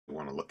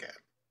want to look at.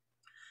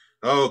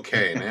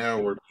 Okay, now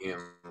we're being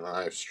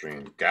live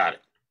streamed. Got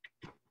it.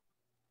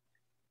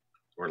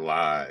 We're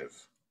live.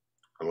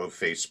 Hello,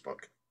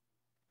 Facebook.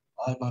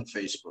 I'm on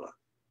Facebook.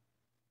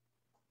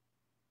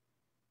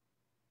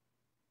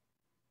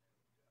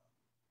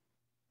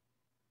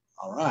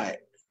 All right.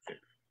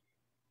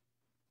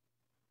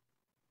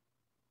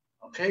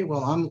 Okay,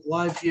 well, I'm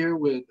live here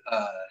with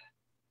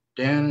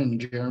Dan and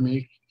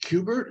Jeremy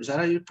Cubert. Is that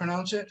how you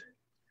pronounce it?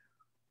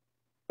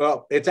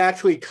 Well, it's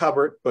actually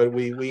Cubert, but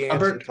we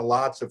answer to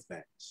lots of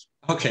things.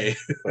 Okay.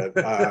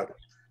 But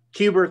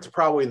Cubert's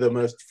probably the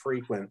most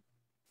frequent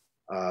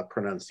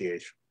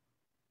pronunciation.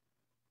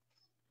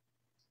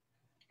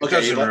 It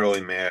doesn't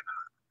really matter.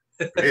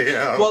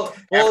 Yeah. Well,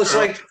 it's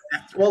like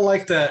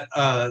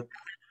the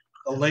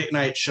late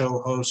night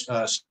show host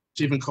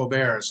Stephen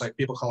Cubert. It's like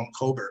people call him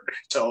Cobert.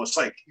 So it's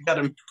like you got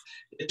to.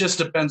 It just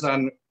depends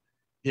on,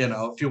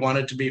 if you want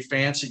it to be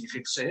fancy, you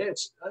could say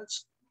it's.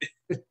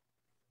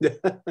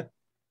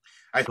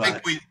 I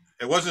think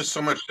it wasn't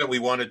so much that we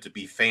wanted to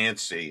be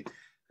fancy.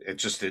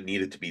 It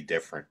needed to be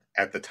different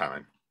at the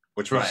time,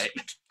 which was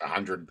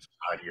 100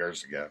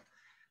 years ago.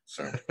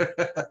 So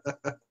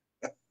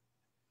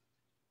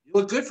you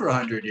look good for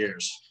 100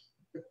 years.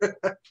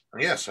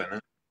 Yes, I know.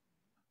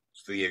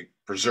 It's the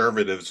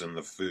preservatives in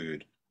the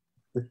food.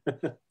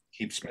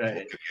 Keeps me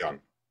looking young.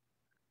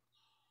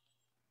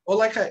 Well,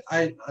 like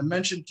I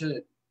mentioned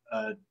to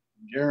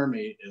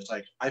Jeremy, is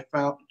like I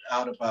found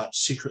out about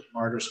Secret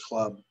Martyrs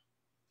Club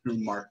through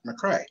Mark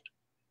McCray.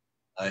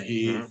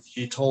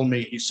 He told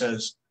me, he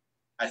says,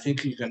 I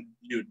think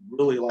you'd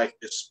really like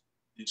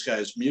these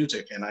guys'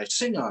 music, and I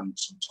sing on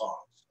some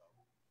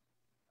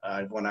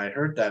songs. When I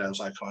heard that, I was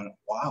like,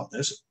 wow,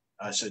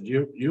 I said,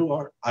 you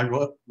are. I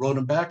wrote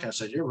him back. I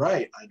said, you're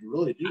right. I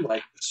really do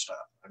like this stuff.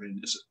 I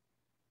mean,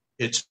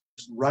 it's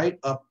right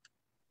up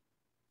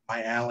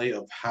my alley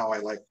of how I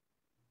like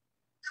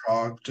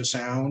prog to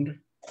sound,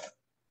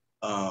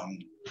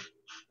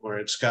 where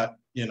it's got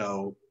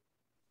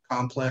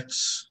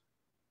complex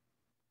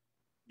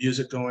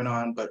music going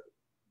on, but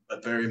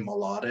very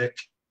melodic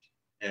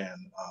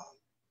and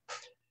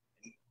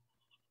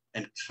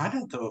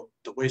kind of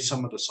the way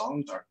some of the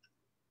songs are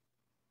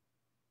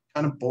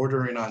kind of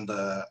bordering on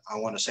I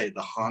want to say the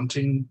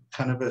haunting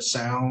kind of a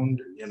sound,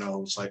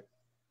 it's like,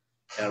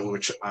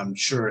 which I'm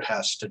sure it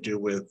has to do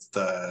with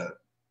the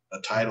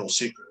title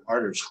Secret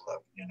Martyrs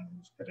Club,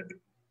 it's going to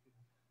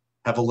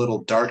have a little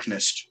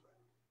darkness to it.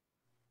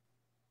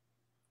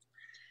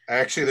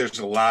 Actually, there's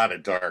a lot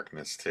of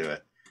darkness to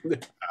it.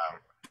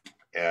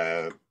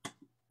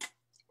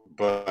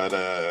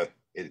 But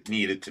it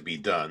needed to be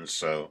done,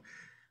 so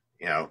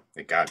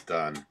it got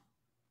done.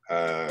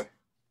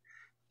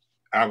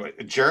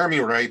 Jeremy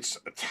writes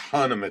a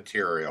ton of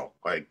material.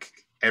 Like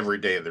every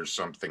day, there's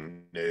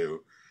something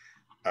new.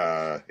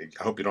 I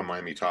hope you don't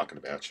mind me talking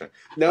about you.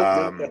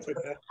 No, that's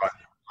okay.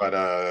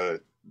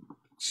 But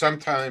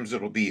sometimes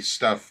it'll be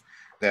stuff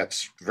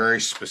that's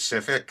very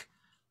specific.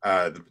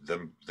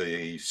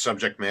 The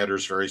subject matter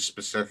is very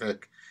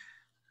specific,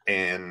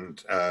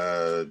 and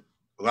a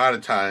lot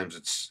of times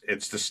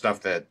it's the stuff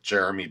that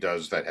Jeremy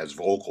does that has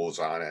vocals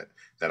on it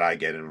that I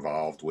get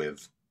involved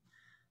with.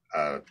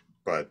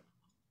 But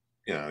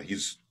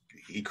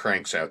he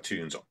cranks out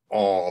tunes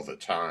all the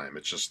time.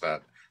 It's just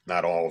that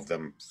not all of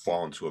them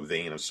fall into a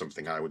vein of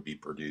something I would be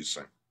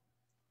producing.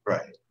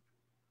 Right.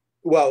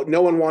 Well,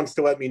 no one wants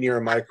to let me near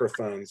a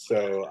microphone,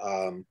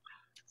 so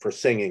for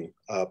singing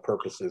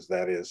purposes,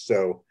 that is.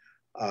 So,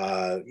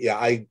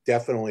 I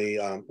definitely.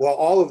 Well,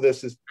 all of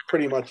this is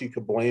pretty much you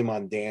could blame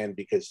on Dan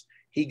because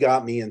he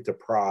got me into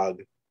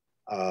prog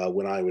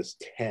when I was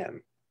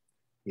 10.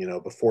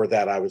 Before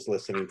that, I was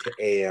listening to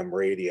AM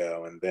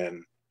radio, and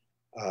then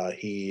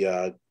he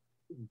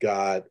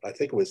got, I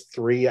think it was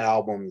 3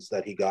 albums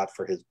that he got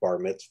for his bar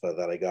mitzvah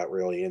that I got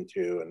really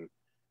into, and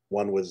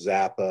one was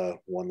Zappa,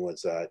 one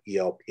was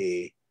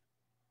ELP.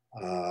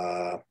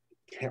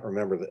 Can't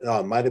remember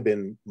it might have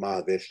been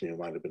Mahavishnu,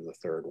 might have been the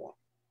third one.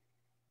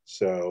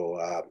 So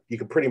you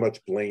can pretty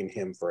much blame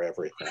him for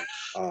everything.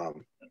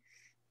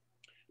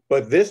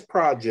 But this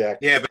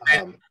project,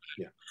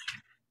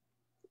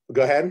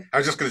 Go ahead. I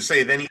was just going to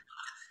say, then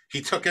he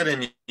took it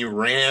and he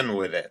ran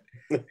with it,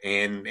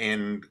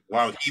 and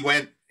while he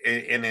went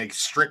in a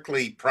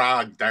strictly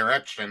prog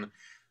direction,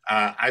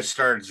 I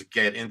started to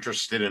get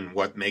interested in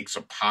what makes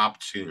a pop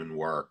tune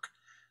work.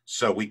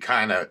 So we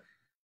kind of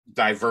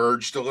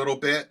diverged a little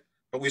bit,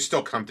 but we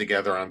still come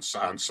together on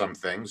some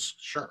things.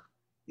 Sure.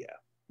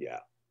 Yeah.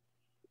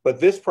 But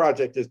this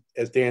project,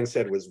 as Dan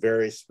said, was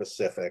very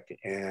specific,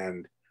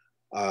 and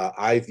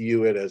I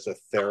view it as a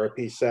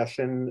therapy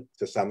session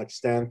to some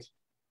extent,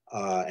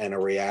 and a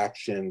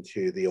reaction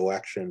to the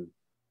election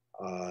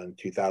in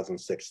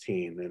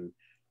 2016.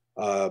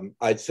 And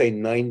I'd say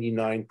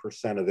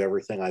 99% of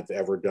everything I've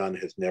ever done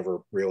has never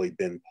really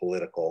been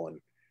political,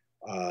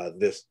 and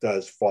this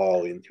does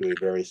fall into a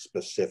very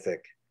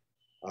specific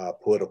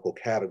political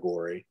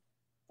category.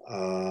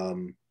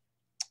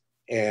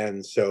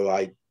 And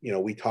so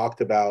we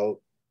talked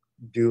about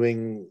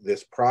doing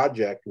this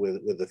project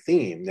with a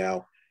theme.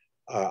 Now,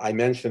 I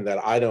mentioned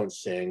that I don't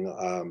sing.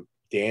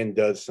 Dan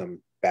does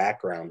some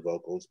background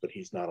vocals, but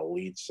he's not a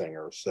lead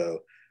singer. So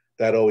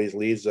that always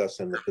leaves us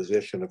in the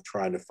position of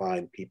trying to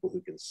find people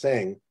who can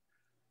sing.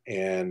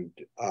 And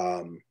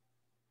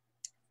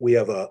we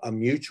have a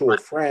mutual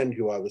friend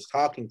who I was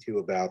talking to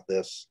about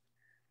this.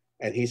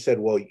 And he said,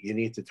 well, you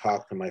need to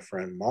talk to my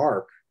friend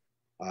Mark.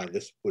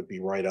 This would be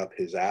right up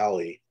his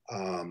alley.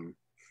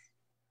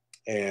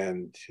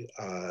 And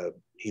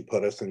he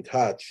put us in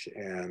touch,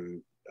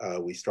 and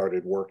we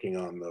started working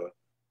on the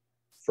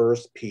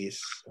first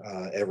piece,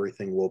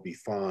 Everything Will Be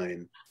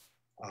Fine.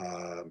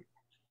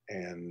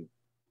 And,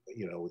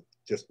 you know,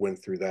 just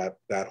went through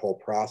that whole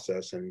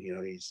process. And, you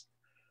know, he's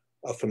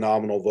a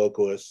phenomenal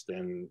vocalist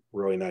and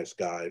really nice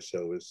guy.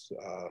 So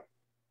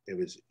it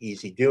was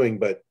easy doing,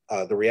 but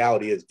the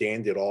reality is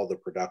Dan did all the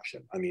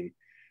production. I mean,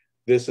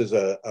 this is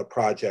a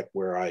project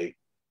where I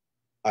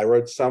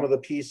wrote some of the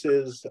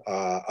pieces,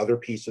 other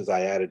pieces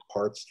I added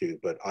parts to,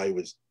 but I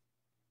was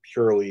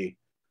purely,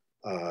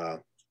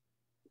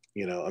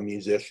 you know, a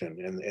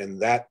musician.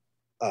 And that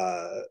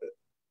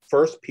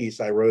first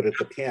piece I wrote at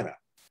the piano,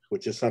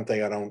 which is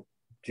something I don't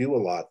do a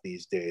lot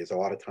these days. A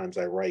lot of times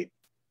I write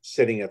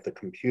sitting at the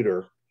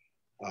computer,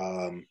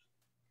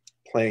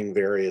 playing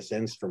various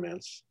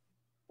instruments.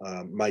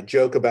 My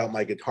joke about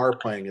my guitar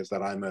playing is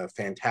that I'm a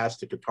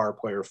fantastic guitar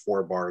player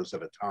 4 bars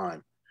at a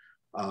time.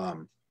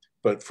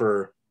 But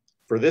for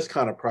this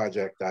kind of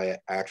project, I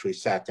actually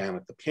sat down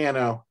at the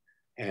piano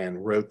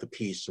and wrote the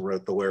piece,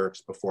 wrote the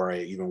lyrics before I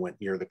even went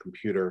near the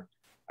computer.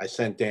 I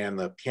sent Dan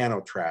the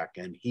piano track,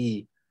 and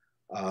he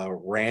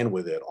ran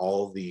with it.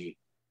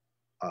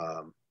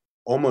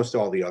 Almost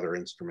all the other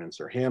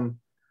instruments are him,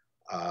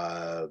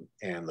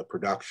 and the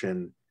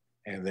production.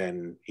 And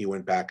then he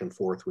went back and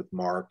forth with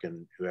Mark,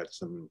 and who had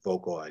some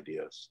vocal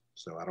ideas.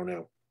 So I don't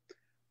know,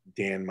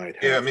 Dan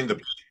might have I mean,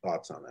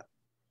 thoughts on that.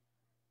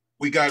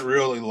 We got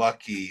really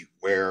lucky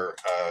where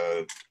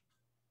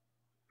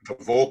the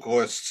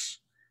vocalists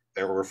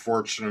that we're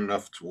fortunate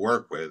enough to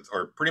work with,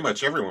 or pretty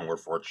much everyone we're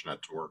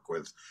fortunate to work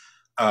with,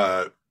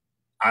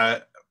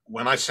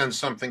 when I send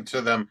something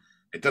to them,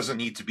 it doesn't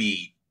need to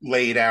be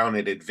laid out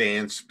in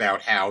advance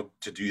about how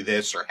to do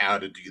this or how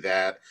to do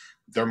that.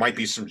 There might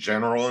be some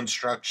general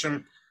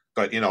instruction,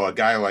 but, you know, a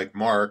guy like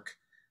Mark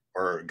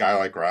or a guy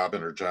like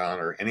Robin or John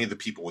or any of the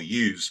people we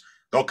use,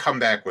 they'll come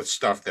back with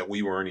stuff that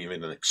we weren't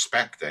even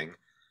expecting.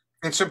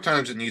 And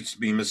sometimes it needs to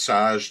be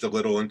massaged a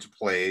little into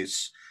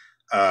place.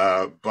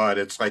 But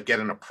it's like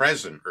getting a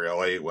present,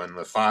 really, when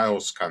the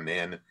files come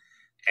in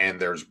and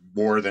there's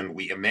more than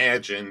we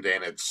imagined,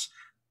 and it's,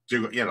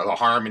 you know, the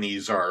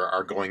harmonies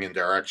are going in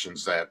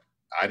directions that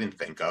I didn't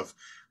think of.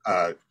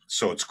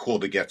 So it's cool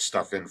to get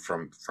stuff in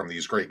from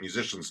these great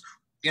musicians,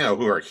 you know,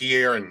 who are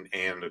here and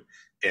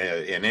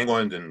in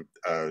England, and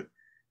I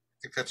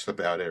think that's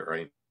about it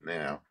right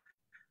now.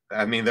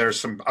 I mean, there's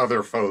some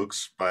other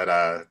folks, but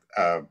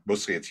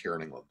mostly it's here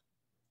in England.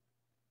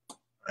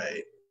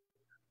 Right.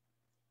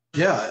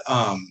 Yeah.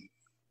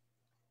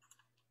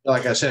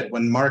 Like I said,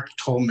 when Mark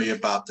told me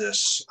about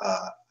this,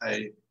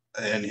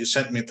 and he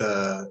sent me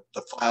the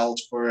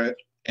files for it,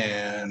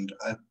 and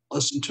I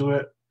listened to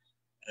it.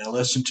 And I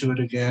listened to it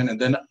again, and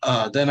then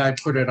I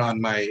put it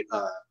on my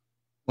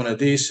one of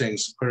these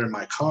things, put it in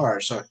my car,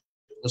 so I could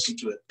listen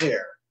to it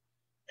there.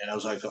 And I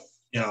was like,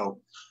 you know,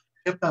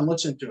 kept on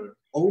listening to it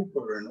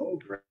over and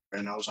over,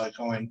 and I was like,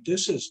 going,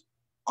 this is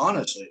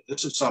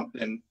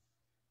something.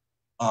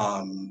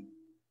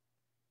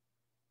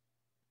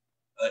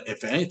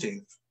 If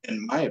anything,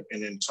 in my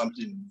opinion,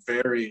 something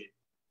very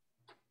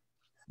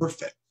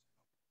perfect.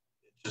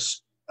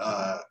 Just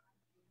I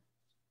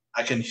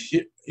can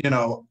hear, you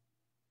know.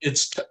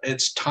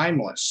 It's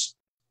timeless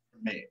for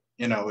me,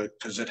 you know,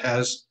 because it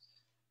has,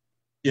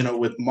 you know,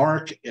 with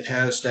Mark, it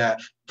has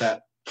that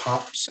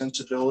pop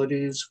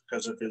sensibilities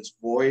because of his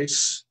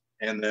voice,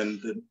 and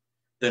then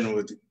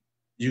with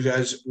you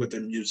guys with the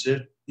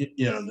music,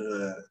 you know,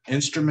 the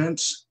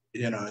instruments,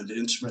 you know, the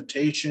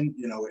instrumentation,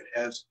 you know, it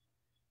has,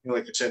 you know,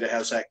 like I said, it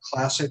has that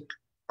classic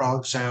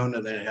prog sound,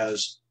 and then it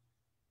has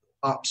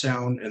pop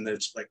sound, and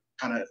it's like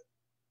kind of,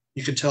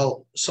 you can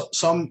tell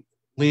some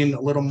lean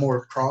a little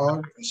more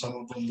prog and some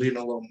of them lean a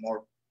little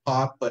more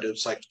pop, but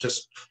it's like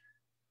just,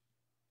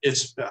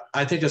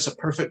 I think it's a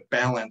perfect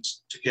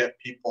balance to get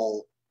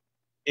people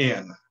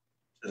in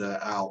to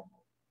the album,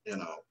 you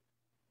know,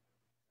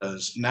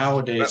 because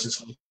nowadays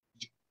it's like,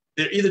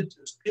 they're either,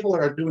 people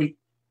are doing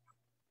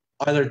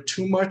either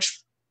too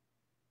much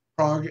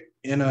prog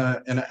in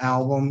an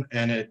album,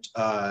 and it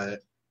I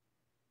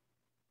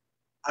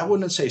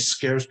wouldn't say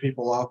scares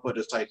people off, but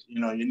it's like, you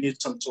know, you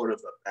need some sort of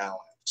a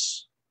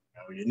balance.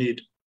 You know,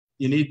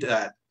 you need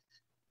that,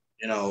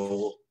 you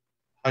know,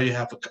 how you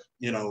have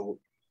you know,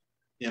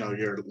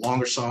 your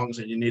longer songs,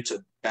 and you need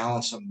to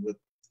balance them with,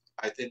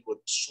 I think, with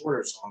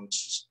shorter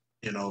songs,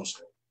 you know.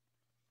 So,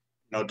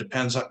 you know,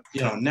 depends on,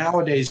 you know,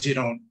 nowadays you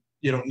don't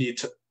need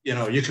to, you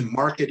know, you can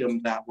market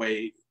them that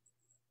way,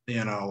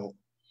 you know,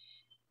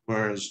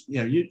 whereas,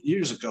 you know,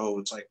 years ago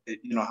it's like,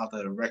 you know, how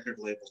the record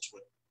labels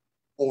would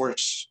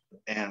force the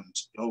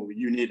bands, oh,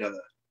 you need a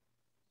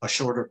a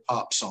shorter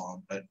pop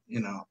song, but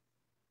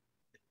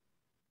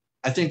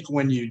I think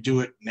when you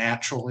do it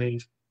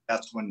naturally,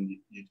 that's when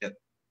you get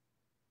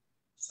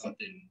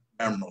something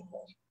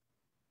memorable.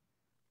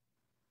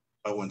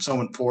 But when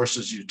someone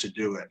forces you to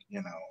do it,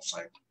 it's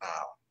like,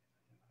 wow,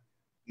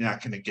 you're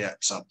not going to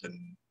get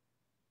something.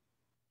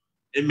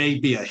 It may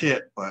be a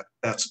hit, but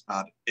that's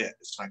about it.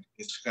 It's like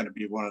it's going to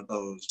be one of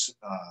those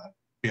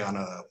be on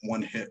a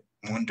one-hit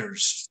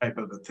wonders type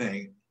of a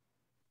thing.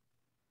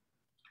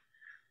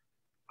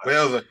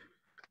 Well,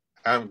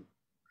 I'm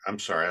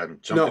sorry, I'm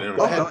jumping in.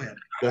 Go ahead.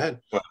 Go ahead.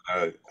 But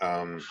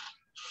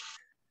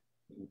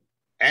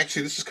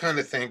actually, this is kind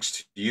of thanks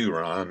to you,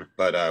 Ron.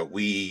 But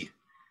we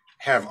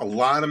have a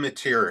lot of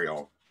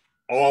material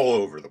all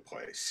over the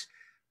place.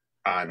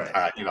 On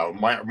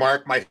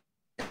Mark might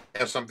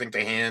have something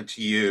to hand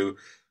to you.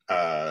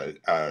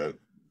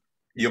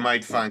 You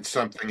might find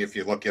something if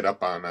you look it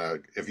up on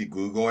if you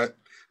Google it,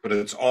 but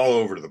it's all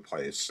over the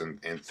place.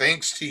 And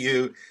thanks to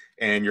you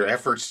and your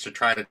efforts to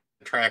try to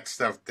track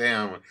stuff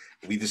down,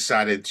 we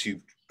decided to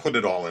put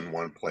it all in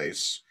one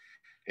place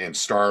and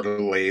start a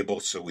label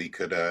so we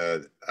could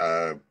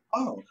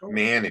cool.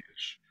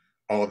 manage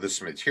all of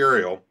this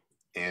material.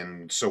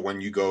 And so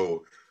when you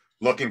go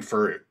looking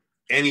for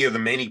any of the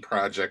many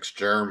projects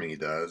Jeremy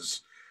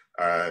does,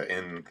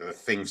 and the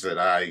things that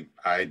I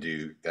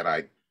do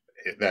that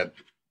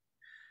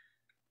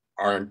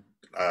aren't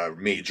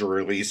major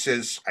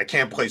releases, I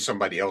can't play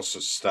somebody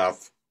else's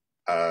stuff,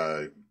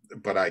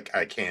 but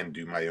I can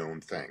do my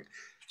own thing.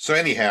 So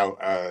anyhow,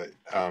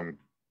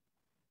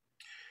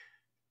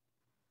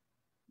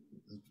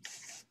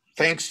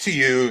 thanks to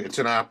you, it's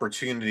an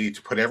opportunity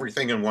to put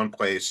everything in one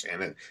place,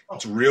 and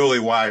it's really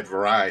wide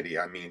variety.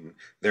 I mean,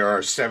 there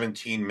are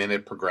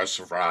 17-minute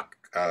progressive rock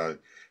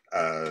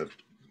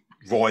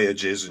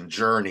voyages and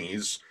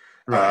journeys,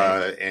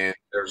 right. and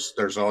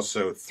there's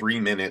also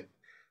 3-minute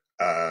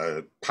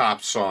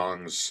pop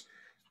songs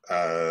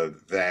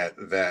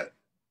that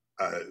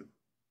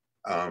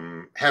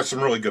have some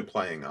really good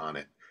playing on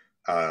it.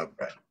 Right.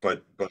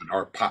 But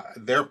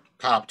they're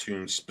pop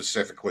tunes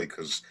specifically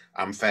because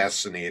I'm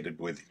fascinated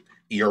with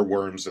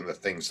earworms and the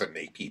things that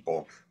make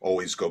people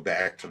always go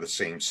back to the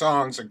same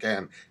songs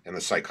again and the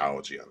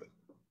psychology of it.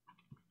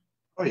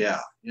 Oh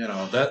yeah,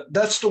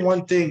 that's the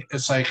one thing.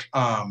 It's like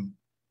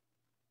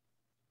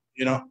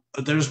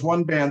there's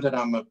one band that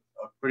I'm a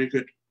pretty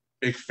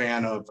big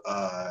fan of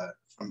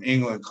from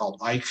England called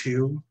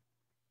IQ,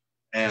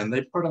 and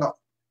they put out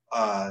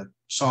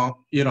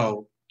song,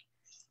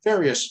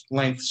 various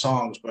length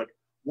songs, but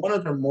one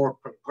of their more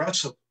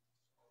progressive,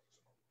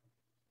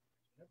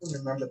 I don't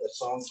remember the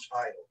song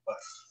title, but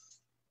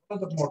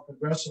one of the more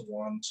progressive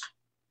ones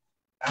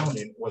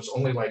sounding was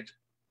only like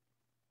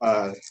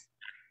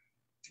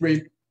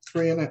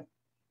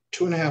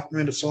 2.5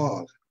 minutes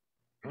long.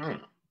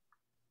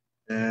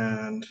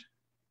 And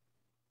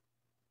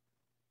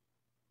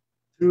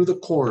Through the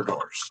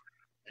Corridors.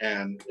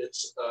 And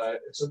it's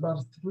about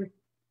a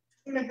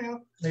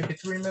 2.5, maybe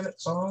 3-minute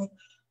song.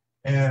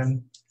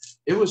 And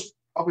it was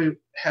probably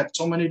had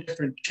so many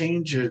different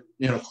changes,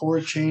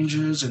 chord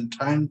changes and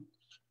time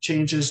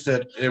changes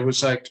that it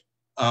was like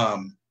up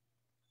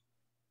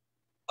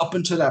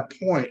until that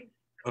point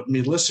of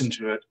me listening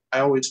to it,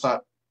 I always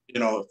thought,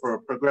 for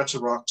a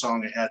progressive rock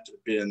song, it had to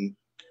have been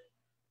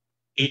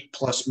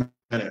 8+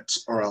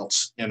 minutes or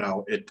else,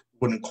 it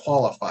wouldn't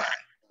qualify,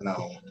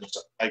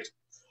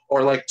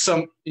 or like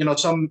some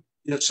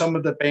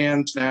of the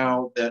bands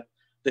now that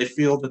they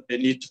feel that they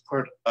need to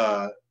put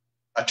a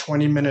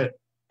 20-minute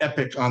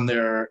epic on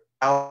their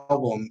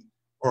album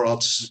or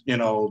else,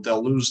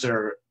 they'll lose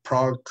their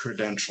prog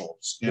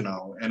credentials,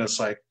 and it's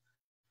like,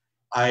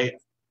 I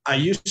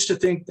used to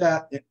think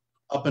that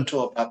up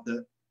until about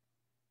the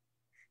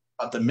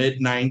mid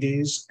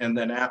 90s. And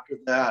then after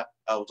that,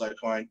 I was like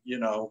going,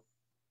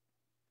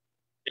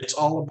 it's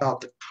all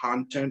about the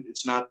content.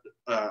 It's not,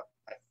 I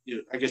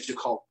guess you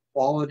call it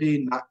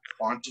quality, not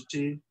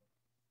quantity,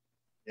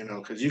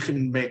 because you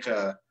can make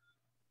an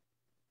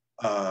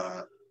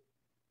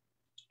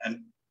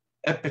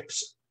epic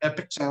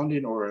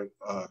sounding or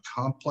a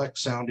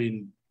complex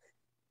sounding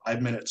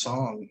 5-minute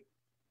song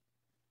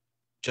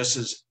just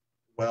as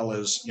well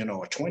as, a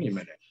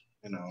 20-minute,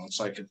 it's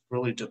like, it's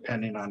really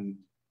depending on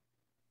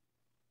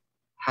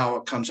how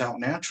it comes out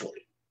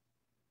naturally.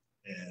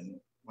 And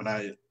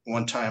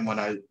one time when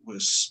I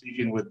was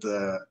speaking with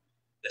the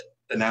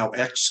now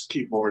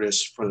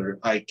ex-keyboardist for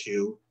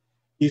IQ,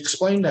 he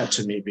explained that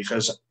to me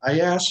because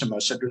I asked him, I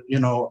said,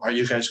 are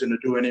you guys going to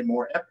do any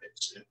more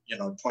epics,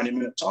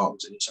 20-minute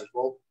songs? And he said,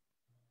 well,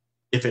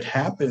 if it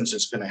happens,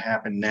 it's going to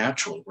happen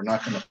naturally. We're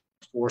not going to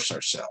force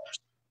ourselves.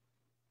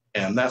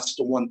 And that's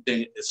the one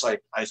thing. It's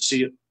like, I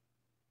see it,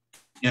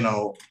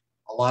 a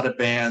lot of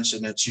bands,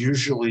 and it's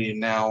usually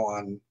now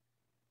on,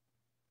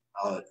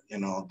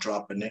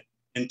 dropping it,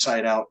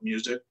 Inside Out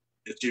Music.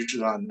 It's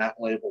usually on that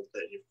label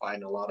that you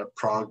find a lot of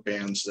prog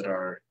bands that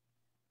are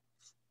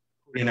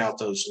putting out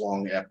those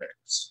long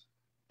epics.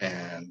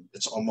 And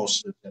it's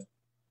almost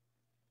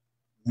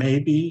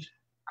maybe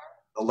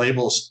the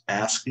label's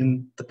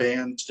asking the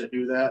bands to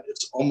do that.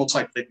 It's almost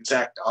like the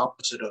exact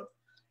opposite of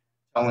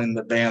telling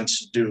the bands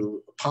to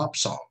do a pop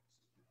song,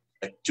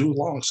 like do a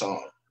long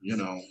song, you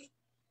know.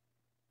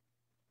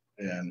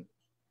 And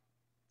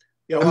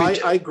yeah, well,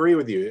 I agree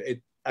with you.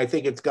 I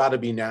think it's got to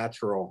be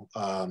natural.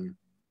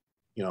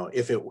 You know,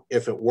 if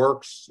it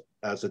works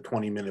as a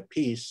 20-minute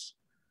piece,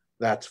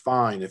 that's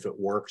fine. If it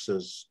works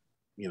as,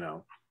 you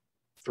know,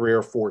 3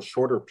 or 4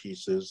 shorter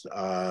pieces,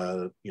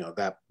 you know,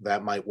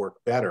 that might work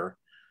better.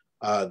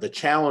 The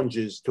challenge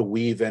is to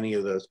weave any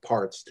of those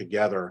parts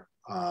together.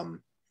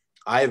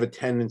 I have a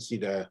tendency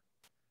to,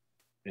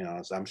 you know,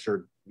 as I'm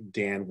sure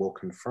Dan will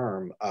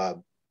confirm,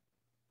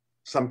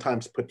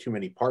 sometimes put too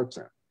many parts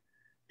in.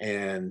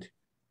 And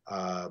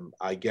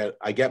I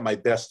get my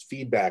best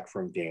feedback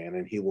from Dan,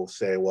 and he will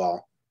say,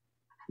 well,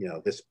 you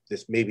know, this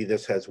maybe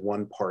this has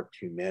one part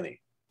too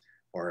many,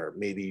 or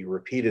maybe you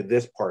repeated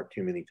this part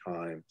too many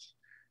times.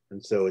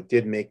 And so it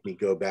did make me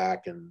go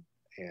back and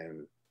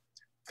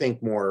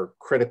think more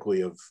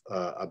critically of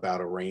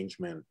about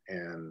arrangement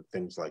and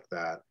things like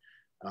that.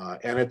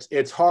 And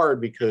it's hard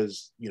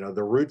because, you know,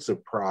 the roots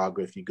of prog,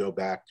 if you go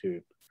back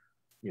to,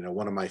 you know,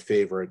 one of my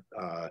favorite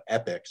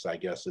epics, I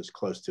guess, is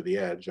Close to the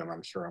Edge, and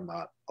I'm sure I'm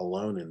not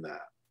alone in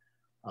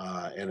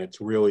that. And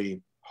it's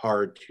really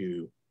hard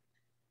to,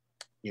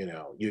 you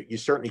know, you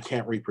certainly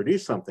can't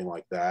reproduce something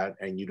like that,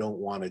 and you don't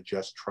want to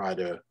just try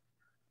to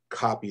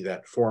copy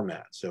that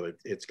format. So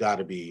it's got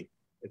to be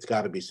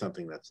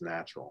something that's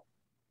natural.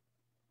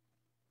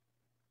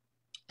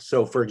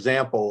 So, for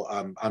example,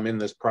 I'm in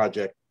this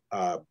project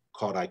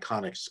called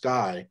Iconic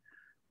Sky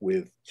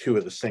with 2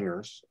 of the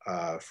singers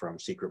from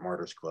Secret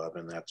Martyrs Club,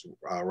 and that's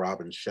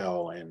Robin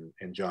Schell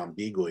and John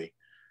Beagley.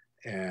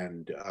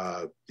 And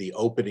the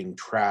opening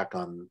track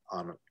on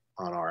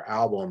our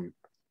album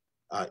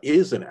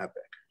is an epic.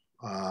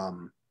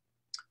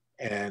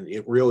 And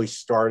it really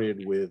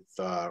started with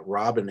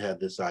Robin had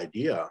this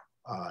idea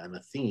and a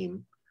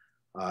theme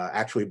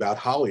actually about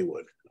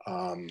Hollywood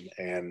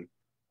and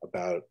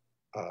about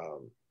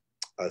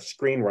a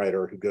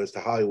screenwriter who goes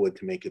to Hollywood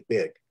to make it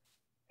big.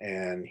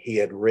 And he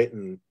had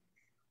written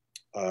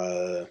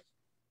this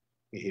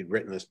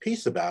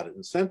piece about it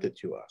and sent it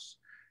to us.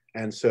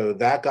 And so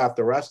that got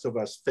the rest of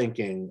us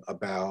thinking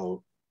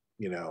about,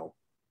 you know,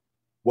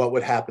 what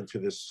would happen to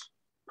this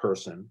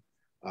person,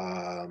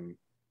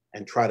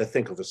 and try to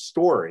think of a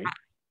story.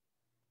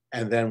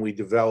 And then we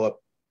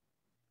developed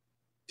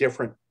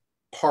different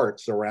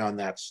parts around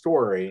that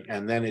story.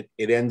 And then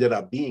it ended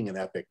up being an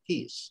epic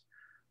piece.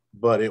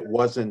 But it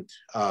wasn't,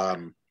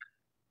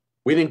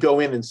 we didn't go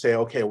in and say,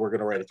 okay, we're going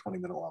to write a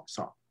 20-minute long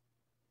song.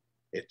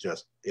 It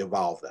just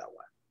evolved that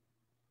way.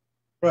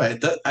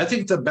 Right. I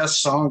think the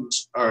best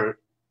songs are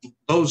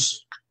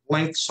those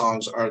length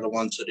songs are the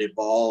ones that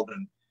evolve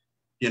and,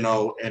 you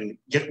know, and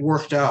get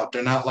worked out.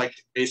 They're not like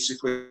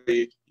basically,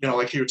 you know,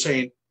 like you were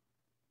saying,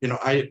 you know,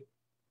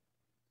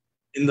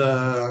 in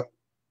the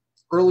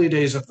early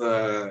days of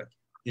the,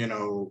 you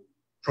know,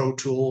 Pro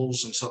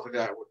Tools and stuff like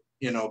that,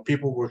 you know,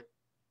 people were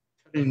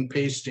cutting and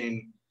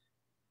pasting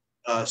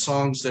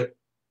songs that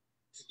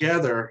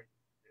together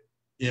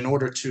in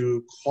order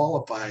to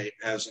qualify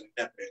as an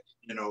epic,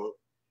 you know,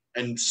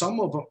 and some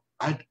of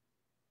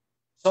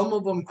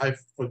them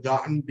I've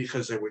forgotten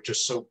because they were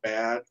just so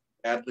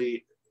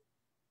badly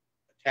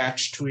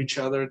attached to each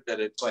other that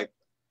it's like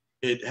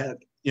it had,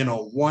 you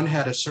know, one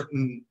had a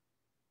certain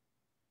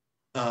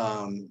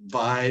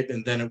vibe,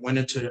 and then it went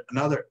into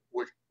another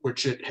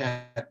which it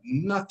had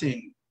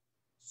nothing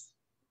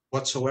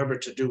whatsoever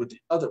to do with the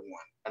other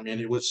one. I mean,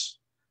 it was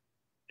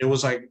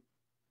like,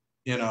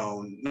 you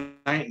know,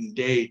 night and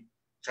day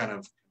kind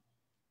of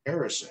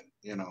comparison,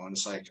 you know, and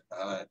it's like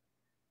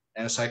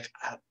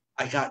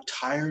I got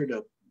tired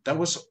of that.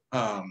 Was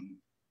I'm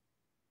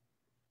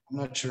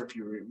not sure if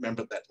you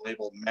remember that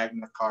label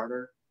Magna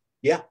Carta.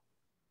 Yeah,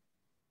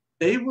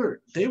 they were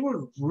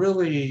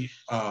really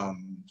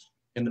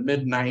in the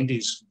mid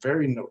 '90s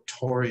very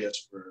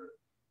notorious for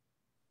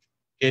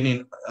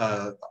getting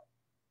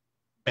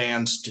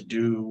bands to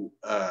do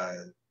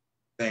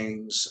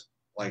things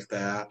like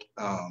that,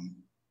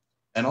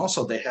 and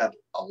also they had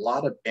a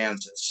lot of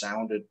bands that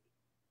sounded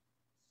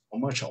so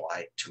much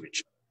alike to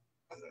each other.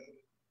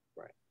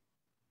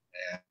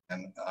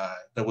 And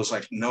there was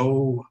like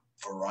no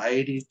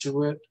variety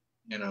to it,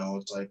 you know.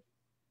 It's like,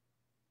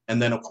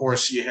 and then of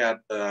course you had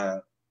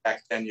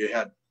back then you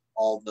had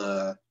all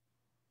the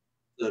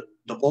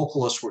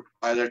vocalists were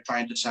either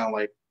trying to sound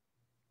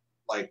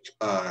like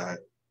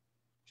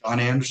John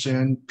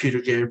Anderson,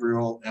 Peter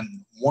Gabriel,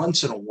 and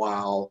once in a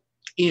while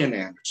Ian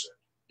Anderson.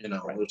 You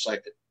know, right. It was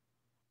like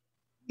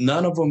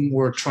none of them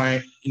were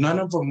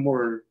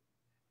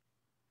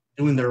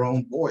doing their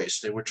own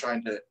voice. They were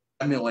trying to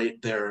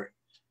emulate their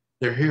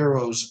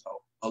heroes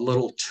a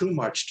little too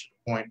much to the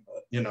point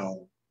of, you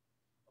know,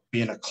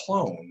 being a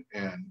clone.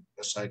 And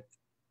it's like,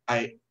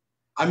 I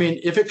mean,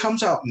 if it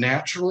comes out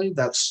naturally,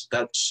 that's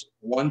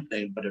one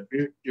thing. But if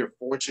you're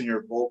forcing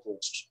your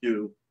vocals to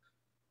do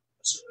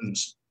a certain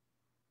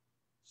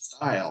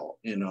style,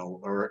 you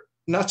know, or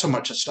not so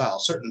much a style,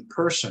 a certain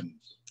person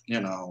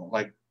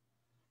Like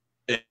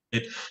it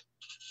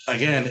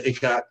again, it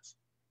got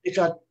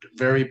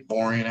very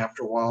boring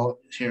after a while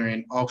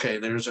hearing, okay,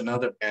 there's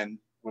another band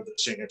where the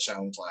singer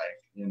sounds like,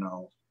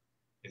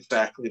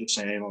 exactly the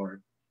same,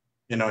 or,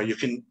 you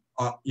can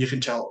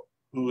tell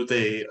who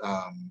they,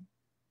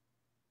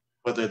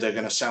 whether they're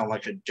going to sound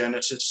like a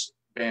Genesis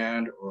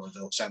band or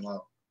they'll sound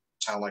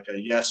like a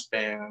Yes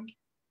band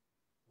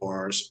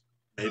or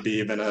maybe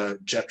even a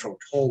Jethro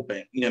Tull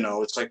band.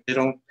 It's like they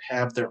don't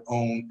have their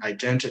own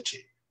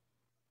identity.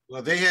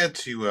 Well, they had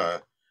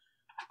to.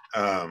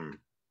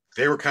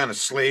 They were kind of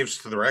slaves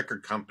to the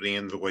record company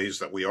in the ways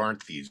that we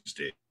aren't these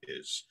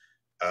days.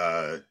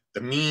 The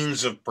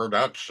means of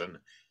production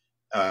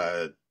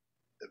and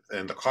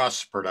the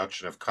cost of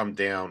production have come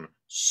down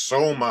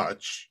so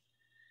much,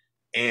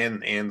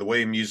 and the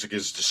way music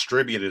is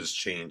distributed has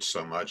changed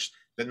so much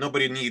that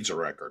nobody needs a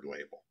record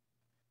label.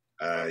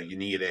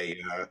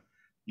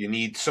 You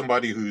need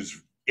somebody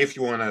who's, if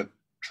you want to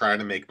try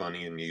to make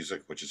money in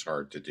music, which is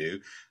hard to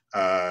do,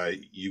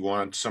 you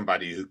want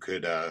somebody who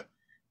could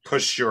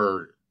push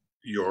your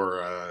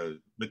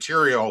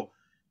material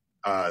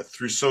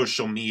through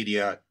social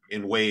media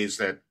in ways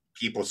that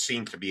people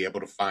seem to be able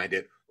to find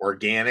it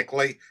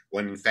organically,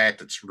 when in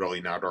fact it's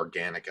really not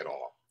organic at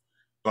all.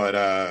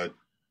 But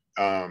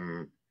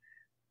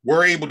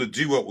we're able to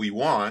do what we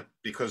want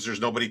because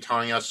there's nobody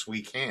telling us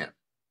we can't.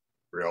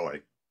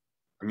 Really,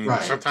 I mean,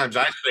 Right. sometimes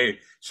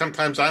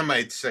I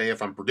might say,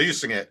 if I'm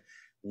producing it,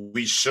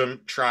 we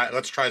shouldn't try.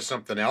 Let's try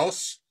something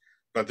else.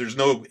 But there's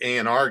no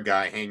A&R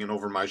guy hanging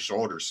over my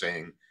shoulder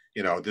saying,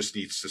 this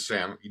needs to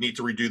sound. You need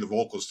to redo the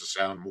vocals to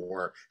sound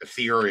more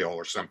ethereal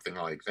or something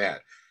like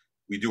that.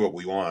 We do what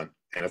we want,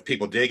 and if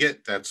people dig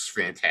it, that's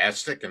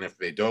fantastic. And if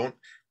they don't,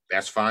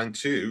 that's fine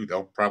too.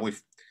 They'll probably,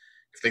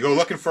 if they go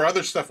looking for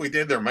other stuff we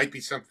did, there might be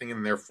something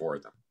in there for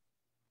them.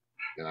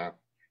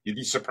 You'd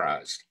be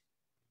surprised.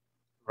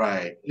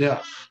 Right.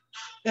 Yeah.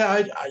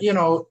 Yeah.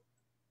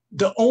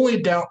 The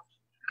only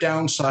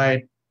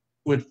downside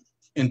with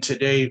in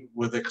today,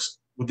 with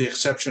the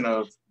exception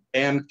of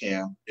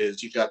Bandcamp,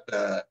 is you got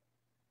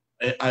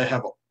I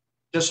have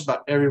just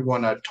about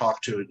everyone I've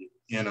talked to,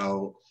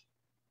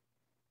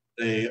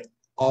 they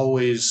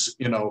always,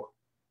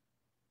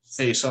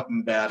 say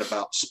something bad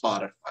about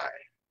Spotify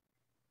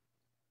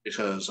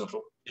because of,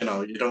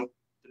 the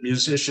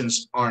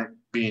musicians aren't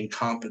being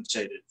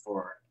compensated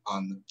for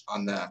on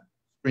that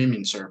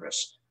streaming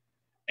service.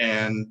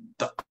 And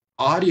the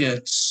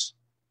audience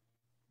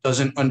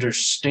doesn't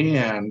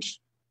understand,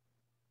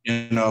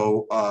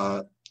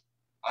 I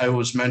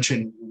was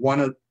mentioned one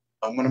of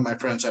my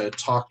friends I had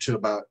talked to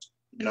about,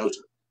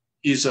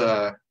 he's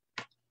a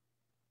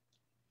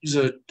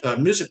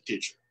music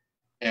teacher,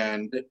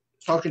 and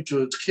talking to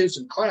his kids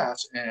in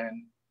class,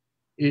 and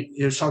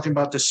he was talking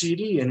about the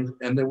CD, and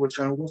they were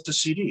going, "What's the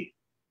CD?"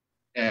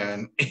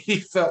 And he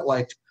felt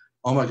like,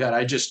 "Oh my God,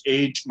 I just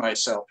aged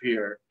myself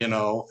here,"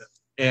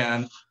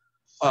 and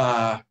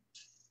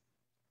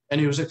and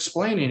he was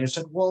explaining. He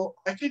said, "Well,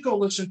 I could go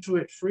listen to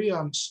it free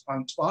on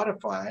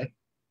Spotify,"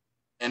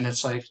 and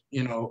it's like,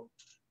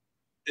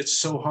 it's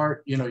so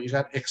hard. You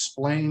got to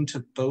explain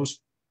to those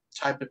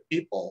type of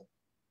people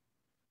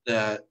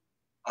that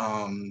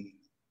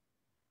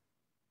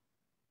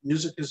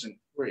music isn't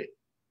free.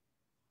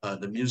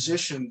 The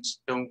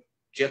musicians don't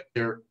get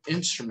their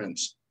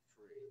instruments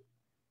free,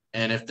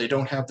 and if they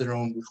don't have their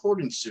own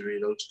recording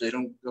studios, they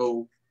don't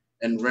go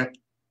and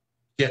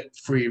get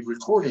free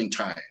recording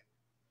time,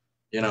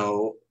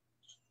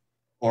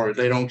 or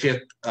they don't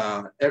get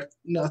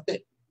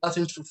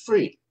nothing's for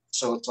free.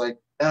 So it's like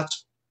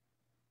that's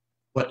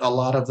what a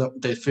lot of them,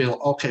 they feel,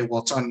 okay,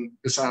 well,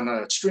 it's on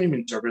a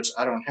streaming service.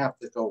 I don't have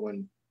to go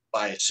and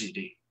buy a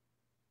CD,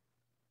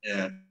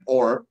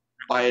 or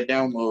buy a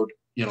download,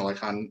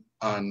 like on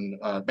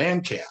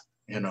Bandcamp.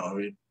 They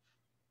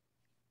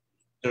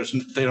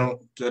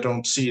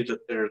don't see that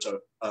there's a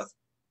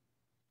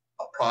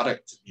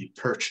product to be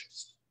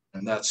purchased,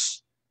 and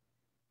that's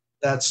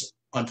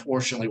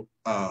unfortunately,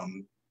 a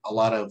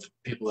lot of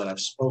people that I've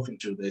spoken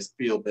to, they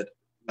feel that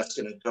that's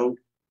going to go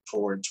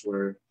towards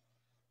where,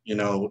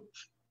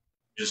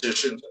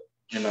 musicians,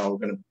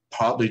 going to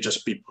probably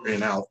just be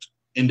putting out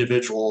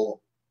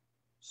individual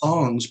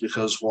songs,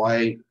 because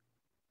why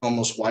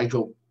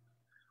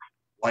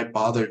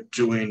bother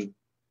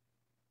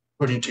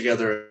putting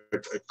together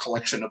a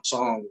collection of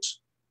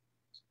songs,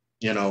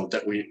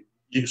 that we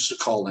used to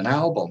call an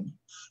album?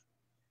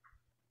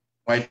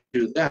 Why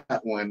do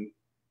that when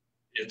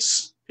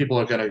people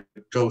are going to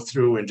go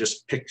through and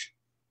just pick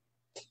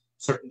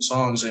certain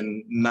songs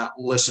and not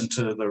listen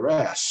to the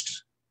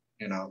rest?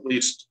 At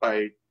least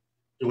by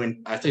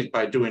doing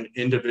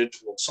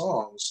individual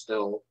songs,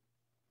 they'll,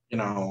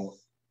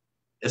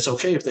 it's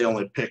okay if they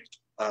only picked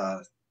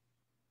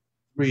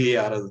 3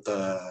 out of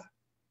the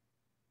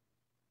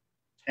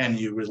 10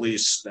 you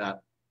release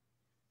that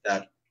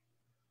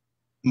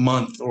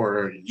month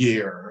or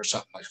year or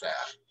something like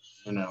that.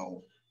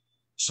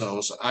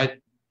 So I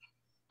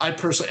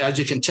personally, as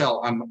you can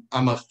tell,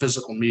 I'm a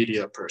physical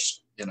media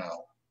person.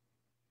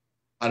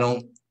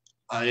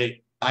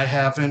 I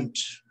haven't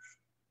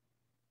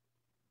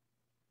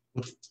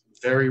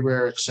very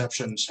rare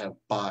exceptions, have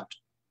bought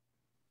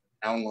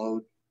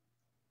download.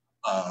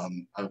 I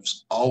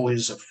was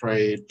always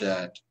afraid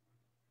that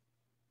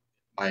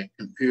my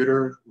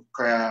computer will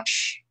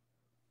crash.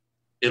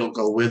 It'll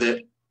go with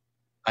it.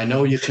 I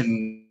know you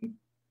can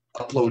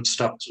upload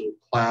stuff to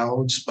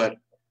clouds, but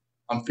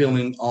I'm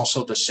feeling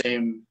also the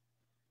same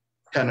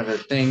kind of a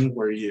thing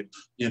where you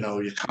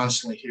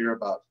constantly hear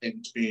about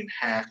things being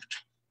hacked,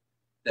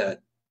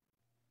 that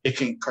it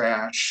can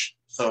crash.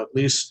 So at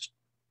least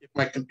if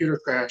my computer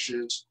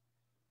crashes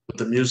with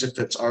the music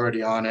that's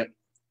already on it,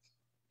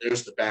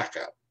 there's the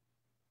backup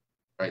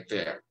right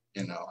there.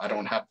 I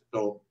don't have to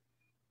go,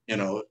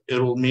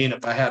 it'll mean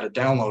if I had a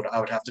download, I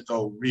would have to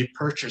go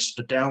repurchase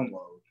the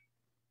download,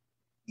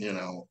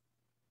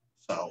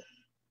 so.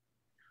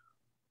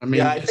 I mean,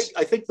 yeah,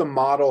 I think the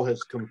model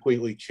has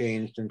completely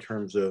changed in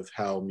terms of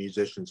how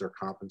musicians are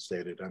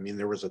compensated. I mean,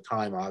 there was a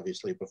time,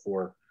 obviously,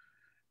 before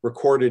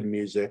recorded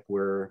music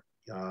where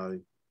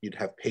you'd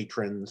have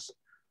patrons,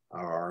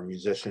 or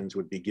musicians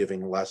would be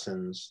giving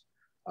lessons.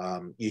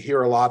 You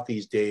hear a lot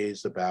these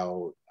days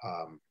about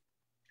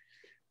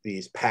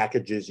these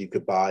packages you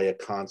could buy at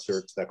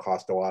concerts that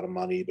cost a lot of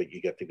money, but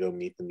you get to go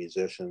meet the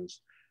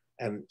musicians.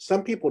 And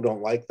some people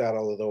don't like that,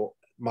 although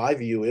my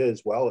view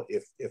is, well,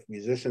 if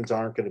musicians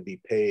aren't going to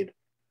be paid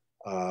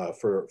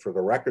for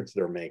the records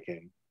they're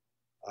making,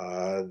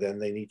 then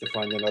they need to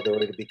find another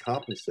way to be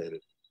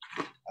compensated.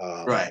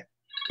 Right.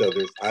 So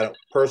I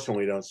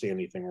personally don't see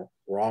anything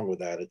wrong with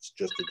that. It's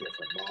just a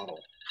different model.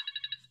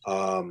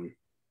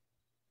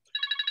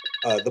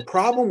 The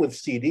problem with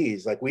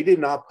CDs, like, we did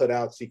not put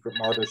out Secret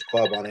Martyrs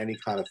Club on any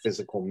kind of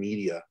physical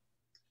media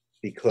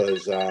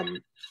because,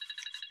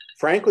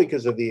 frankly,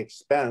 because of the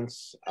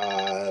expense.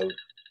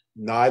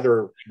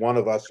 Neither one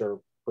of us are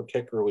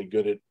particularly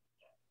good at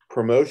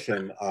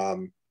promotion.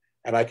 And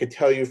I could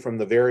tell you from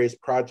the various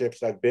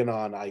projects I've been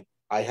on,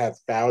 I have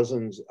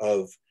thousands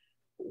of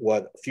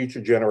what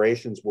future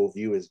generations will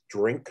view as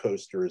drink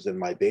coasters in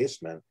my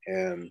basement.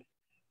 And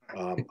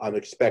I'm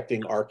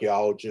expecting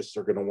archaeologists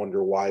are going to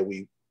wonder why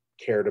we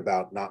cared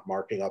about not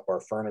marking up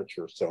our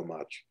furniture so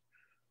much.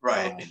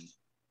 Right.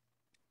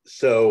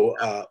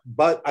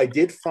 But I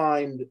did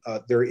find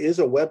there is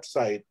a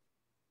website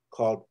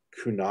called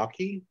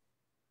Kunaki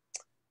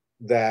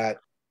that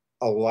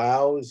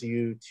allows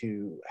you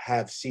to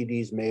have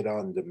CDs made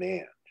on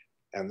demand,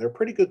 and they're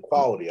pretty good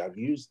quality. I've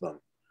used them.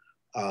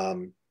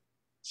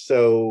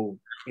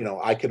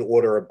 I could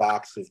order a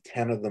box of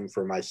 10 of them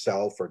for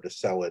myself or to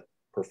sell at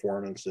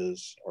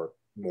performances or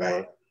more.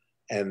 Right.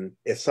 And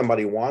if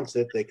somebody wants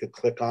it, they could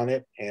click on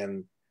it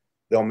and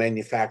they'll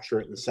manufacture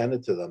it and send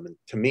it to them. And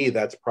to me,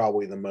 that's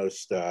probably the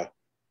most,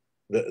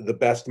 the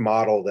best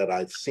model that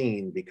I've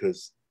seen,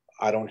 because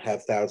I don't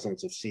have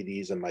thousands of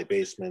CDs in my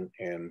basement,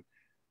 and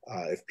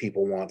if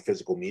people want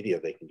physical media,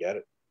 they can get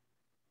it.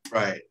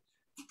 Right.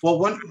 Well,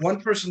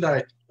 one person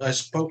that I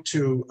spoke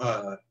to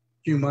a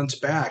few months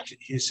back,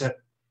 he said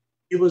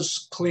he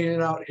was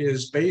cleaning out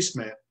his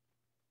basement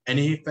and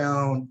he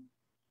found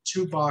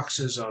 2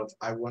 boxes of,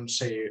 I want to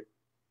say,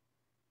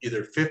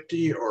 either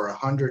 50 or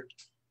 100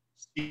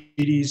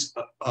 CDs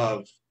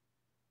of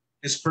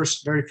his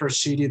very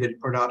first CD that he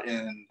put out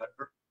in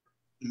the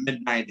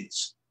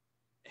mid-90s.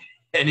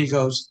 And he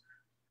goes,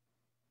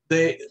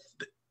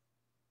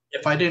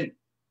 if I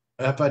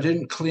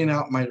didn't clean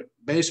out my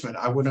basement,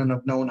 I wouldn't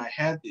have known I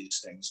had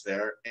these things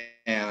there.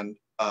 And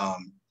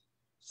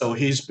so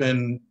he's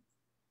been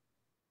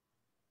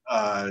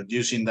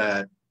using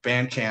that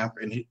Bandcamp,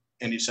 and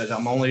he says,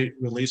 I'm only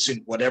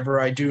releasing whatever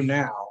I do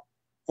now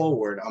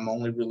forward. I'm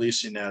only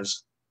releasing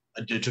as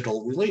a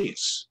digital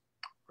release.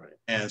 Right.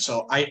 And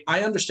so I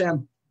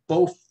understand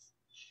both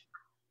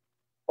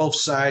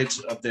sides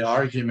of the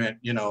argument,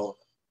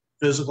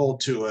 physical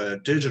to a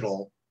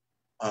digital.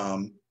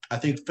 I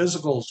think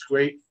physical is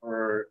great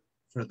for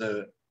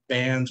the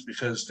bands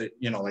because they,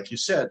 like you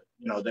said,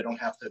 they don't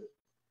have to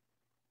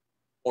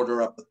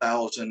order up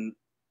 1,000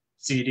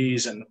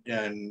 CDs and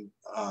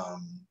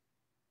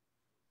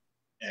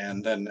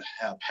then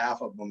have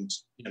half of them,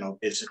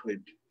 basically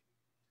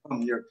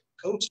become your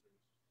coasters.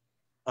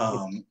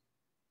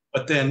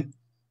 But then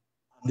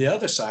on the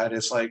other side,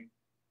 it's like,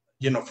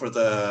 for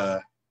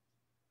the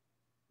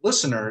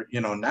listener,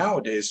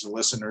 nowadays the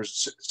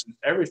listeners,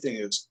 everything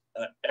is,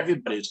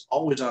 everybody's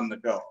always on the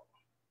go.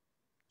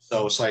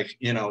 So it's like,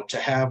 to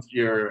have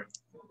your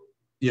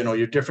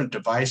different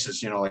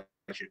devices, like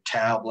your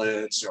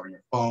tablets or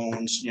your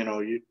phones,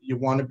 you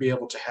want to be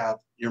able to have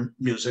your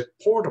music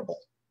portable.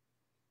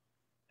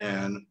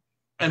 And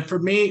for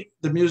me,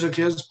 the music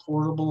is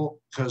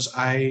portable because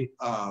a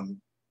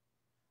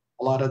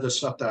lot of the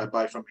stuff that I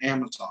buy from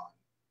Amazon,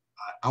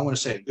 I want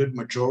to say a good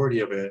majority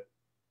of it,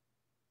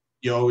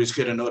 you always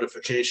get a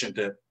notification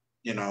that,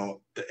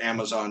 the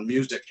Amazon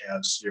Music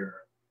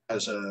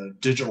has a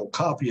digital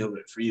copy of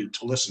it for you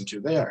to listen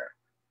to there.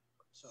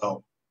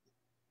 So,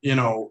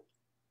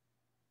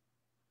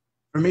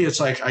 for me, it's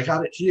like I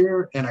got it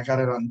here and I got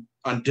it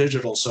on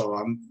digital. So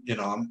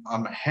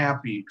I'm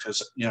happy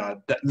because,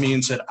 that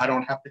means that I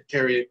don't have to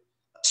carry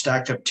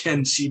stack of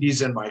 10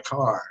 CDs in my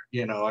car.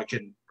 You know, I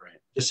can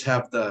just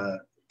have the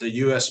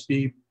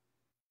USB,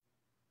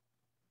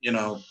 you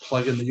know,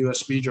 plug in the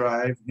USB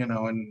drive, you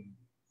know, and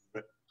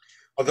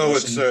Although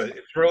listen.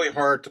 it's really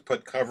hard to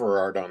put cover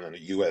art on a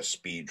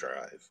USB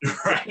drive.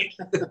 Right.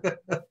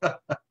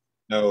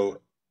 No,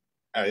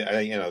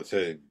 I you know,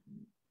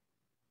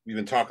 we've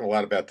been talking a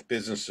lot about the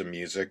business of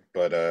music,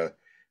 but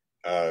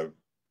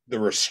the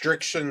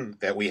restriction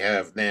that we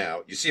have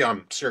now, you see,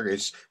 I'm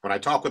serious. When I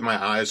talk with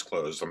my eyes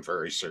closed, I'm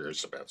very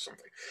serious about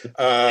something.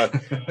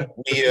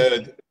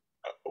 We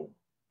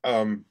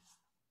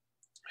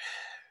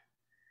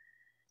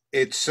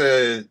it's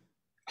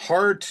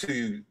hard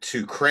to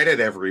credit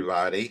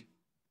everybody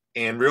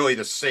and really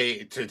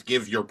to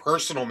give your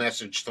personal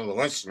message to the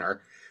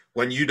listener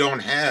when you don't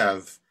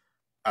have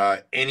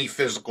any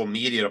physical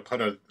media to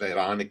put that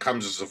on. It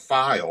comes as a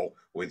file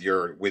with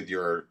your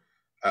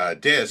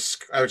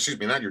disc. Excuse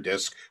me, not your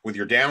disc, with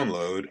your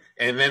download.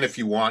 And then if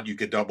you want, you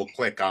could double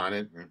click on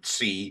it and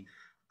see,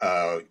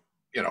 uh,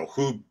 you know,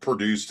 who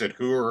produced it,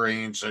 who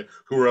arranged it,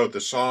 who wrote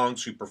the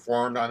songs, who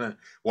performed on it,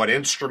 what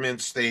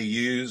instruments they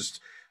used,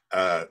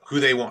 who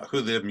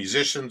the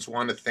musicians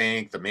want to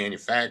thank, the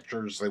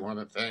manufacturers they want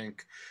to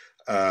thank,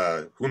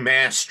 who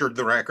mastered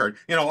the record,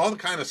 you know, all the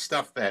kind of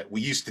stuff that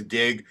we used to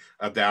dig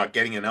about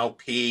getting an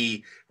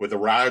LP with the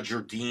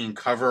Roger Dean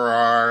cover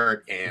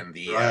art and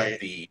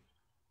Right.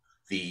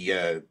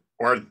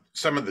 or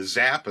some of the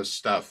Zappa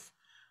stuff.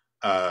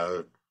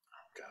 God,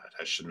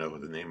 I should know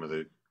the name of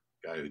the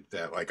guy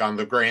that, like on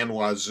the Grand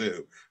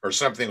Wazoo or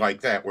something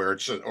like that, where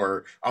it's just,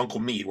 or Uncle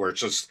Meat, where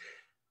it's just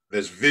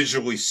this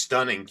visually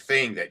stunning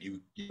thing that you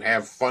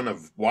have fun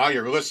of while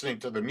you're listening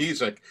to the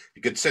music.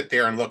 You could sit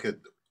there and look at,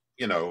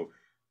 you know,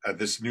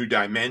 this new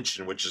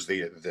dimension, which is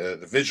the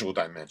visual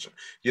dimension.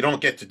 You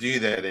don't get to do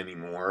that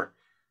anymore.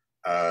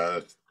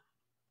 It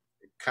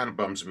kind of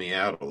bums me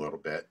out a little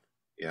bit,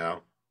 you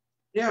know.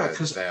 Yeah,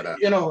 because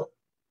you know,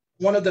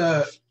 one of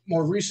the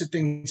more recent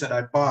things that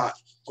I bought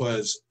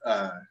was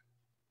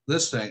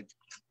this thing,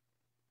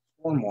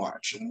 Storm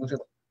Watch, and look at,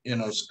 you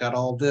know, it's got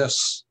all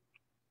this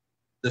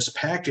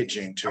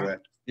packaging to it,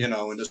 you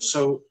know, and it's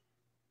so,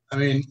 I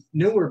mean,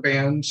 newer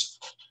bands,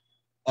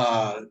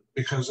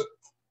 because,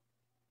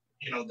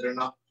 you know,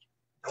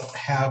 don't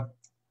have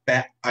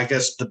I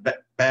guess the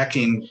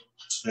backing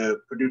to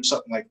produce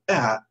something like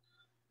that.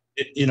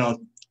 You know,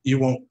 you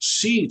won't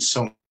see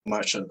so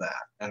much of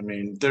that. I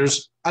mean,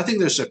 I think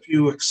there's a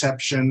few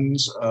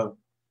exceptions of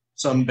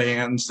some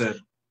bands that,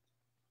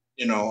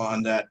 you know,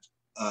 on that,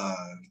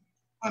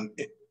 on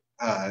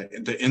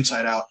the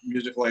Inside Out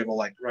music label,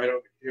 like right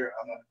over here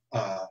on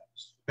a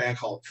band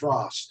called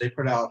Frost. They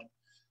put out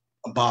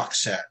a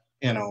box set,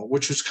 you know,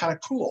 which was kind of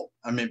cool.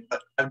 I mean,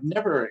 but I've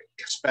never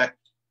expect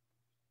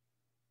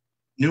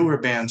newer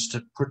bands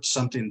to put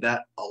something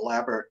that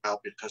elaborate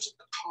out because of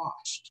the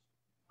cost.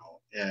 You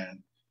know? And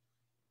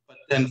but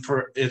then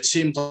it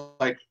seems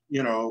like,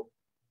 you know,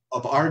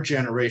 of our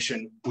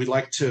generation, we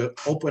like to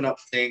open up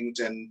things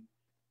and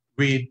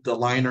read the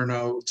liner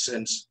notes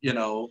and, you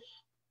know,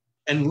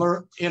 and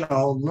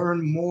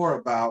learn more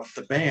about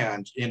the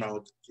band. You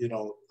know,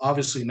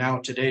 obviously now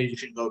today you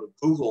can go to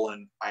Google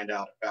and find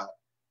out about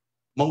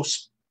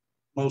most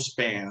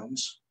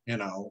bands, you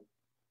know,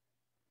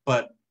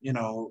 but, you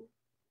know,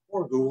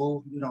 or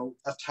Google, you know,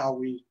 that's how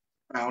we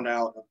found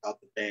out about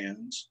the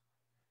bands.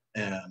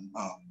 And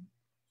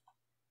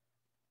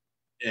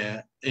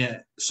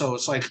so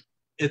it's like,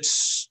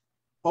 it's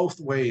both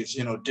ways,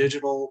 you know,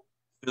 digital,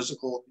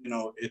 physical, you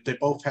know, they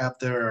both have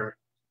the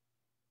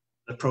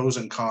pros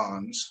and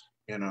cons,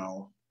 you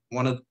know.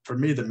 For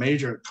me, the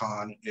major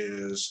con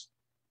is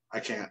I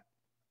can't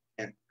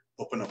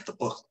open up the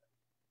booklet.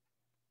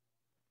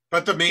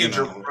 But the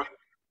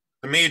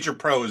major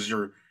pro is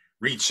you're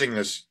reaching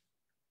this,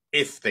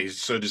 if they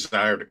so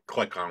desire to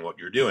click on what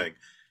you're doing,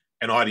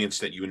 an audience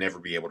that you would never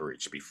be able to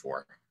reach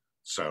before.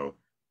 So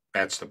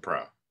that's the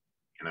pro,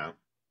 you know,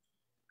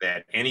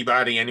 that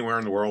anybody anywhere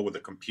in the world with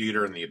a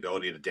computer and the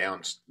ability to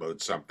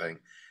download something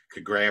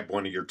could grab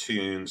one of your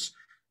tunes.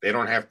 They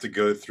don't have to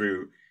go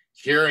through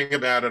hearing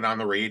about it on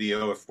the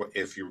radio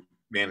if you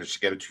manage to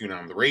get a tune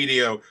on the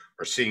radio,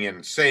 or seeing it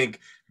in sync,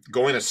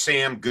 going to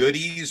Sam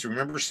Goodies.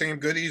 Remember Sam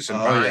Goodies? And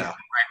buying a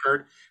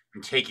record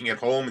and taking it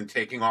home and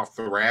taking off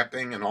the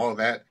wrapping and all of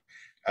that.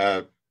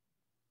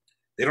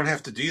 They don't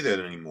have to do that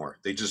anymore.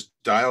 They just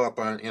dial up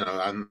on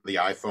the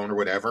iPhone or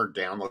whatever,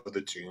 download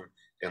the tune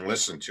and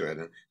listen to it.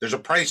 And there's a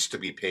price to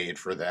be paid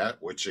for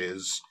that, which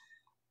is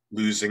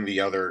losing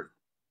the other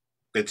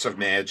bits of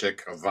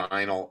magic of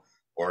vinyl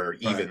or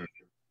even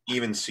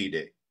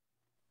CD.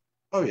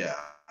 Oh yeah,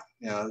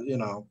 yeah. You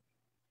know,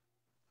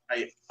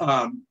 I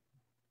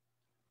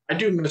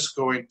do miss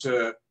going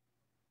to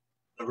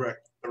the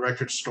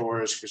record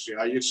stores because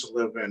I used to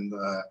live in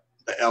the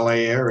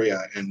LA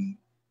area and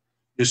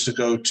used to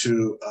go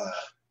to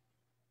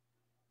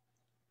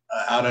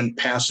out in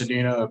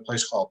Pasadena, a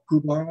place called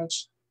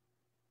Publons,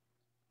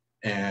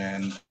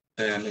 and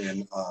then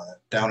in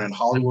down in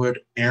Hollywood,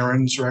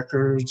 Aaron's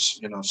Records.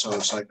 You know, so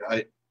it's like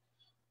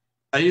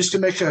I used to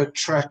make a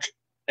trek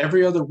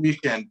every other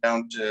weekend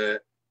down to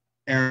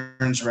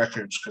Aaron's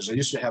Records, because I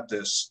used to have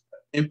this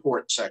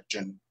import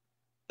section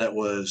that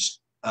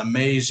was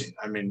amazing.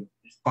 I mean,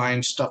 you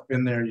find stuff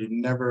in there you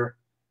never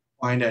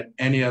find at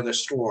any other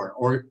store,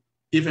 or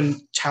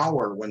even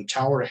Tower, when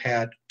Tower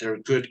had their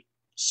good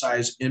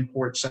size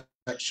import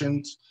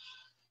sections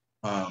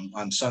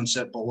on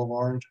Sunset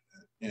Boulevard,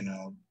 you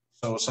know.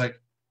 So it's like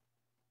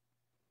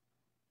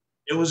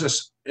it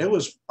was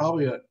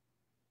probably a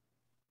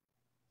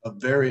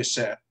very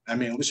sad. I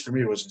mean, at least for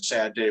me, it was a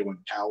sad day when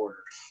Tower,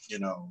 you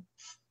know,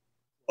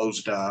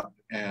 closed up,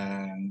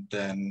 and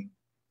then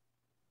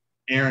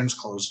Aaron's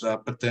closed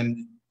up, but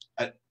then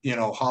you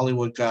know,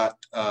 Hollywood got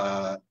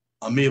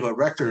Amoeba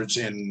Records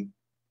in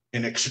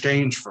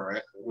exchange for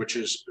it, which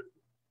is,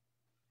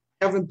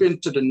 I haven't been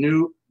to the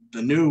new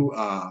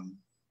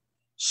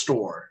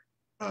store,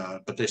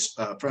 but this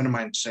a friend of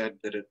mine said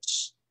that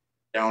it's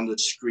down the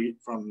street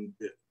from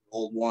the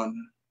old one,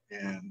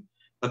 and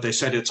but they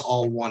said it's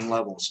all one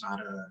level. It's not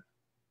a,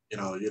 you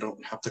know, you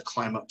don't have to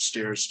climb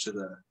upstairs to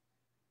the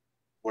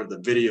where the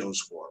videos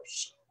were.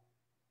 So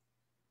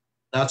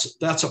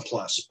that's a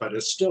plus, but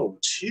it's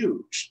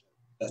huge.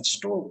 That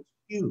store was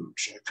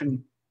huge. I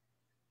couldn't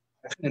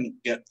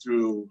get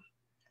through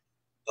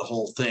the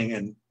whole thing,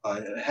 and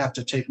it had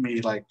to take me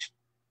like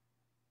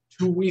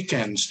 2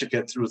 weekends to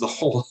get through the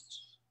whole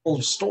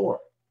store.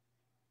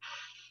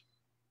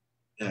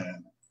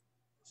 And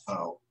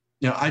so,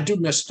 you know, I do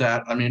miss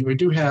that. I mean, we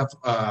do have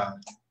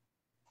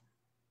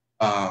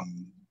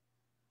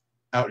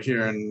out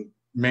here in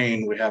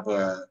Maine, we have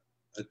a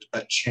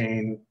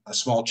chain, a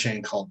small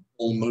chain called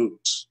Bull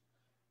Moose,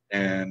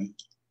 and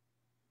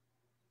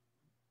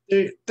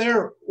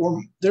they're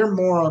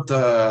more of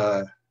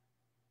the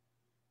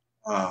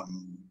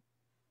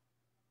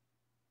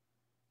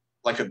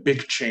like a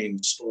big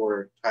chain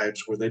store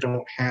types where they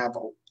don't have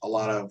a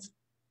lot of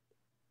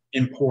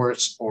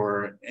imports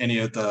or any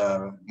of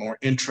the more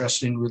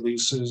interesting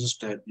releases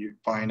that you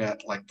find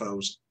at like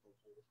those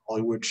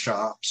Hollywood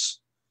shops.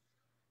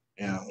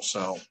 You know,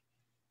 so,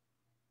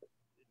 you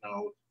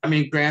know, I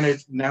mean,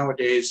 granted,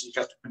 nowadays you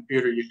got the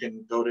computer, you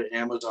can go to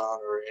Amazon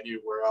or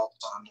anywhere else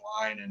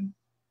online and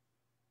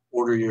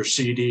order your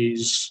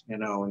CDs, you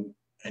know,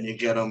 and you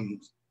get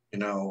them, you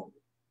know,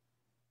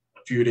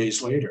 a few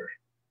days later,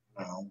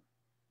 you know.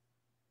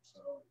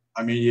 So,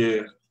 I mean,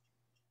 you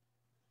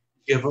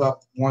give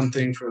up one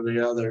thing for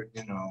the other,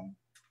 you know.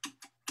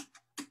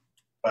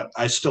 But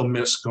I still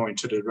miss going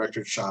to the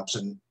record shops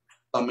and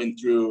thumbing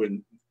through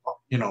and,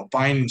 you know,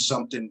 finding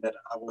something that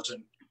I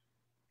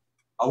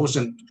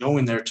wasn't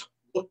going there to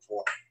look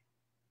for,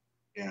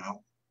 you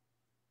know.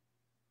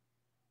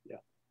 Yeah.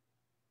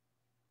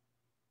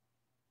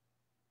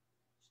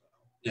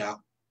 Yeah.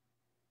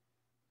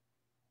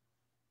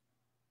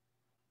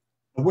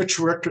 Which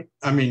record?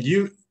 I mean,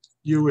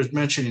 you were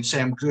mentioning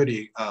Sam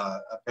Goody. I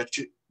bet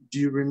you. Do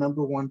you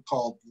remember one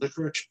called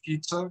Licorice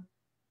Pizza?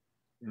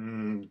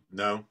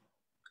 No,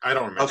 I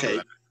don't remember Okay.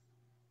 that.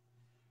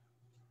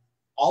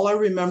 All I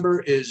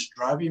remember is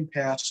driving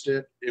past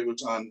it. It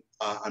was on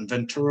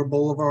Ventura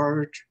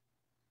Boulevard.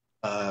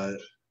 I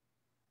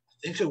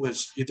think it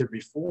was either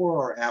before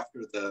or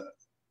after the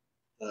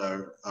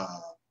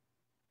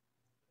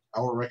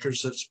Our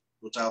Records that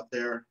was out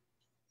there.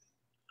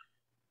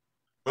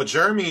 Well,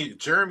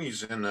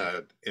 Jeremy's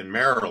in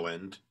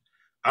Maryland.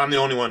 I'm the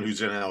only one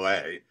who's in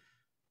LA.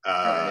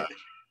 Right.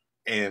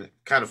 And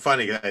kind of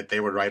funny that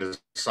they would write a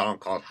song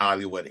called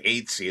 "Hollywood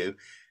Hates You,"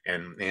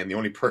 and the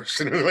only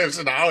person who lives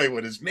in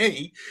Hollywood is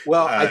me.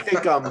 Well, I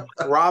think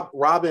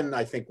Robin,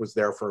 I think, was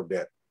there for a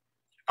bit.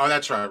 Oh,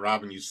 that's right.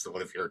 Robin used to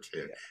live here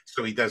too, Yeah.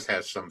 so he does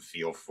have some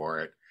feel for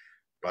it.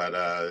 But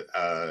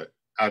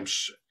I'm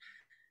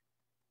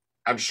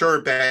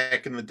sure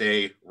back in the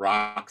day,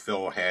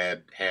 Rockville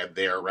had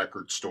their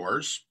record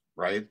stores,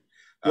 right?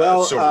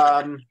 Well,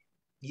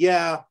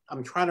 yeah,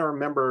 I'm trying to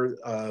remember.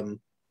 I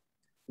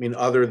mean,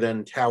 other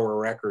than Tower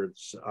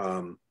Records,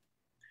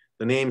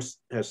 the name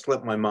has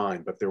slipped my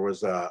mind, but there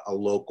was a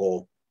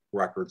local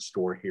record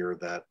store here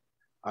that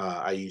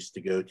I used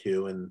to go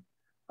to, and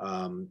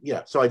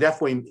yeah, so I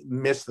definitely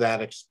missed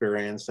that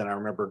experience. And I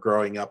remember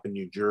growing up in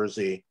New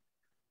Jersey,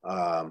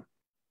 the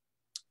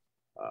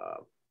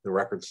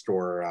record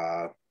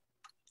store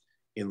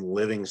in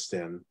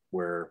Livingston,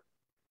 where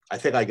I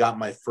think I got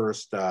my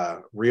first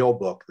real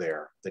book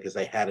there, because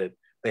they had it.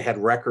 They had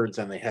records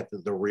and they had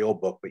the real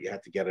book, but you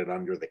had to get it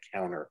under the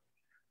counter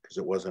because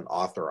it wasn't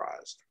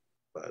authorized.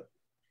 But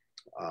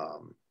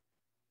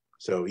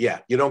so yeah,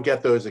 you don't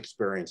get those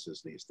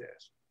experiences these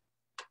days.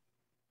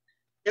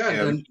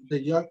 Yeah, and the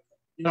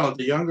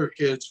younger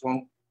kids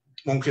won't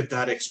get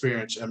that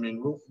experience. I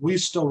mean, we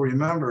still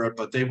remember it,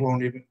 but they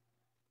won't even,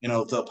 you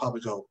know, they'll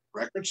probably go,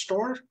 record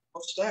store?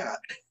 What's that?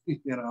 You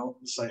know,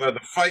 it's like, well,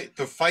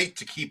 the fight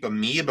to keep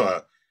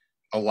Amoeba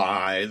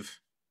alive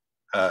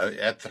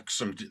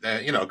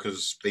you know,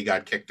 because they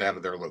got kicked out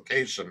of their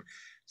location.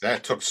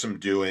 That took some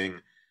doing.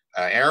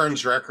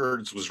 Aaron's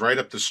Records was right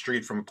up the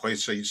street from a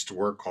place I used to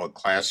work called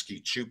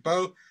Klasky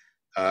Chupo,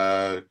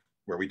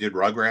 where we did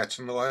Rugrats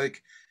and the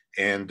like.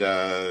 And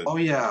Oh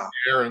yeah.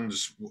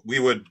 errands, we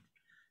would,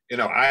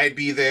 I'd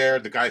be there.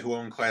 The guy who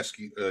owned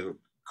Klasky,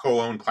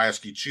 co-owned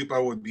Klasky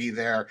Chupo would be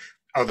there.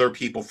 Other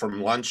people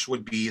from lunch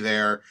would be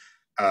there.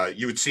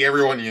 You would see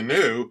everyone you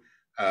knew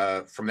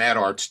from that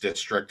arts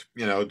district,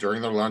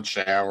 during their lunch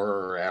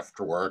hour or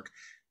after work,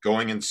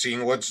 going and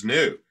seeing what's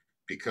new,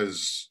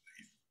 because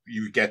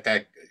you'd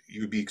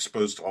be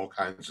exposed to all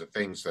kinds of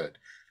things that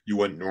you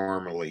wouldn't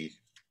normally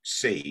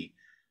see,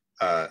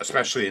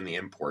 especially in the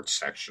imports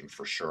section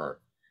for sure.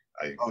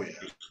 Oh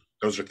yeah.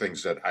 Those are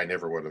things that I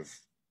never would have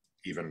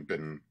even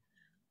been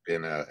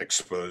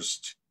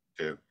exposed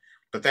to.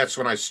 But that's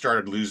when I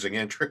started losing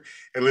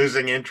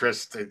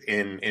interest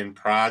in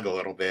Prague a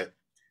little bit.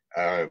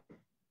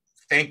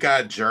 Thank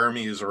God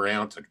Jeremy is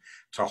around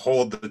to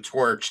hold the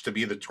torch, to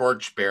be the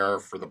torch bearer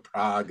for the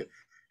Prague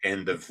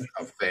end of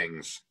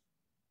things.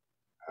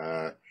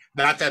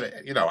 Not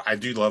that I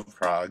do love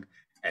Prague,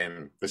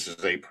 and this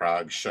is a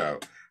Prague show,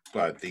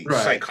 but the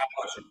Right.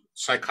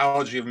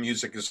 psychology of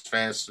music is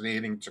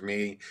fascinating to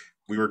me.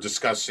 We were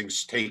discussing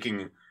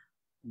taking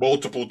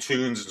multiple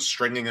tunes and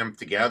stringing them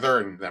together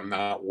and them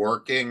not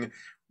working,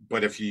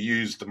 but if you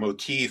use the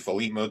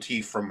lead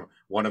motif from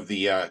one of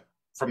the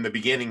from the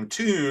beginning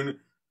tune,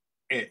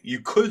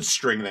 you could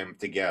string them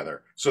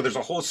together. So there's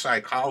a whole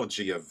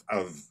psychology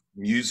of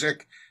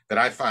music that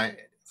I find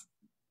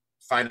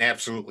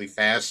absolutely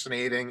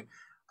fascinating.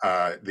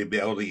 The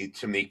ability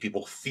to make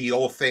people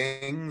feel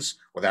things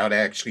without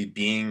actually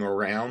being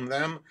around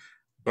them,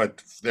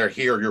 but they're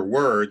hear your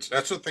words.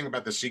 That's the thing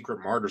about the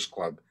Secret Martyrs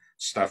Club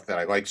stuff that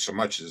I like so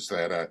much, is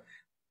that,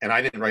 and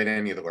I didn't write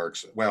any of the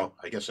lyrics. Well,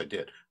 I guess I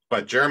did,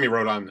 but Jeremy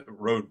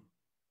wrote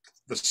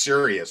the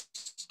serious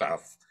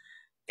stuff,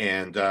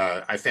 and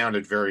I found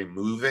it very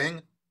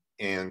moving.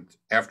 And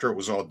after it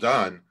was all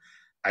done,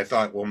 I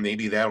thought, well,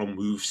 maybe that'll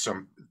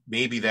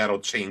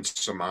change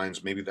some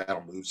minds, maybe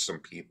that'll move some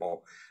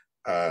people.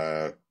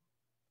 Uh,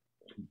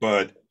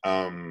 but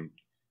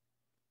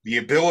the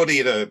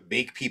ability to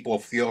make people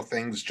feel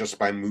things just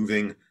by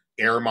moving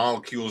air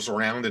molecules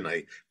around in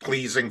a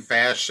pleasing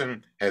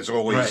fashion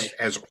Right.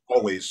 has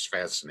always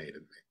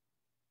fascinated me.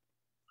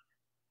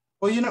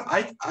 Well,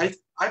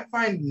 I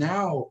find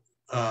now,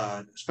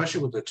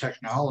 especially with the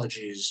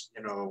technologies,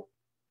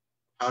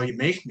 how you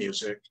make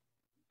music,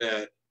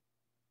 that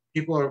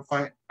people are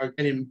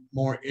getting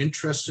more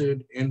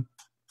interested in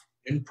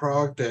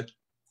prog. That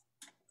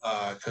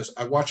because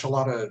I watch a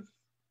lot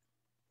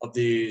of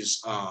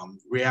these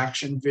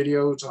reaction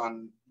videos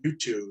on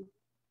YouTube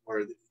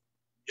where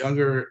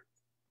younger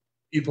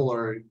people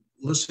are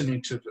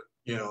listening to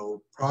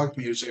prog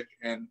music,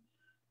 and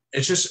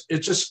it's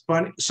just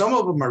funny. Some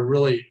of them are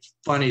really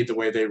funny the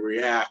way they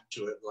react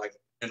to it, like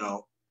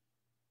oh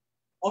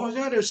my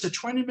god, it's a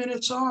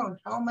 20-minute song,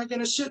 how am I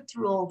going to sit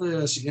through all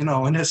this,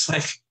 and it's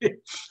like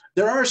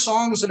there are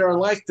songs that are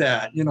like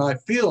that, I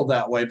feel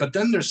that way, but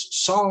then there's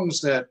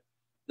songs that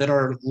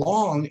are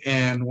long,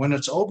 and when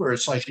it's over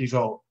it's like you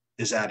go,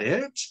 is that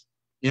it?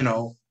 you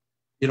know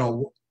you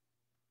know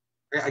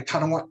I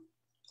kind of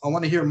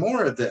want to hear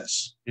more of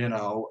this,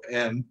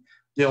 and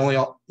the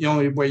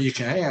only way you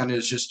can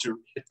is just to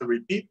hit the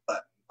repeat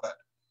button. But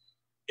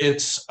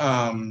it's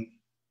I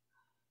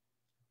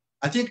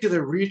think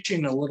they're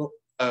reaching a little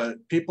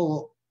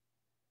people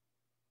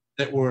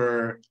that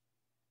were,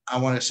 I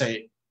want to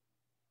say,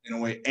 in a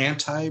way,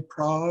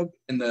 anti-prog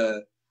in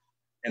the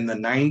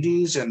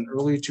 90s and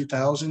early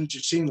 2000s.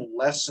 You're seeing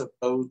less of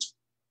those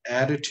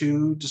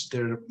attitudes.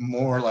 They're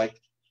more like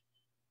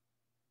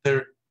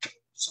they're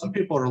some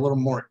people are a little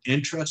more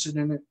interested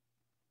in it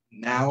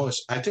now.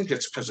 I think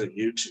it's because of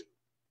YouTube.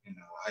 You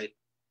know,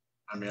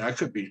 I mean, I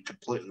could be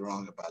completely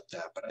wrong about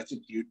that, but I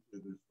think YouTube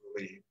is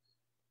really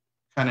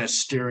kind of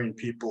steering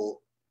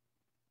people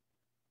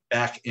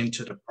back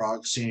into the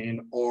prog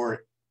scene,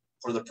 or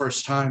for the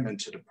first time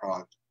into the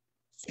prog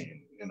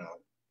scene.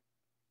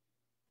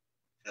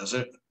 Because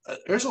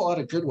there's a lot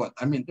of good ones.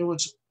 I mean,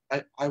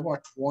 I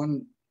watched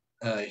one.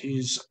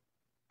 He's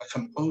a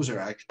composer.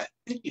 I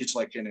think he's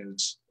like in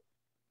his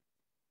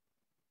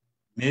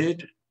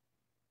mid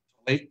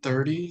late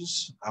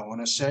 30s, I want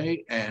to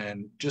say,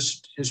 and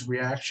just his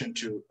reaction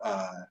to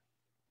uh,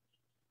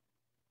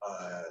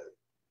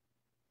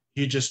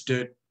 he just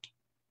did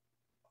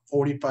a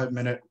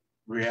 45-minute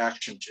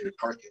reaction to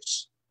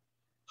Carcass,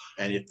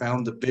 and he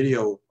found the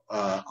video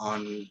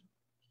on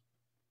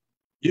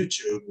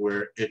YouTube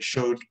where it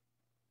showed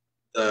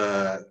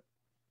the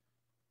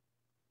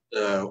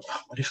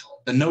what do you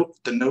call it? The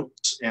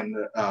notes and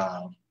the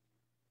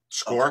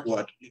Score?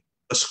 what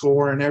the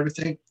score and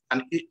everything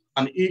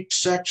on each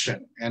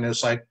section, and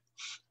it's like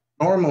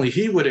normally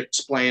he would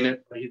explain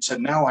it, but he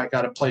said now I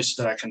got a place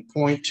that I can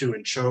point to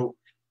and show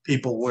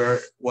people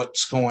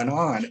what's going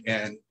on,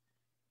 and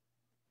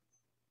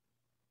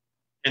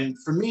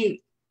for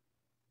me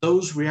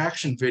those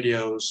reaction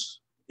videos,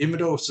 even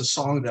though it's a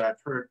song that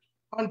I've heard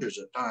hundreds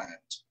of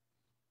times,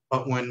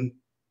 but when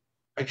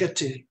I get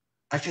to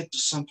I get to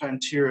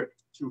sometimes hear it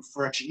through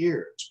fresh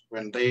ears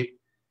when they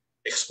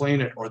explain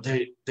it or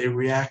they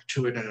react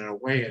to it in a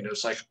way, and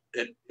it's like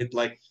it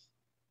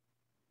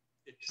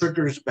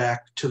triggers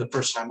back to the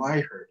first time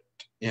I heard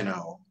it, you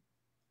know,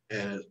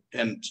 and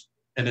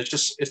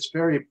it's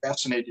very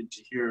fascinating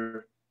to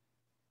hear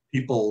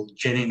people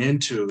getting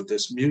into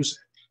this music.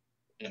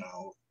 You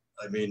know,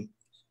 I mean,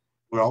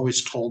 we're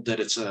always told that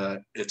it's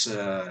a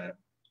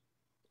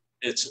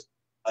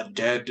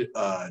dead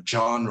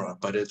genre,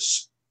 but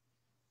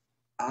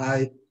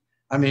I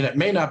I mean, it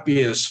may not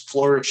be as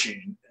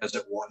flourishing as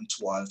it once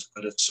was,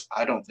 but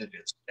I don't think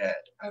it's dead.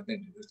 I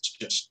think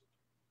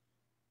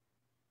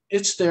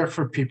it's there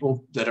for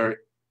people that are,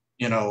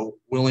 you know,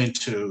 willing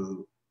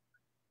to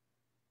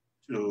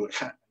you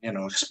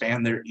know,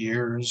 expand their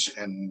ears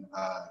and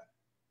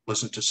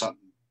listen to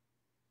something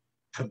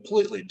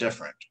completely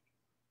different.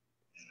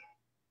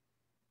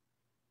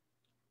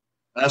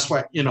 That's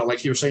why, you know,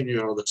 like you were saying, you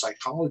know, the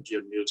psychology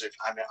of music.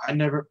 I mean,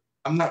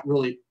 I'm not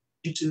really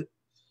into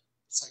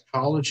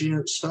psychology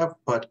and stuff,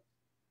 but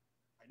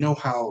I know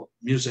how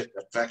music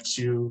affects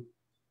you,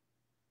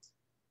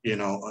 you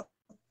know,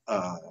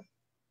 uh,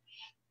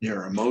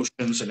 your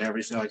emotions and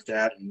everything like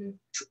that. And,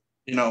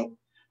 you know,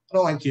 I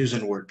don't like using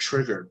the word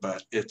trigger,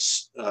 but it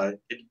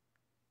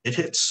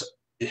hits,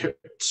 it hits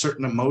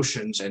certain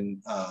emotions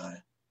and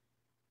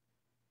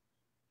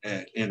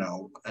you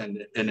know,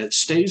 and it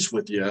stays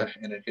with you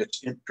and it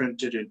gets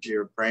imprinted into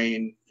your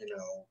brain, you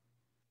know,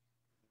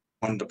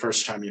 when the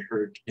first time you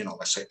heard, you know,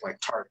 let's say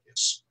like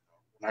Tarkus.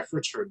 When I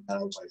first heard that,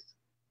 I was like,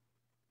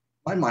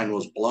 my mind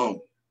was blown.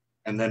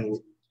 And then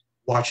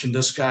watching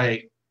this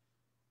guy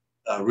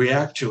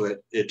react to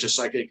it, it just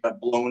like it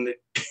got blown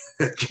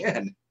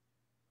again.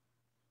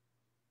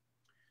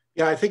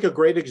 Yeah, I think a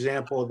great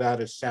example of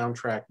that is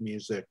soundtrack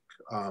music,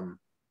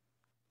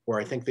 where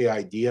I think the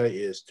idea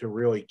is to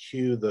really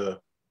cue the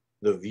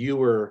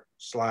viewer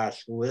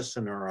slash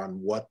listener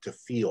on what to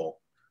feel.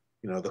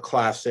 You know, the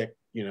classic,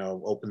 you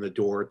know, open the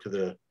door to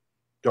the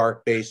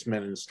dark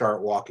basement and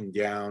start walking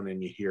down,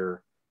 and you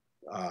hear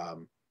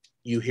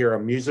a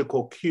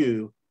musical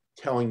cue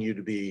telling you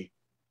to be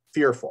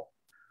fearful,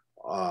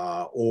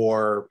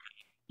 or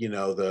you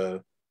know,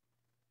 the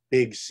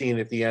big scene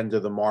at the end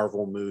of the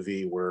Marvel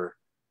movie where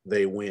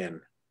they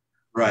win,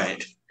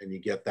 Right. and you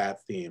get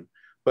that theme.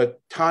 But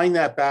tying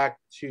that back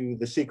to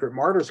the Secret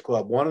Martyrs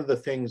Club, one of the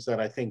things that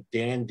I think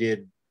Dan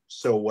did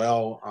so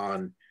well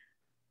on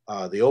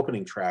the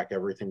opening track,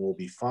 Everything Will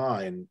Be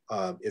Fine,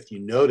 if you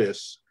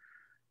notice,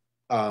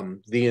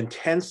 the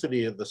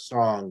intensity of the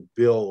song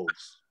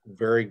builds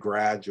very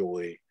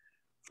gradually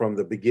from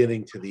the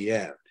beginning to the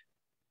end.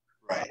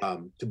 Right.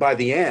 By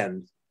the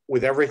end,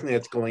 with everything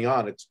that's going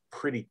on, it's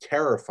pretty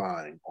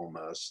terrifying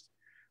almost.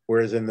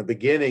 Whereas in the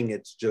beginning,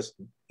 it's just,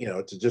 you know,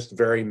 it's just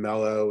very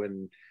mellow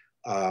and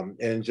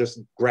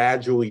just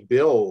gradually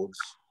builds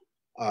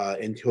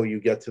until you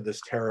get to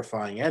this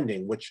terrifying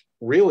ending, which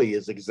really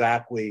is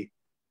exactly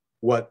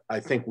what I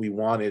think we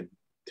wanted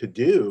to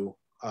do,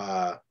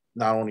 not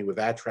only with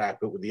that track,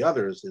 but with the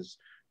others, is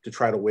to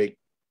try to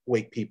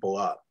wake people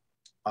up.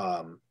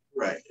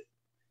 Right.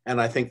 And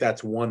I think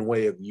that's one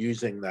way of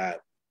using that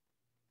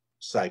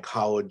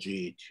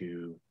psychology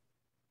to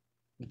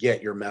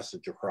get your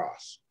message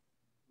across.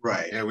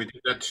 Right. Yeah, we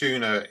did that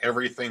tune,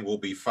 Everything Will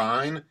Be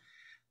Fine,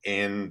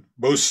 and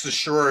most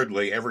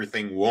assuredly,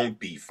 everything won't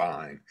be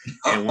fine.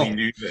 And we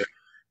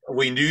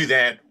knew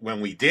that when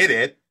we did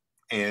it,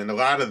 and a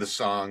lot of the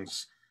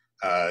songs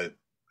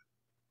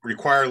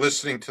require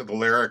listening to the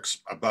lyrics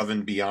above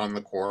and beyond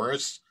the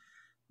chorus.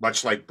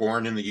 Much like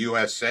Born in the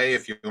USA,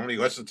 if you only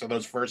listen to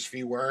those first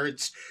few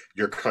words,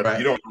 you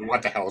don't know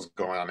what the hell is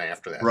going on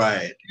after that.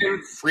 Right.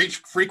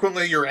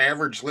 Frequently, your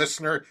average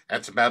listener,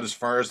 that's about as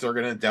far as they're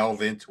going to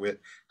delve into it.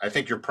 I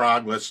think your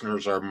prog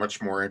listeners are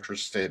much more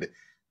interested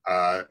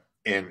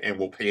and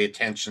will pay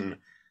attention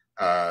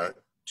to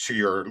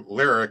your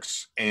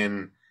lyrics.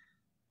 And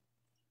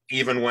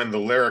even when the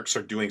lyrics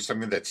are doing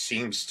something that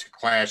seems to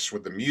clash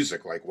with the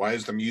music, like why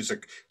is the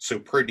music so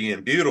pretty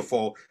and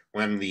beautiful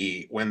when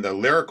the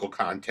lyrical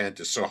content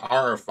is so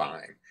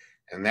horrifying?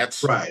 And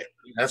that's right.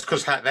 That's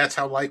because that's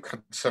how life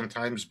can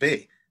sometimes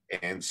be.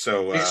 And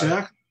so,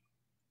 exactly.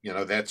 You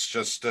know, that's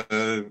just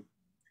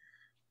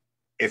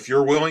if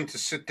you're willing to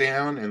sit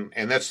down,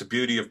 and that's the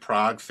beauty of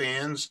prog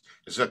fans,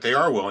 is that they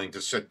are willing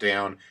to sit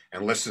down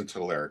and listen to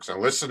the lyrics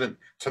and listen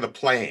to the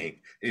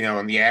playing, you know,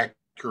 and the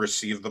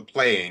accuracy of the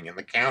playing and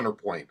the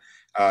counterpoint,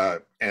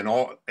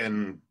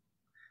 and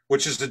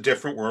which is a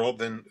different world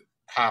than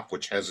pop,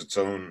 which has its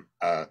own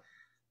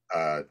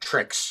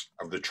tricks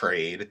of the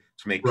trade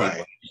to make people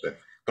use it.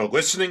 But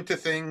listening to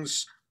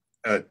things,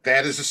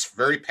 that is a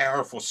very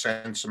powerful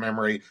sense of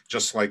memory,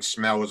 just like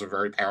smell is a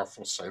very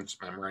powerful sense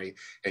of memory.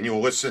 And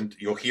you'll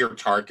hear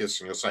Tarkus,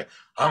 and you'll say,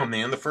 oh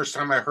man, the first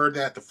time I heard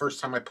that, the first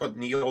time I put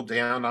Neil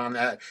down on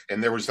that,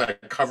 and there was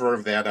that cover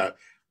of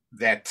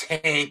that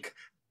tank,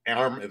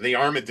 the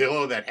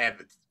armadillo that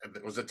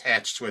was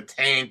attached to a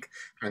tank.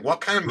 I mean, what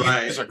kind of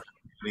music are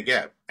you going to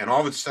get? And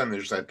all of a sudden,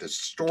 there's that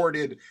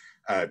distorted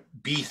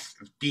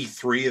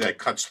B3 that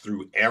cuts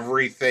through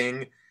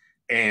everything,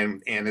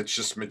 and it's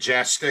just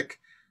majestic.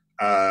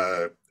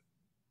 That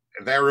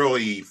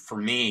really, for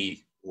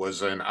me,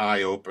 was an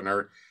eye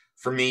opener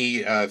for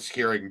me,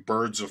 hearing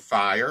Birds of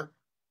Fire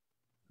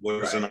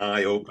was an Right.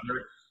 eye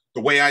opener.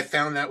 The way I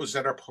found that was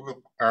at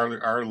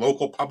our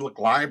local public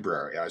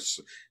library.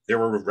 There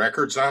were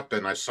records up,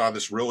 and I saw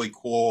this really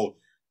cool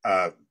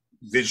uh,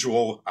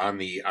 visual on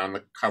the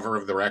cover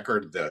of the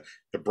record, the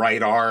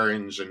bright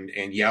orange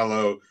and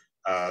yellow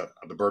of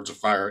the Birds of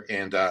Fire,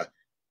 and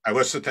I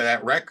listened to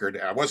that record.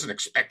 I wasn't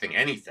expecting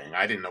anything.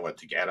 I didn't know what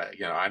to get. I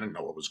didn't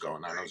know what was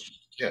going on. I was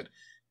just a kid,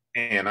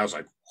 and I was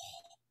like,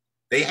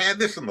 they had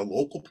this in the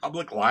local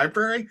public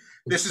library.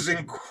 This is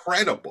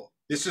incredible.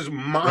 This is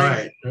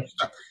mind Right.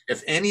 stuff.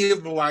 If any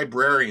of the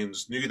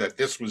librarians knew that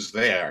this was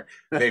there,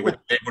 they would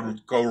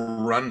go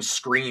run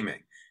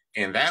screaming.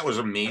 And that was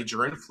a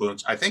major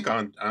influence, I think,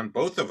 on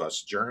both of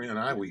us, Jeremy and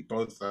I. We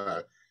both,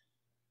 that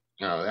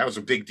was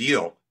a big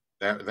deal.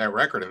 That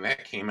record, and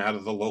that came out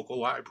of the local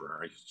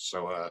library.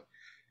 So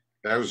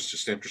that was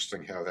just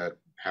interesting how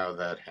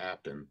that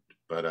happened.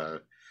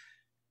 But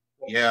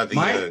yeah,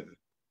 My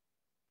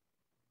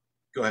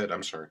go ahead.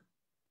 I'm sorry.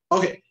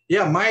 Okay,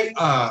 yeah,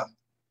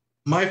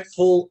 my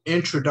full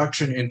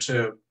introduction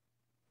into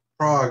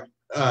prog,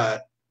 I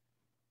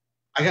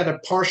got a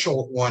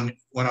partial one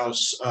when I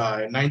was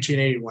in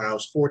 1980 when I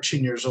was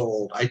 14 years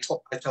old. I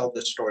tell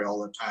this story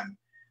all the time.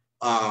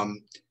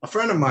 A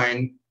friend of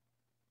mine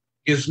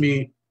gives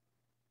me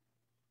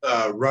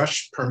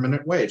Rush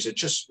Permanent Waves. It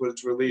just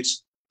was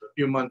released a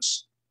few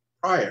months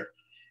prior.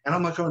 And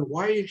I'm like, going,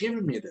 why are you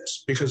giving me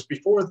this? Because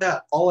before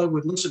that, all I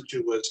would listen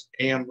to was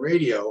AM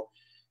radio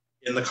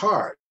in the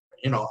car.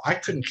 I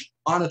couldn't,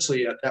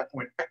 honestly, at that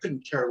point, I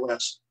couldn't care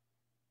less.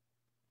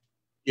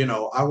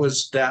 I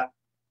was that,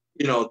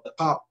 the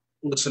pop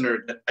listener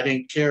that I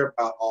didn't care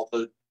about all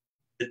the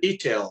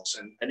details,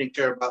 and I didn't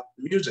care about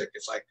the music.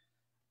 It's like,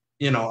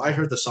 I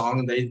heard the song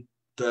and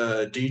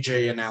the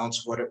DJ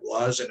announced what it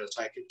was, and it's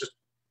like, it just,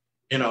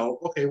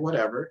 okay,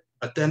 whatever.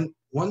 But then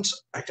when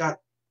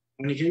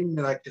he gave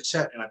me that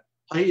cassette and I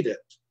played it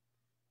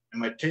in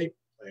my tape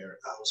player,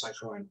 I was like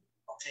going,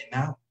 okay,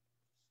 now,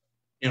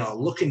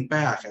 looking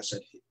back, I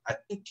said, I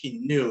think he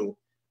knew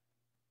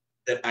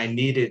that I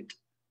needed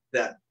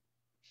that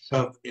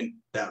shove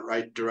in that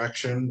right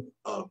direction.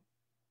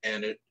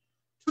 And it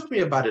took me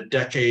about a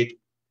decade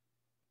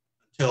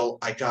until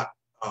I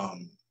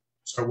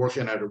started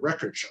working at a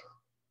record shop.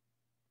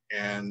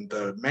 And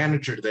the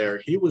manager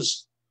there, he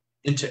was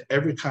into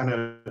every kind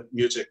of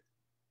music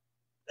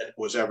that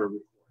was ever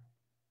recorded.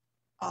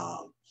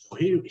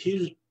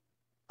 So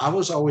I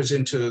was always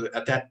into,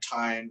 at that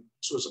time,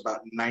 this was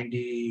about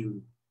 90, I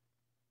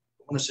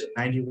want to say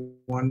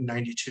 91,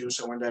 92,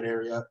 somewhere in that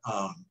area.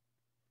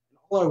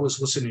 All I was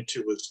listening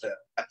to was that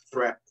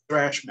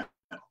thrash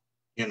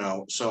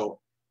metal, so,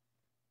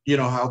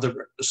 how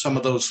some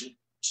of those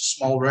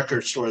small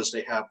record stores,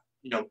 they have,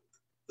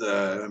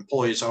 the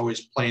employees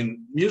always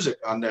playing music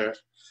on there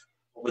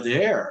over the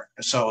air.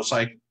 And so it's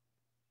like,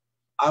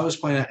 I was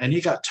playing it and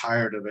he got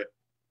tired of it,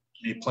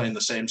 me playing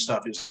the same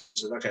stuff. He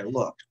said, okay,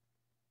 look,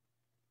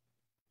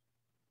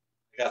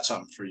 I got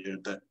something for you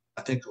that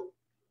I think.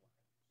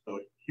 So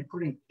he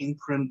put in King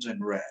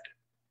Crimson Red.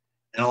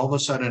 And all of a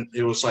sudden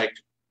it was like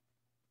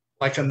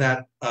in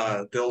that,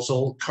 those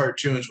old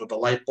cartoons with the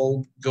light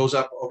bulb goes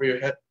up over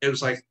your head. It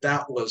was like,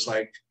 that was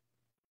like,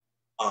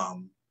 I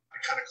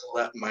kind of call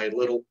that my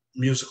little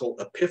musical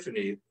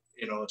epiphany.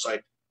 It's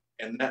like,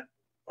 and that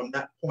from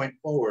that point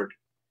forward,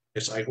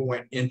 it's like I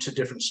went into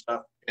different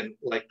stuff, and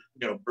like,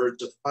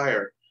 Birds of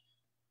Fire.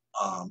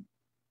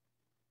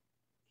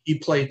 He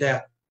played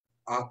that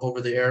over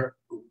the air,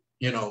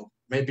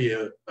 maybe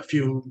a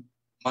few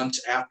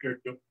months after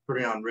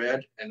putting on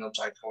Red, and it's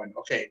like going,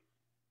 okay,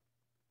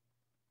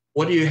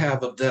 what do you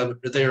have of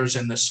theirs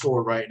in the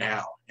store right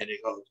now? And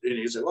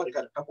he said, well, you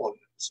got a couple of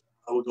them. So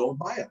I would go and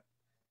buy them.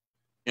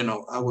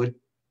 I would,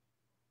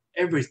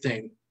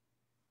 everything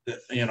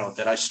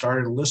that I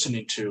started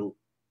listening to,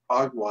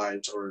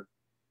 prog-wise or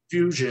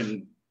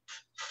fusion,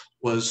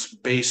 was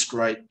based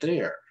right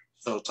there.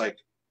 So it's like,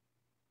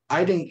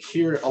 I didn't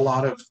hear a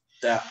lot of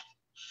that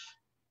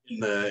in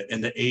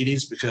the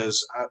 80s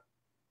because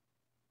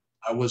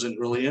I wasn't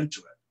really into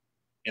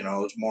it. I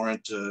was more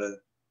into,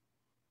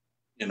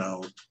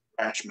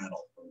 thrash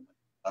metal.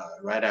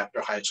 Right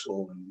after high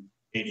school in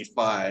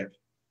 85,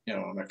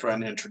 my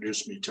friend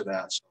introduced me to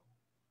that. So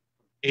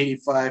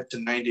 85 to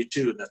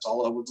 92, that's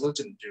all I was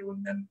listening to.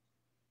 And then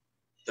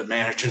the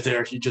manager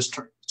there, he just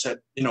said,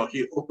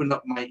 he opened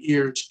up my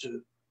ears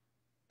to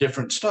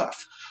different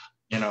stuff,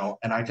 and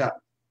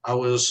I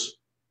was,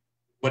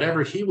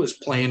 whatever he was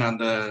playing on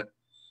the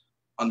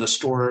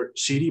store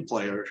CD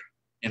player,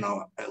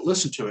 I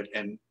listened to it,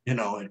 and,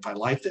 if I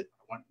liked it,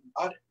 I went and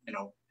bought it,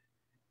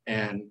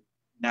 and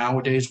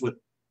nowadays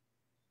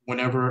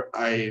whenever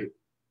I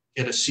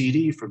get a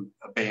CD from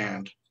a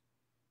band,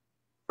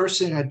 first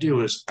thing I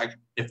do is,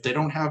 if they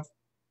don't have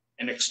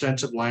an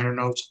extensive liner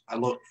notes, I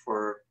look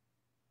for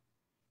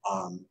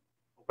a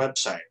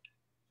website.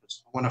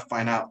 I want to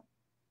find out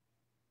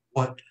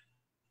what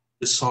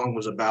this song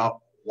was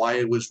about, why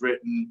it was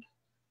written,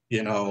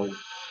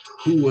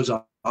 who was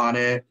on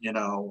it,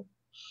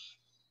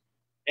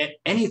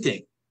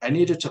 anything. I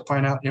needed to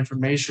find out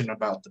information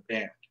about the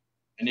band.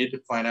 I needed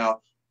to find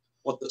out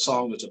what the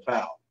song was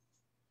about,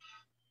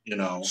 you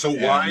know. So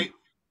And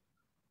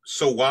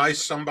why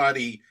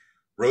somebody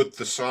wrote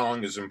the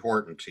song is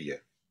important to you?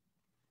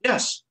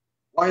 yes,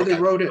 why they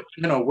Okay. wrote it,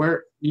 you know,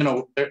 where, you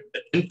know, their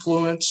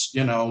influence,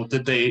 you know,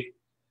 did they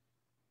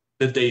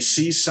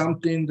see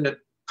something that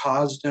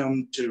caused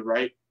them to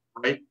write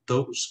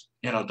those,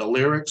 you know, the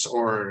lyrics,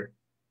 or,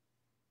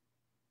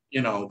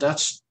 you know,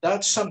 that's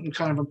something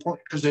kind of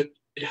important because it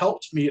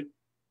helps me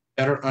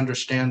better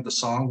understand the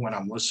song when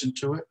I'm listening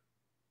to it.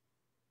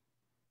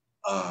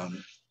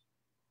 Um,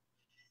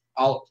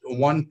 I'll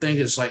one thing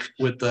is like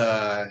with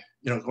the,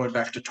 you know, going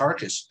back to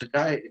Tarkus, the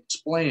guy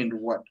explained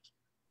what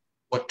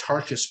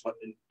Tarkus, what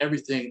and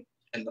everything,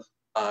 and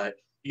uh,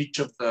 each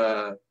of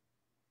the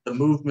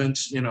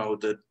movements, you know,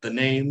 the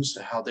names,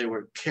 how they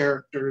were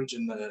characters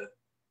in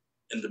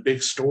the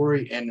big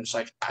story, and it's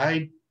like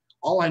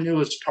all I knew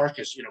was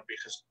Tarkus, you know,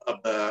 because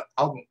of the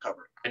album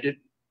cover. I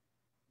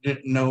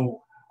didn't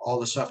know all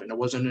the stuff, and it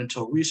wasn't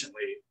until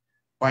recently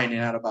finding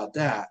out about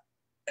that,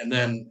 and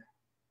then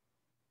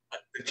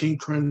the King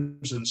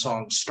Crimson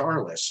song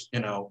 "Starless,"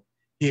 you know,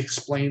 he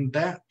explained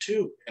that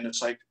too, and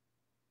it's like,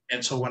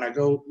 and so when I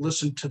go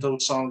listen to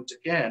those songs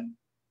again,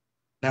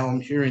 now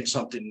I'm hearing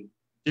something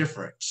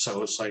different.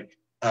 So it's like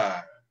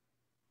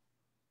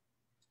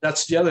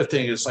that's the other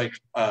thing is like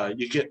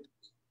you get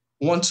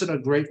once in a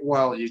great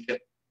while you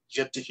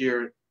get to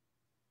hear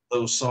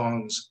those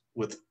songs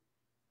with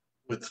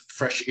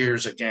fresh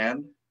ears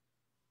again,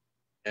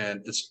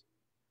 and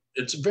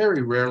it's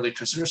very rarely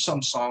because there's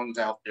some songs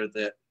out there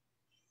that,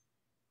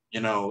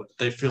 you know,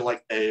 they feel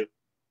like they've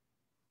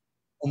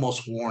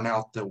almost worn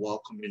out the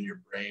welcome in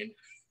your brain.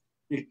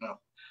 You know,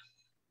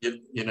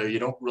 you know you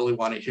don't really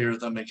want to hear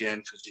them again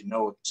because you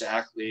know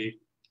exactly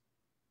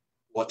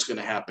what's going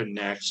to happen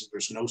next.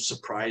 There's no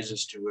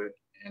surprises to it,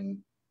 and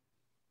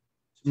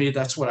to me,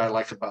 that's what I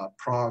like about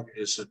prog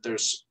is that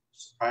there's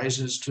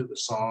surprises to the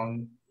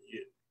song.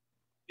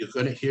 You're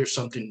going to hear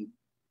something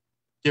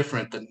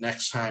different the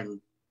next time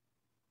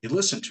you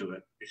listen to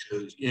it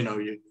because you know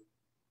you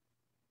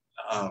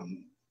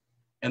um,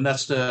 and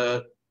that's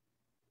the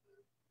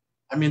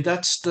I mean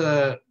that's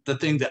the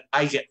thing that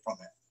I get from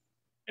it.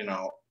 You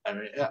know, I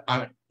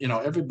mean, you know,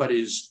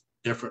 everybody's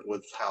different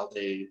with how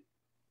they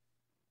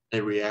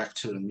react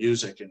to the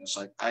music, and it's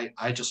like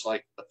I just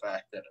like the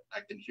fact that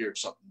I can hear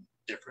something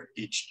different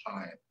each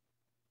time,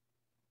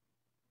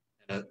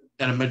 and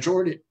a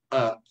majority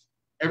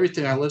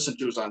everything I listen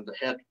to is on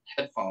the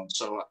headphones,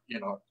 so you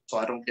know, so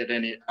I don't get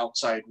any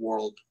outside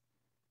world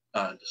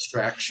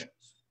distractions.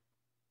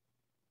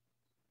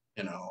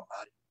 You know,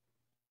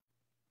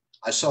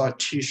 I saw a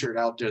T-shirt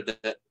out there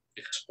that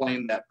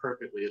explained that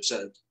perfectly. It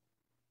said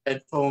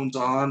 "headphones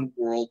on,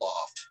 world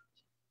off,"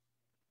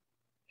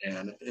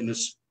 and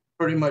it's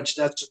pretty much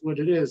that's what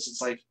it is.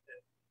 It's like,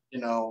 you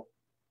know,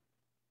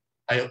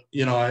 I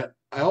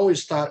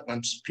always thought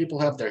when people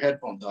have their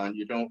headphones on,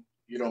 you don't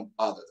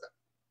bother them,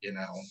 you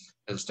know,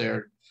 because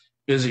they're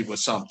busy with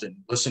something,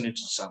 listening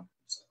to something.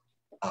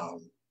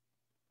 Um,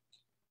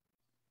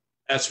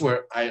 that's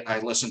where I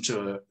listen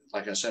to,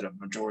 like I said, a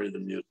majority of the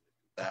music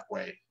that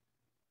way.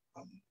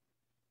 Um,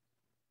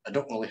 I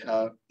don't really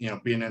have, you know,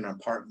 being in an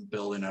apartment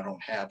building, I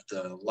don't have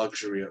the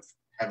luxury of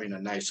having a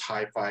nice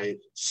hi-fi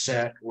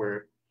set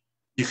where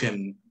you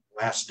can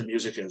blast the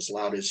music as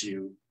loud as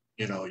you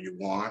know you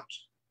want,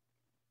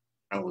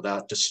 you know,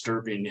 without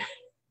disturbing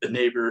the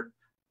neighbor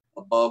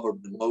above or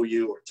below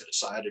you or to the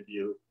side of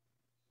you.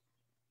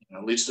 You know,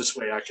 at least this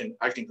way I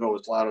can go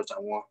as loud as I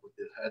want with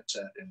the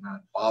headset and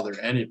not bother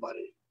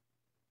anybody.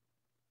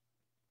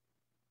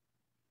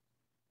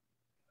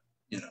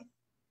 You know,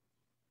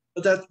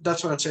 but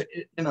that's what I'd say.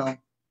 You know,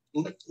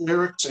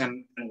 lyrics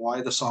and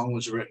why the song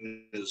was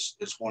written is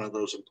one of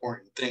those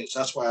important things.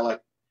 That's why I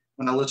like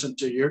when I listen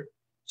to your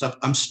stuff.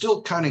 I'm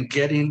still kind of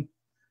getting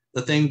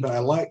the thing, but I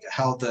like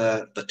how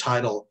the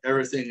title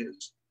everything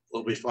is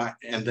will be fine,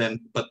 and then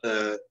but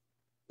the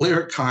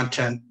lyric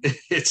content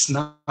it's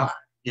not.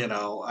 You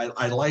know,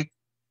 I like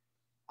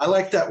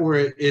that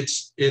where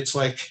it's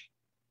like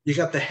you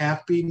got the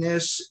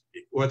happiness,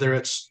 whether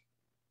it's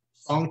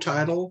song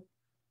title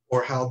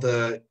or how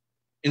the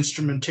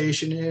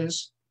instrumentation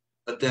is,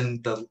 but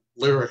then the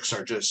lyrics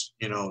are just,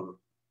 you know,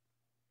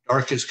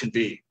 dark as can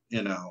be,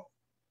 you know,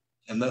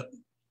 and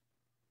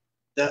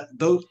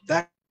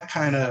that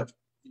kind of,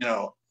 you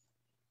know,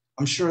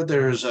 I'm sure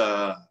there's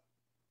a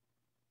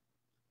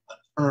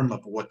term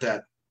of what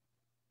that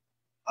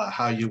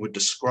how you would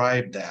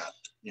describe that,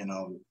 you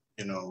know,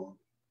 you know,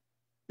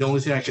 the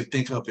only thing I could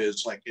think of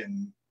is like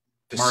in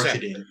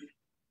marketing.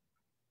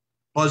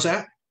 Was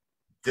that?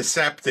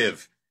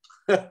 Deceptive.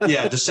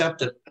 Yeah,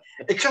 deceptive.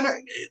 It kind of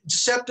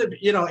deceptive,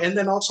 you know, and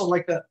then also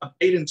like a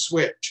bait and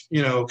switch,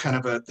 you know, kind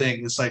of a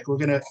thing. It's like we're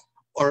gonna,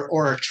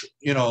 or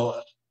you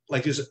know,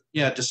 like is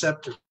yeah,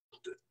 deceptive.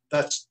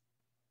 That's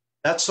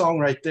that song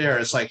right there.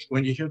 It's like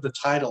when you hear the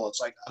title, it's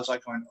like I was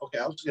like going, okay,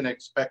 I was gonna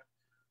expect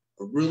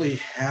a really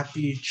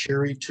happy,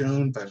 cheery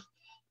tune, but it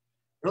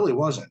really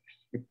wasn't.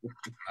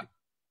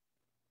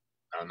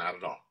 no, not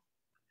at all.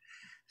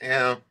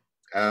 Yeah,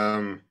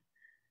 um,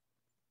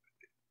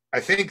 I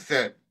think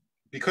that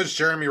because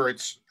Jeremy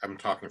writes, I'm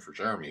talking for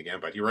Jeremy again,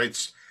 but he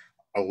writes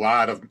a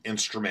lot of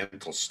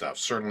instrumental stuff,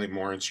 certainly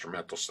more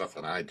instrumental stuff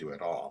than I do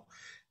at all.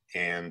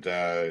 And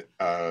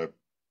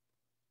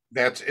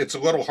that's it's a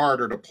little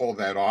harder to pull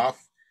that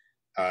off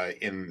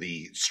in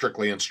the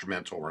strictly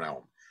instrumental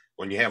realm.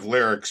 When you have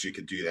lyrics, you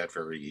could do that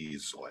very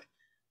easily.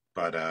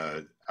 But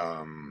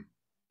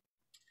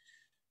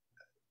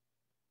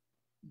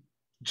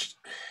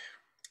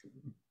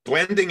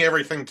blending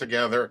everything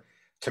together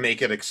to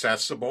make it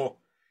accessible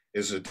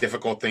is a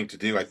difficult thing to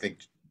do. I think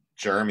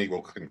Jeremy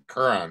will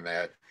concur on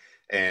that.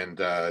 And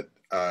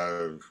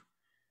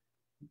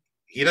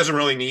he doesn't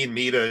really need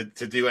me to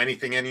do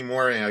anything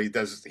anymore. You know,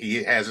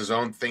 he has his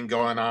own thing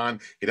going on.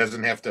 He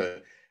doesn't have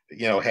to,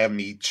 you know, have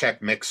me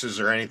check mixes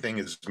or anything.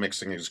 His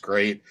mixing is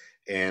great.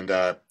 And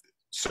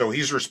so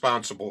he's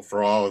responsible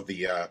for all of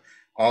the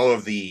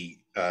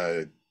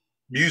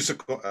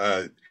musical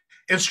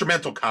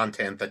instrumental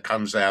content that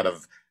comes out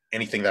of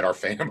anything that our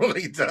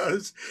family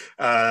does.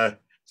 Well,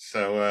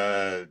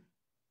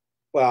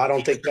 I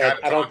don't think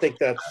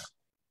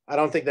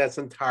that's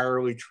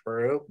entirely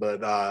true,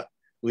 but at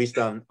least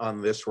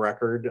on this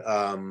record,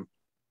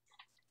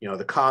 you know,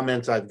 the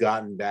comments I've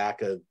gotten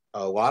back,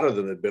 a lot of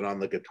them have been on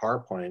the guitar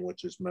playing,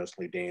 which is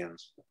mostly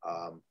Dan's.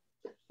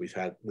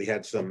 We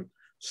had some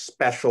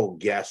special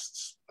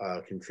guests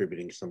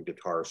contributing some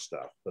guitar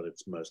stuff, but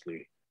it's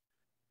mostly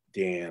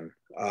Dan.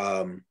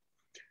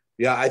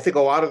 Yeah, I think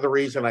a lot of the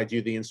reason I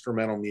do the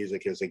instrumental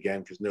music is,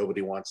 again, because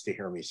nobody wants to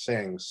hear me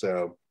sing.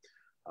 So,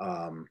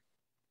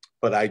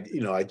 but I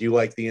do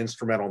like the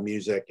instrumental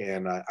music,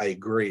 and I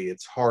agree,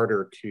 it's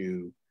harder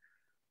to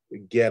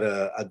get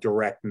a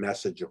direct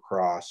message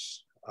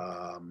across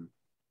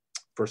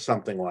for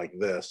something like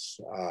this,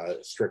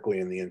 strictly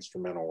in the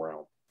instrumental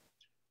realm.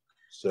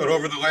 So, but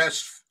over the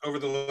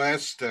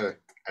last,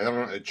 I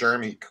don't know,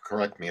 Jeremy,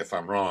 correct me if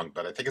I'm wrong,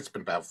 but I think it's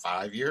been about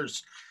 5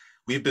 years.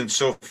 We've been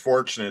so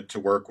fortunate to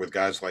work with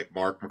guys like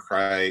Mark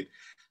McCrite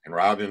and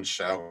Robin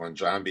Schell and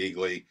John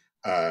Beagley.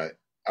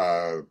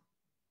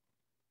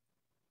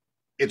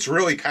 It's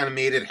really kind of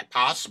made it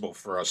possible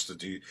for us to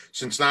do,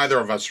 since neither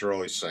of us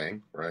really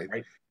sing, right?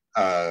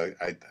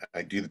 I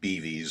do the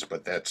BVs,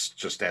 but that's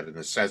just out of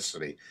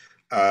necessity.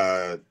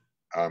 To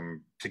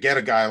get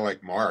a guy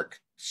like Mark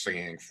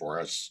singing for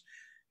us,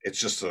 it's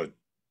just a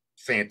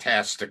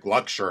fantastic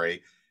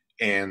luxury,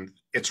 and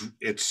it's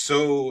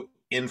so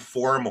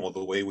informal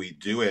the way we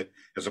do it,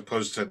 as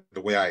opposed to the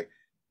way I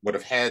would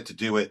have had to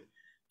do it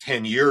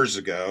 10 years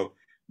ago.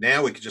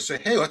 Now we could just say,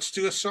 hey, let's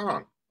do a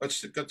song.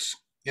 Let's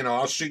you know,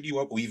 I'll shoot you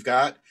what we've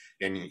got,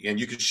 and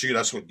you can shoot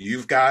us what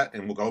you've got,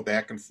 and we'll go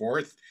back and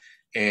forth.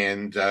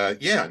 And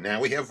yeah, now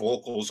we have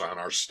vocals on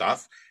our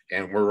stuff,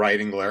 and we're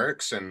writing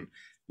lyrics, and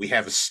we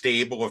have a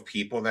stable of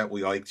people that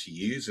we like to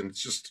use. And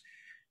it's just,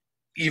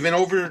 even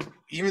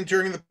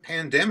during the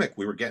pandemic,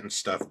 we were getting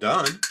stuff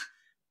done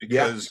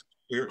because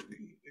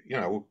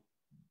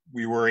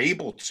we were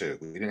able to.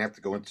 We didn't have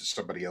to go into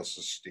somebody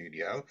else's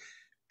studio,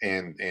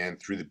 and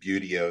through the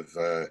beauty of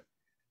the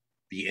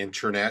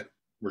internet,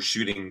 we're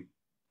shooting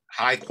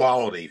high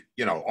quality,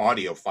 you know,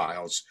 audio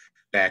files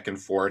back and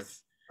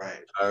forth.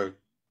 Right.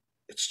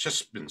 It's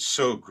just been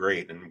so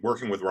great. And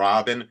working with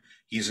Robin,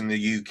 he's in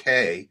the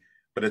UK,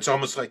 but it's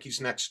almost like he's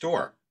next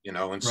door, you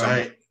know, and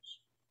right.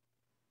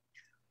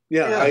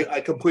 Yeah,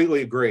 I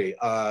completely agree.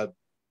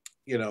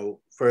 You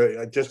know,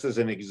 for just as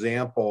an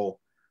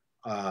example,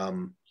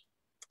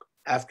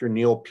 after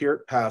Neil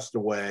Peart passed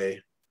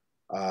away,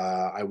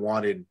 I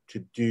wanted to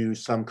do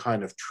some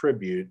kind of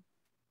tribute,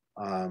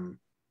 you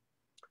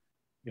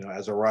know,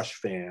 as a Rush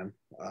fan.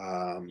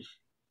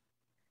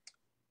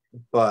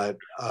 But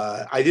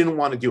I didn't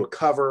want to do a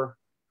cover.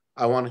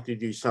 I wanted to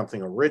do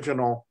something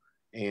original.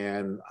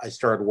 And I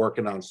started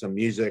working on some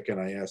music, and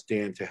I asked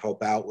Dan to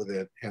help out with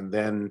it. And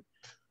then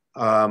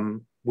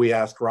we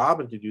asked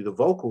Robin to do the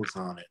vocals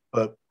on it.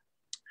 But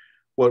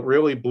what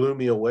really blew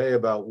me away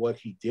about what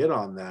he did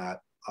on that,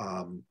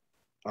 on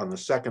the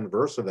second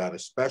verse of that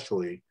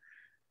especially,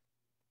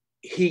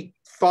 he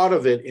thought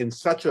of it in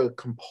such a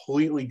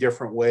completely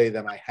different way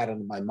than I had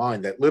in my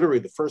mind, that literally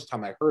the first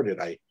time I heard it,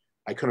 I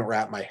couldn't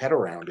wrap my head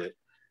around it.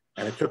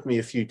 And it took me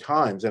a few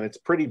times, and it's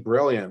pretty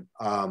brilliant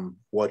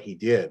what he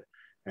did.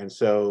 And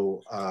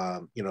so,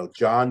 you know,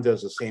 John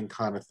does the same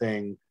kind of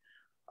thing.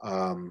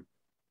 I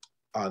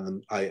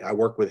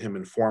work with him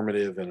in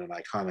Formative and An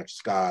Iconic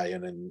Sky,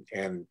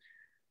 and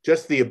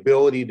just the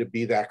ability to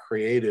be that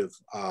creative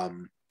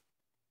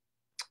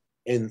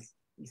in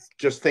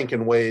just think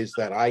in ways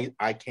that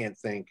I can't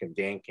think and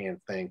Dan can't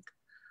think.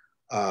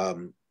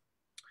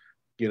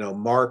 You know,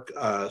 Mark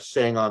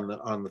sang on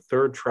the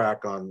third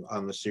track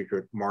on the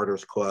Secret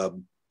Martyrs Club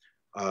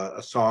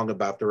a song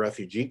about the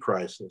refugee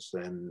crisis,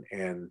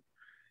 and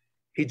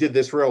he did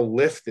this real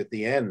lift at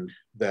the end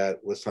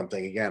that was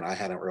something, again, I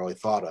hadn't really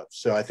thought of.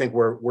 So I think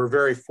we're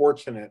very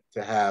fortunate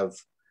to have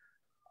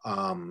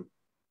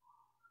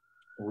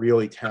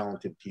really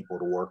talented people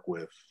to work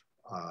with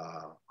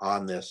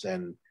on this.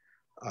 And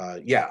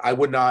yeah, I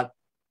would not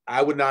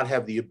I would not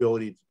have the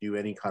ability to do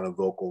any kind of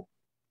vocal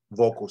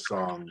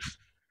songs,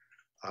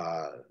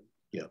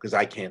 because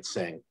I can't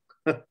sing.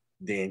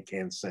 Dan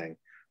can't sing,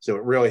 so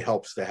it really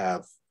helps to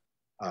have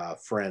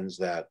friends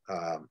that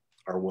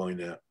are willing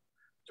to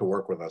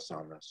work with us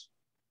on this.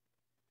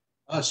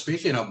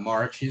 Speaking of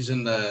Mark, he's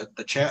in the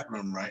chat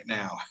room right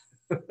now.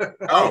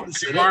 Oh,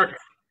 hey, Mark.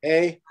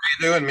 Hey,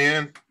 how you doing,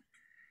 man?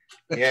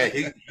 Yeah,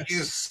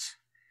 he's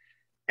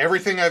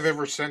everything I've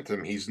ever sent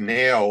him. He's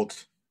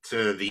nailed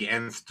to the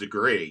nth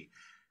degree.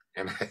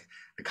 And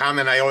the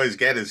comment I always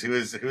get is,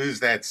 "Who's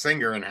that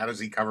singer, and how does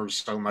he cover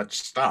so much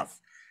stuff?"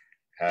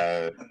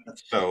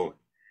 So,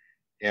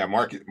 yeah,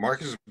 Mark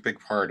is a big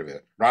part of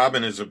it.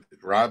 Robin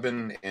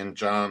and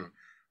John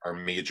are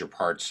major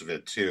parts of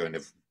it too. And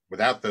if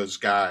without those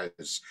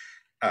guys,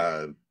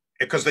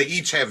 because they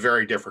each have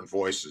very different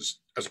voices,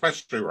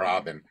 especially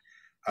Robin.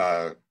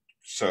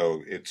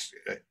 So it's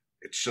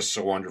just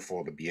so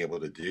wonderful to be able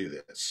to do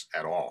this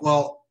at all.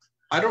 Well,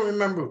 I don't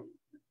remember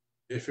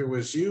if it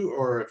was you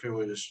or if it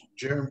was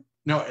Jeremy.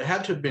 No, it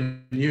had to have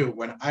been you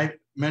when I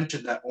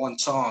mentioned that one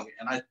song,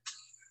 and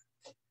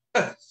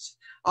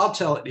I'll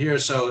tell it here.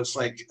 So it's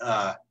like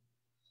I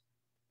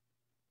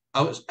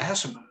was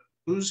asking,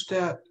 who's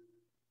that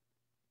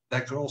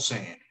girl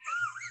singing?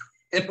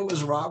 And it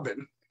was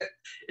Robin.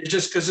 It's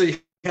just because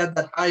he had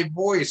that high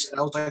voice, and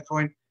I was like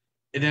going,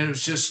 and then it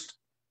was just,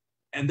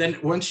 and then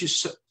once you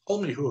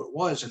told me who it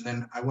was, and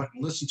then I went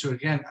and listened to it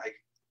again, I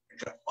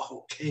go,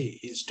 oh, okay,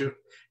 he's doing.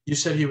 You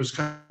said he was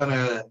kind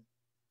of,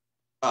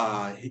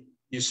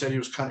 you said he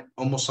was kind of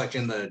almost like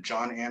in the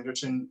John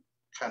Anderson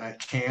kind of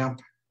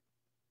camp.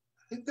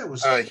 I think that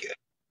was.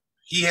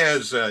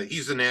 He's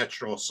a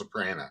natural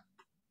soprano.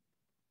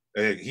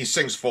 He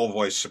sings full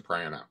voice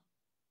soprano,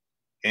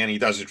 and he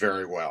does it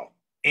very well.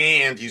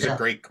 And he's a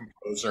great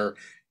composer,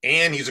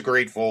 and he's a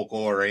great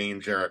vocal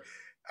arranger,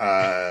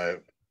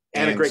 and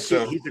he's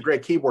a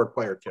great keyboard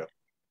player too.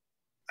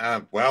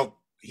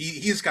 Well,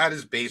 he's got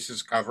his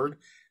bases covered.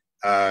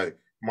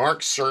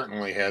 Mark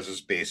certainly has his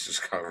bases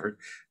covered.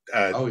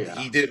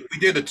 We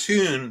did a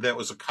tune that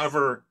was a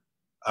cover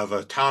of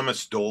a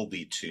Thomas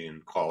Dolby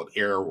tune called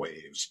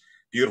Airwaves.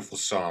 Beautiful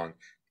song,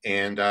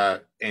 and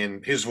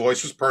his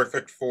voice was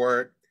perfect for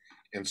it.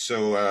 And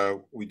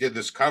so we did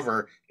this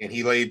cover, and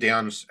he laid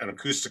down an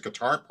acoustic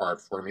guitar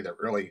part for me that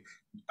really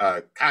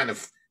kind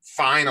of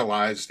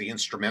finalized the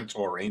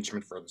instrumental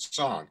arrangement for the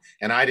song.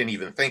 And I didn't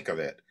even think of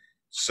it.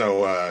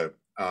 So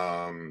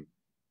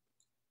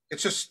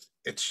it's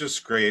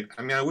just great.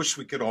 I mean, I wish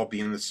we could all be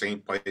in the same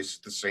place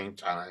at the same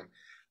time,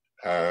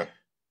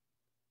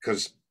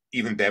 because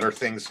even better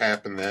things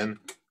happen then.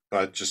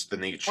 But just the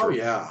nature of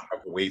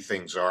the way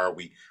things are,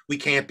 we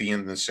can't be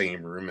in the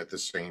same room at the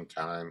same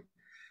time.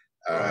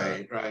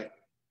 Right.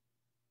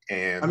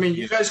 And I mean,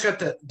 you guys got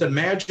the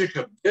magic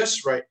of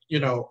this, right?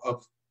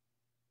 Of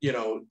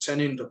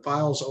sending the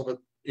files over,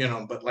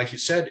 but like you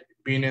said,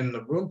 being in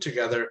the room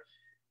together,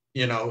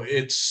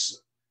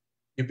 it's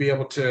you'd be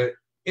able to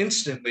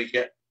instantly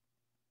get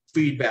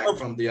feedback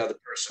from the other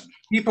person.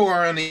 People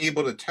are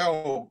unable to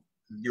tell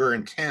your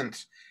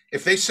intent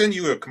if they send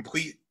you a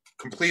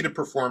completed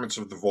performance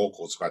of the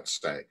vocals, let's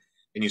say,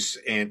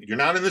 and you're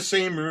not in the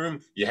same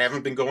room, you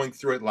haven't been going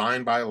through it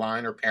line by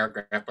line or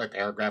paragraph by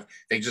paragraph.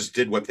 They just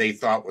did what they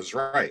thought was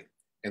right,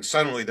 and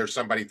suddenly there's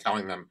somebody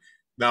telling them,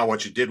 "No,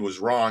 what you did was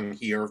wrong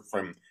here.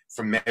 From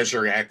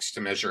measure X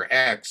to measure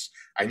X,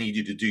 I need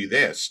you to do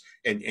this."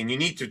 And you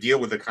need to deal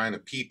with the kind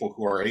of people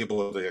who are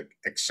able to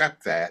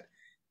accept that,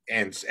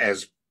 and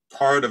as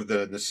part of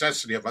the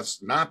necessity of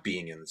us not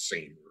being in the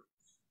same room,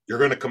 you're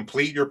going to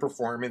complete your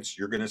performance,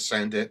 you're going to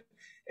send it,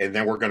 and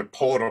then we're going to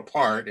pull it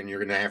apart, and you're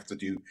going to have to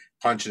do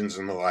punch-ins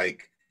and the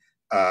like.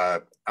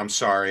 I'm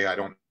sorry, I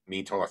don't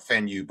mean to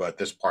offend you, but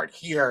this part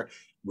here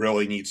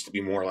really needs to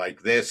be more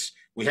like this.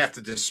 We have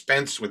to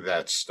dispense with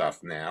that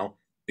stuff now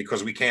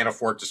because we can't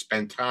afford to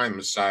spend time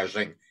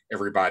massaging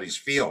everybody's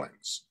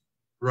feelings.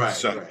 Right.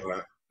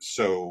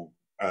 So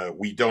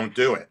we don't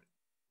do it.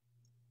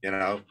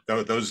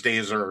 Those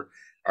days are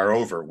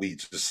over. We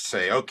just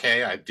say,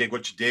 okay, I did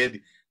what you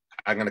did.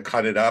 I'm going to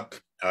cut it up.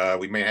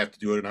 We may have to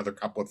do another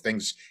couple of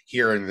things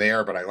here and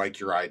there, but I like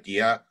your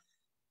idea.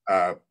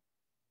 But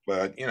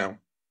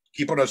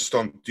people just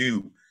don't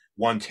do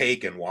one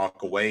take and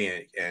walk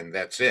away and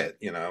that's it.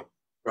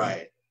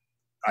 Right.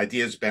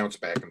 Ideas bounce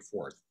back and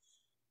forth.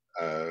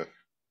 I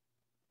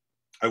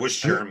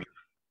wish Jeremy.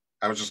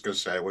 I was just going to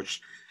say, I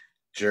wish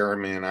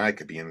Jeremy and I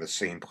could be in the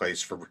same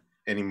place for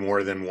any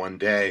more than one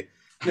day.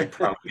 We'd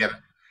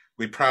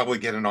probably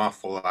get an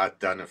awful lot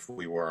done if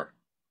we were.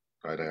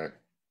 But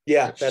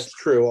yeah, that's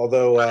true.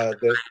 Although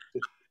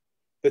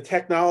the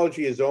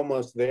technology is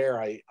almost there.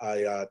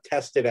 I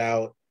tested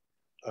out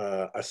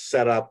a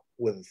setup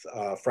with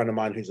a friend of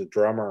mine who's a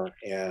drummer,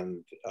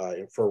 and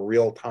for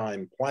real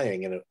time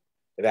playing, and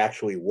it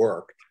actually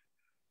worked.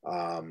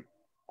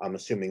 I'm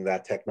assuming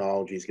that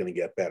technology is going to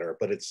get better,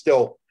 but it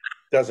still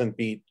doesn't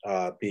beat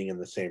being in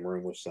the same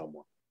room with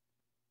someone.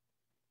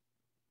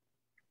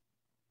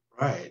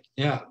 Right.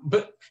 Yeah.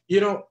 But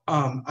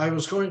I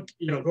was going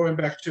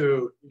back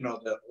to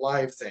the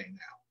live thing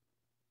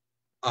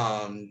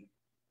now.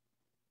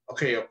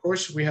 Okay, of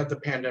course we have the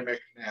pandemic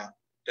now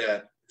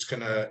that it's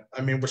gonna.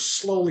 I mean, we're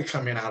slowly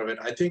coming out of it.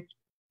 I think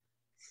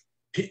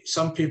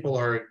some people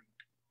are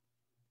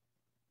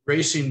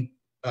racing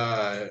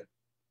to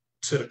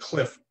the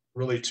cliff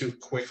really too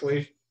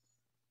quickly.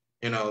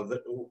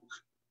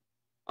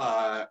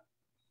 Uh,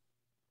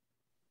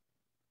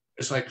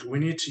 it's like we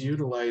need to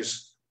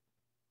utilize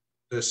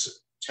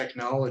this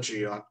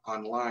technology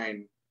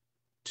online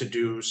to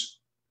do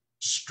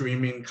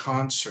streaming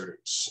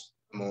concerts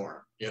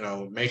more.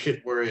 Make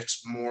it where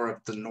it's more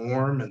of the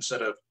norm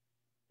instead of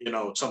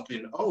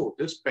something. Oh,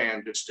 this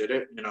band just did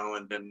it,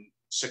 and then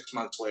 6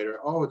 months later,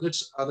 oh,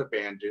 this other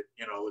band did.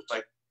 It's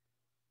like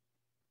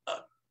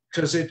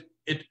because it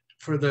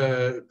for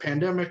the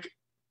pandemic,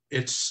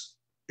 it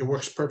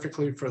works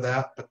perfectly for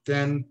that. But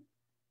then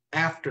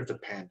after the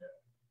pandemic,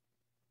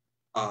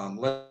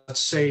 let's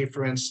say,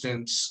 for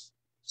instance,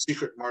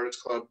 Secret Martyrs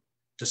Club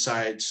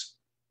decides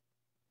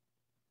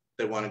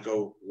they want to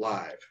go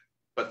live,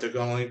 but they're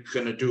only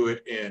going to do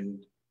it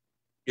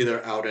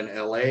either out in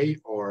LA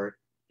or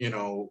in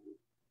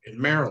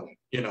Maryland.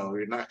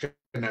 You're not going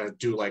to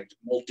do like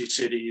multi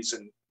cities,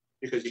 and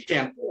because you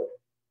can't.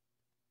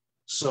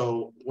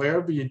 So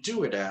wherever you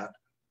do it at,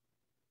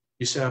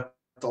 you set up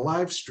the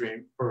live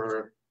stream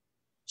for,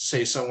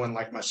 say, someone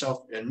like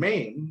myself in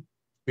Maine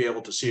be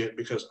able to see it,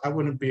 because I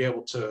wouldn't be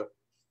able to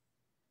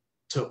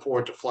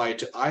afford to fly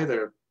to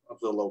either of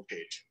the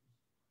locations.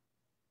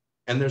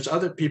 And there's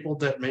other people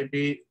that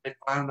maybe they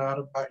found out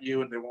about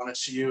you and they want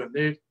to see you, and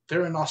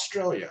they're in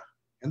Australia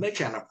and they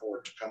can't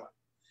afford to come.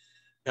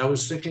 I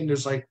was thinking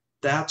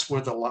that's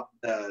where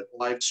the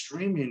live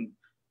streaming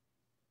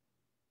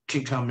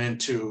can come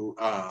into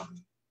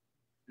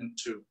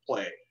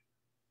play.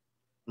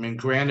 I mean,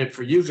 granted,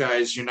 for you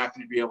guys, you're not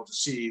going to be able to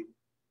see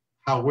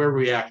how we're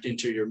reacting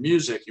to your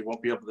music. You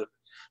won't be able to,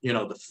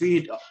 the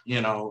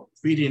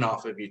feeding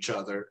off of each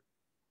other,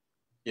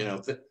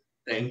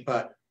 thing.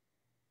 But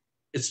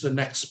it's the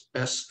next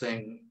best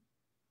thing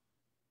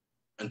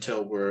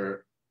until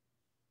we're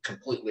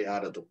completely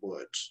out of the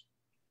woods.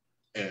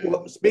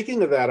 Well,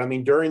 speaking of that, I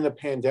mean, during the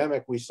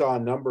pandemic, we saw a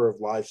number of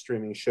live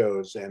streaming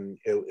shows, and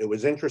it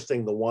was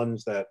interesting. The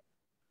ones that,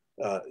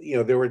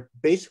 there were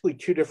basically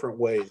two different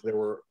ways. There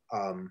were,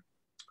 I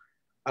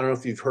don't know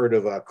if you've heard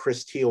of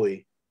Chris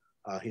Thiele.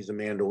 He's a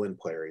mandolin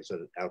player. He's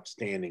an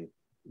outstanding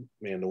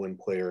mandolin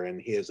player,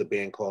 and he has a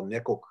band called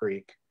Nickel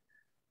Creek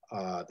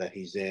that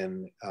he's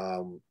in.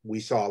 We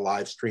saw a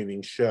live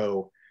streaming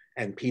show,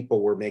 and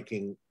people were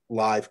making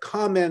live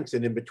comments,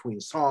 and in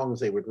between songs,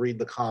 they would read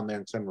the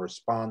comments and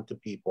respond to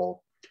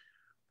people.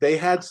 They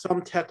had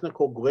some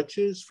technical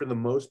glitches. For the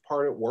most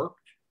part, it worked.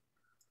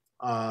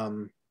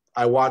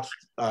 I watched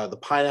the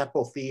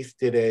Pineapple Thief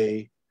did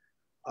a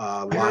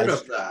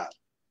live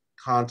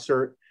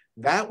concert.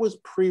 That was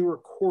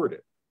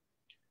pre-recorded.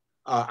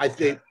 I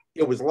think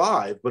it was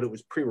live, but it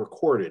was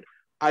pre-recorded.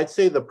 I'd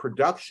say the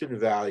production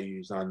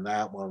values on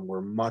that one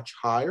were much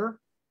higher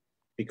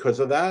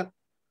because of that.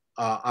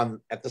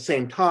 At the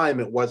same time,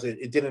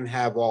 it didn't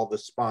have all the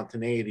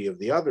spontaneity of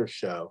the other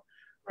show.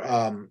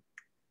 Right.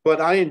 But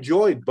I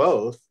enjoyed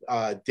both.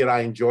 Did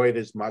I enjoy it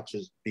as much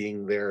as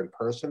being there in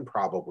person?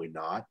 Probably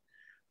not.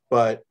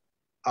 But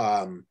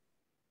on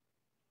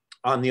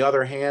the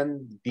other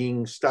hand,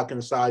 being stuck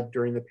inside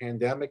during the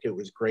pandemic, it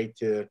was great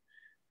to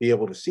be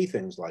able to see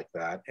things like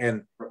that.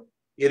 And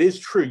it is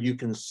true, you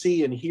can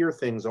see and hear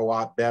things a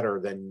lot better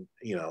than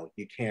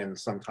you can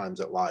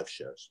sometimes at live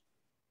shows.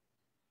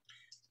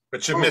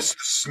 But you miss the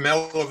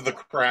smell of the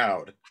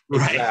crowd.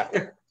 Right.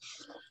 Exactly.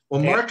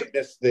 Well, Mark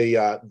missed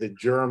the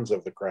germs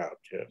of the crowd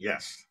too.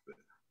 Yes.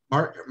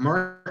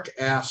 Mark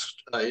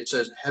asked, it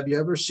says, have you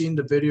ever seen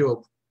the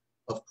video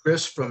of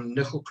Chris from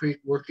Nickel Creek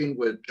working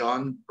with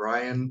John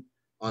Bryan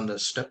on the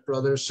Step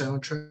Brothers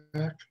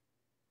soundtrack?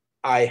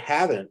 I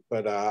haven't,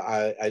 but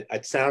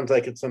it sounds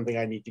like it's something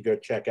I need to go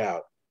check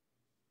out.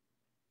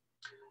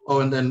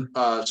 Oh, and then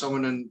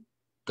someone in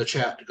the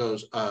chat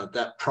goes,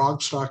 that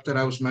prog stock that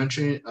I was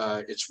mentioning,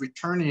 it's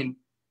returning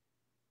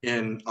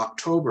in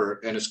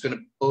October, and it's going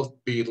to both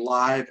be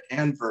live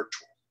and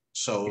virtual.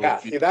 So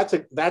yeah,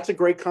 that's a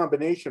great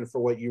combination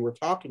for what you were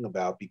talking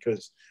about,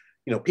 because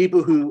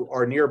people who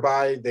are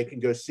nearby, they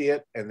can go see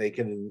it and they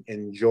can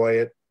enjoy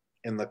it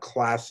in the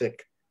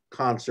classic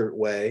concert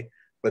way.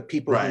 But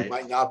people who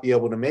might not be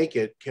able to make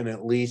it can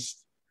at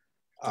least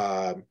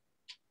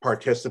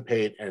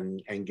participate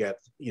and get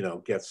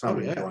some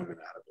enjoyment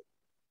out of it.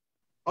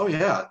 Oh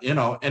yeah,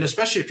 and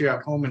especially if you're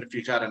at home and if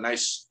you got a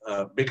nice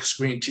big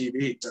screen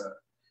TV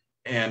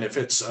and if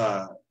it's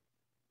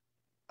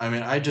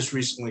I just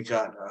recently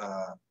got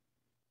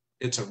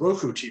it's a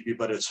Roku TV,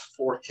 but it's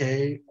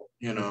 4K,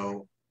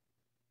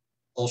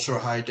 ultra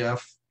high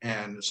def,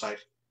 and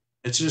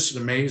it's just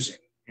amazing,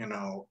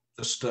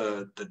 just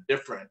the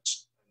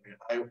difference.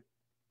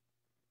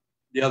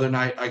 The other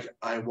night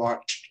I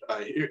watched,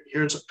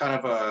 here's kind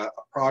of a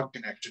prog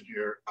connection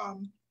here.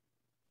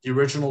 The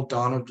original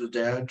Dawn of the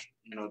Dead,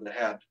 that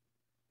had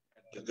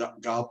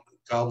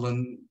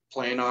Goblin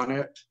playing on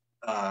it.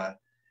 I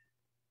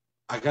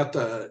got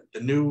the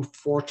new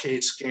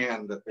 4K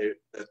scan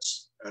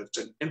that's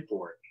an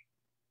import,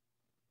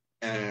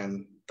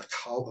 and the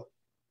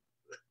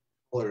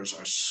colors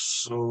are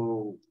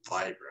so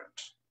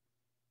vibrant,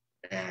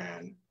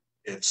 and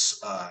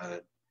it's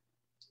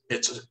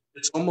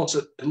almost,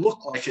 it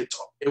looked like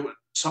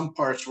some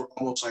parts were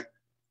almost like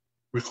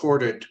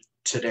recorded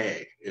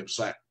today. It was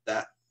like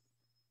that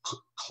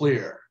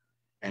clear,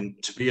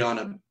 and to be on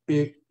a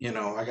big,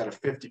 I got a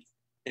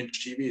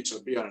 50-inch TV, so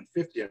to be on a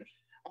 50-inch,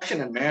 I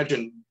can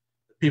imagine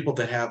the people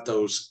that have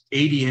those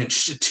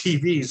 80-inch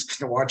TVs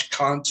can watch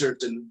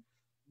concerts and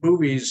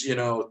movies,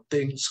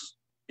 things,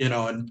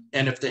 and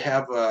if they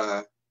have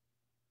a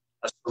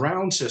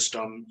surround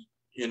system,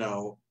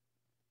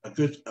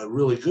 a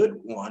really good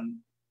one,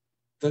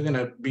 they're going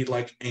to be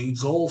like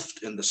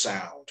engulfed in the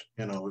sound.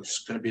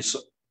 It's going to be so,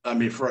 I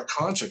mean, for a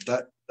concert,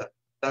 that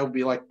would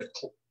be like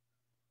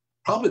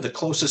probably the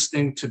closest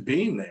thing to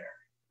being there.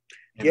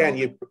 Yeah, and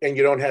you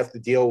don't have to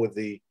deal with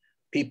the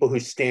people who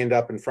stand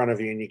up in front of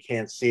you and you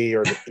can't see,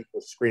 or the people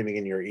screaming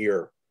in your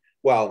ear.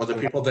 Well, or the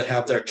people that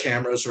have their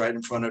cameras right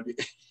in front of you.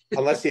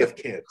 Unless you have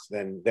kids,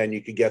 then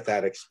you could get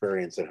that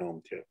experience at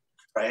home too.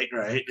 Right.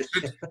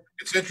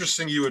 It's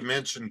interesting you would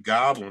mention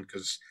Goblin,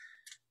 because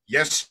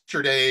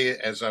yesterday,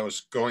 as I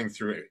was going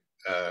through it,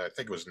 I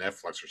think it was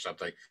Netflix or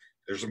something,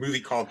 there's a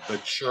movie called The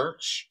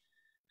Church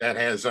that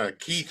has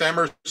Keith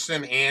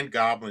Emerson and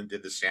Goblin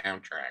did the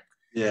soundtrack.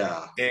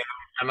 Yeah.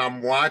 And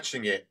I'm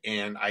watching it,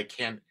 and I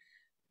can't,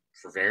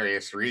 for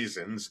various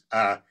reasons,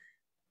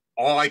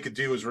 all I could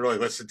do was really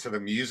listen to the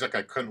music.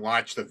 I couldn't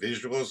watch the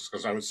visuals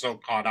because I was so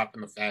caught up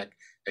in the fact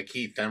that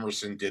Keith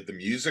Emerson did the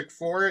music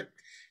for it.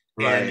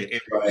 Right.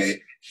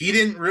 He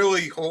didn't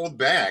really hold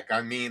back.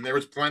 I mean, there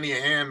was plenty of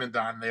Hammond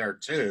on there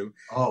too.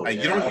 Oh,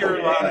 yeah. You don't hear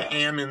a lot of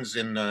Hammonds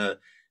in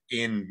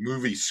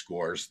movie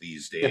scores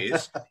these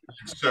days.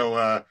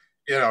 So,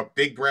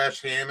 Big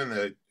Brass Hammond,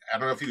 I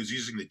don't know if he was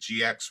using the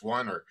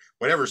GX1 or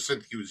whatever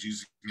synth he was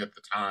using at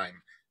the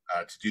time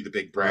to do the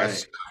big brass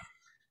stuff.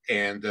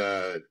 And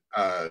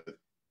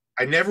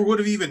I never would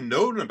have even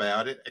known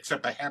about it,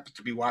 except I happened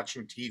to be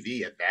watching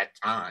TV at that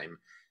time.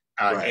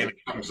 And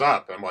it comes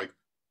up. And I'm like,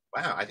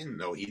 wow, I didn't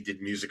know he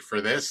did music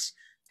for this.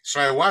 So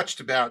I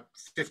watched about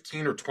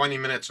 15 or 20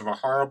 minutes of a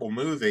horrible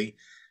movie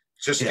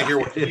just to hear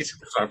what he was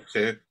up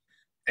to,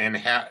 and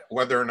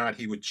whether or not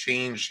he would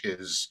change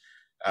his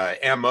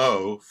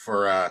MO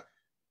for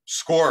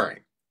scoring.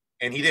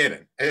 And he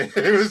didn't.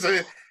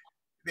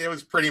 It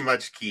was pretty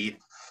much Keith.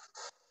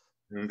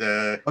 And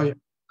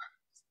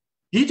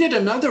he did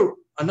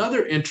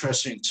another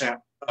interesting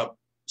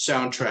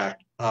soundtrack.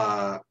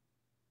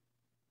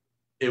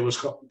 It was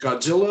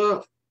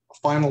Godzilla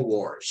Final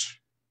Wars.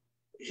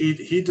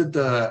 He did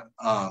the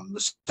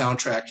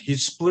soundtrack. He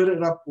split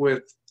it up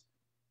with,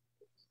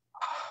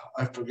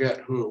 I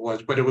forget who it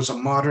was, but it was a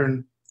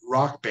modern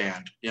rock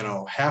band.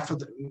 Half of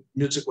the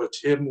music was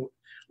him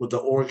with the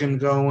organ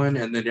going,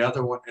 and then the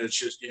other one is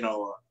just an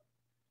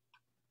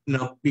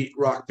upbeat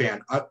rock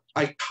band.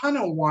 I kind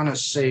of want to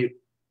say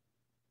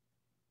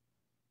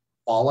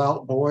Fall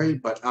Out Boy,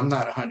 but I'm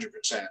not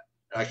 100%.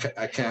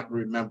 I can't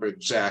remember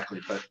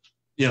exactly, but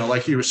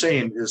like you were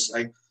saying, is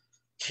like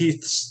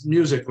Keith's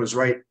music was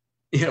right.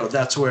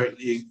 That's where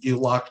you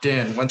locked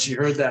in. Once you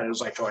heard that, it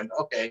was like going,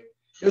 okay,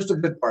 here's the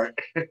good part.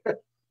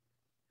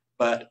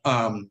 But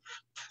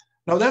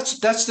no,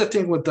 that's the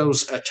thing with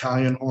those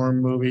Italian horror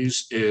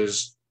movies,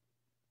 is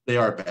they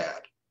are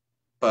bad,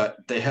 but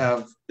they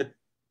have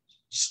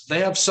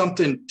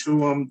something to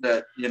them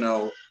that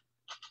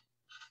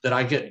that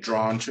I get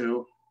drawn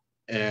to,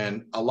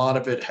 and a lot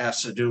of it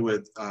has to do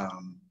with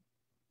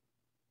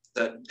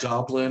that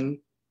Goblin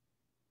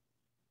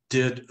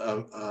did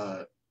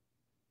a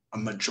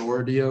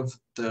majority of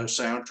the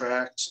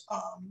soundtracks.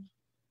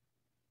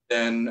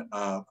 Then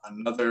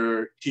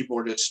another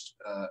keyboardist,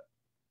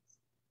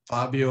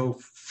 Fabio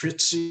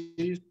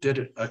Frizzi,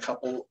 did a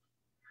couple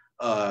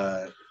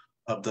of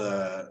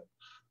the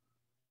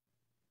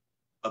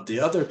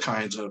other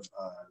kinds of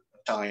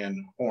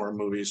Italian horror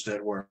movies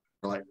that were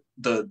like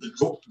the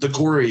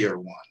gorier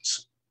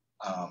ones.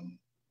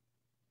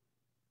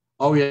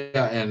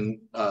 And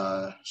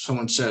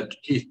someone said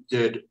Keith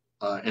did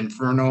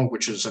Inferno,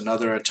 which is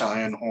another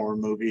Italian horror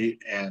movie,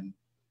 and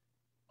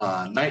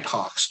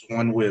Nighthawks,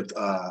 one with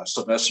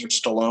Sylvester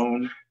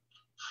Stallone,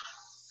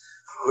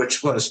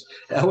 which was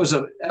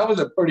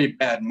a pretty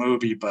bad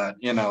movie, but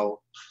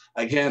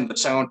again, the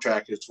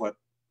soundtrack is what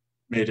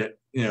made it,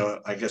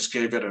 I guess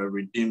gave it a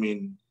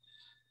redeeming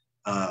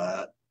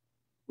an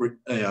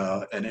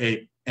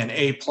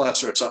A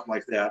plus or something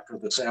like that for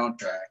the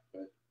soundtrack.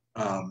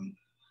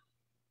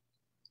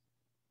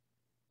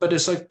 But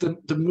it's like the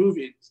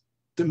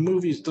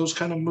movies, those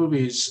kind of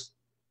movies,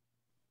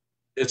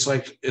 it's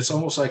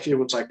almost like it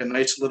was like a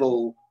nice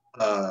little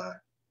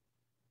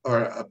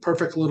or a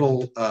perfect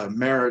little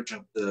marriage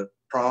of the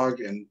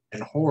prog and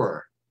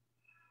horror.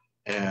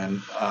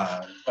 And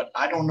but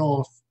I don't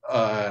know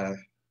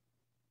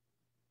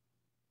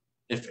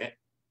if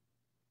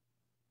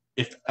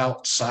if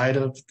outside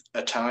of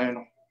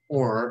Italian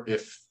horror,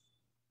 if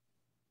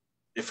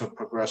a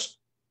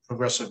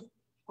progressive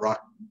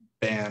rock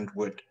band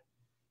would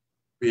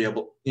be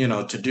able,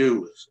 to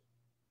do,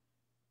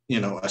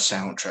 a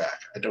soundtrack.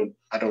 I don't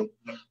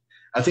know.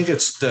 I think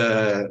it's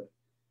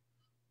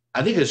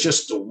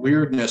just the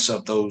weirdness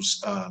of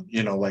those,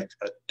 like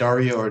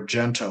Dario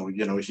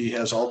Argento, he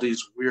has all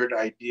these weird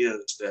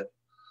ideas that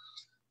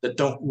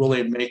don't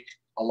really make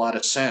a lot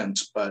of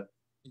sense, but,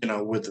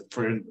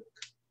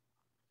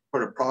 for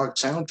the prog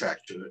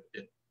soundtrack to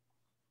it,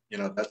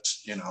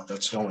 that's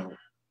the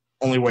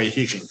only way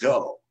he can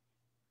go.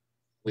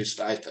 At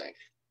least I think.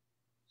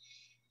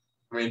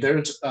 I mean,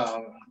 there's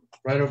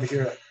right over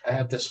here. I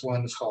have this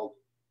one. It's called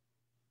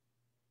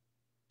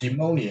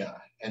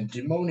Demonia, and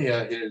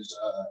Demonia is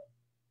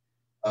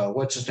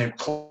what's his name?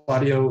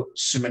 Claudio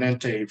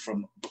Simonente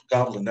from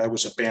Goblin. That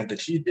was a band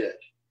that he did,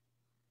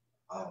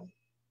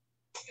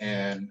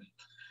 and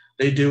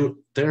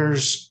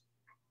theirs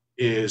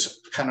is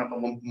kind of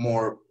a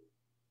more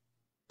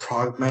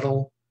prog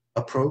metal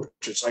approach.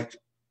 It's like,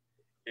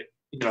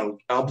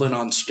 Goblin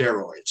on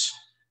steroids.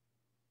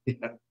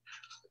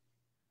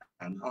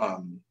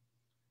 And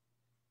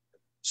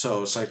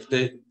so it's like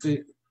they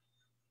did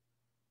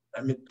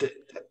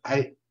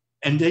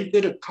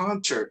a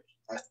concert.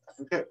 I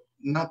forget,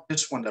 not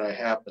this one that I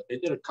have, but they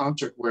did a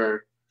concert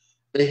where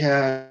they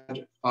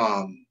had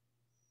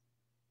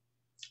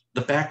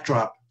the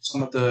backdrop,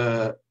 some of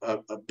a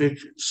big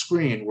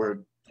screen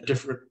where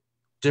different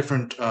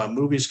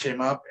movies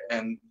came up,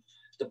 and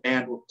the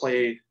band would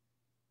play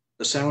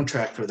the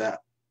soundtrack for that,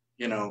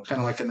 kind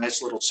of like a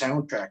nice little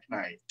soundtrack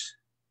night.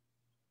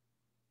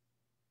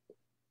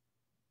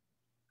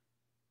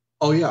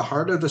 Oh yeah,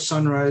 Heart of the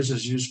Sunrise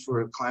is used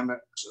for a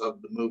climax of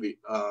the movie.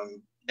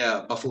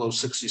 Buffalo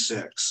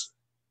 66.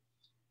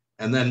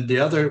 And then the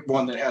other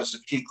one that has the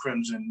King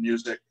Crimson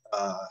music,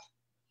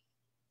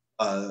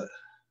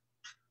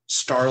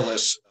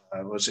 Starless,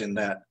 was in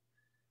that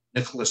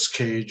Nicolas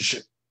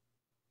Cage,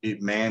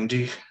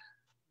 Mandy.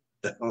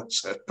 That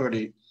was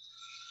pretty.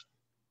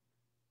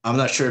 I'm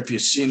not sure if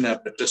you've seen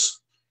that, but just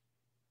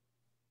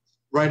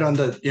right on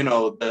the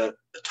the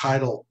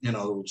title,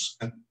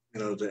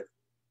 the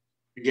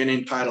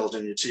beginning titles,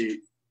 and you see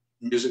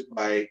music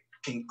by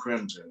King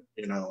Crimson.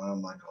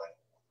 I'm like,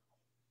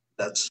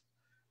 that's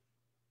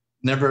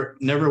never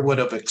would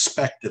have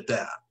expected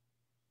that,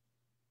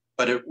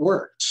 but it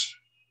works.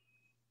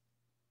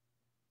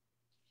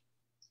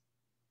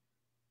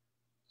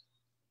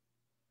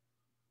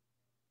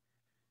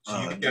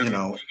 So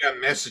you got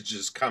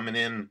messages coming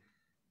in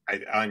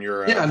on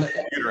your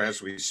computer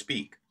as we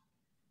speak.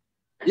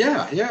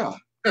 Yeah.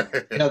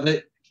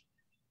 When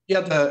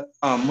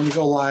you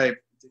go live,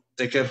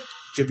 they give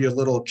you a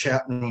little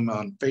chat room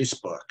on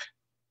Facebook,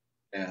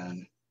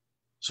 and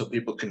so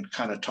people can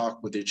kind of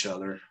talk with each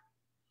other.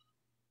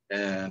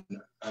 And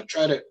I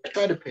try to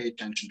pay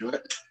attention to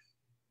it.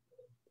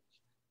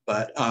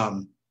 But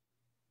going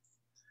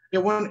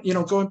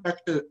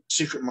back to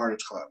Secret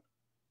Martyrs Club,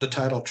 the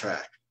title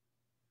track,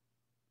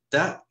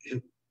 that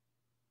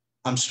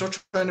I'm still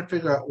trying to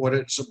figure out what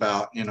it's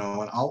about, and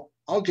I'll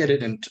get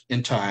it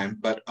in time,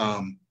 but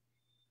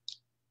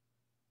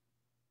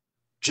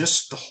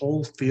just the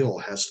whole feel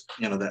has,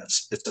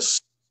 it's a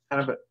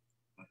kind of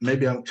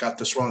maybe I've got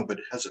this wrong, but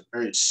it has a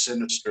very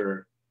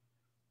sinister,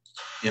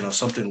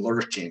 something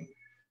lurking,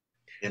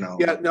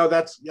 Yeah, no,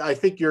 I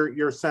think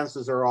your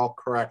senses are all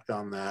correct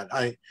on that.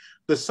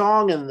 The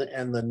song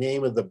and the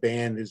name of the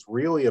band is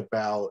really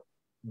about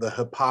the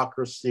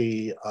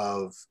hypocrisy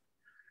of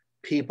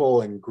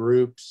people and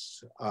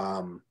groups.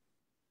 I'm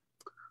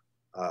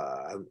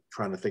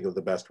trying to think of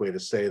the best way to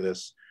say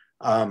this.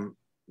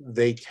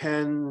 They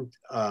tend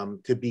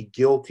to be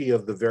guilty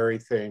of the very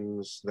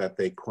things that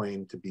they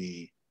claim to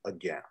be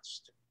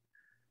against.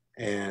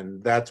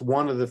 And that's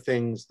one of the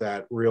things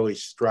that really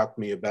struck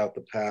me about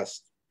the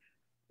past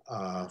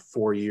 4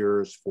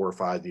 or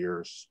 5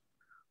 years,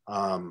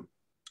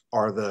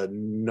 are the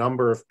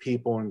number of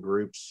people and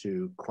groups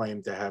who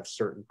claim to have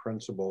certain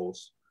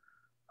principles.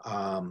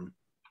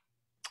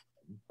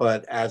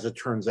 But as it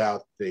turns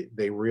out,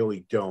 they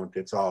really don't.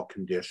 It's all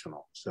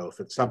conditional. So if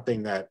it's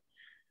something that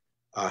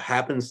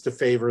happens to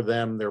favor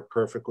them, they're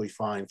perfectly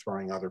fine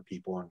throwing other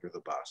people under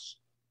the bus.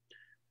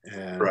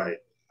 And right.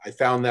 I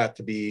found that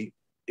to be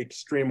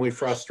extremely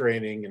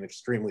frustrating and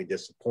extremely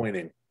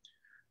disappointing.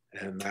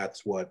 And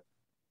that's what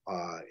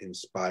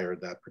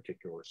inspired that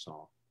particular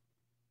song.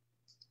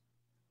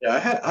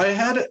 Yeah, I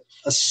had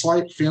a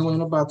slight feeling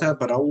about that,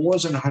 but I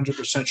wasn't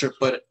 100% sure.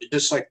 But it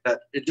just like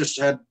that, it just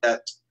had a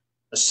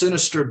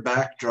sinister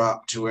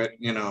backdrop to it,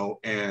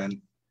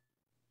 and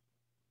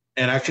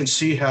I can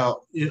see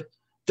how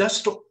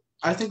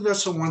I think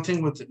that's the one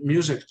thing with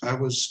music.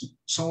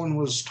 Someone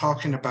was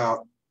talking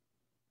about,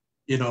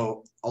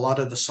 a lot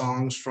of the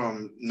songs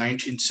from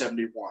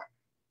 1971,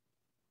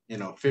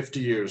 50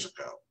 years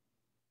ago,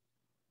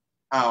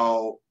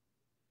 how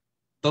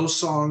those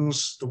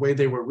songs, the way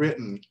they were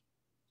written,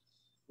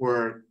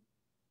 were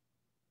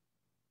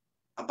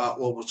about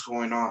what was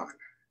going on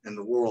in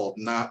the world,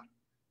 not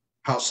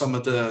how some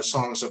of the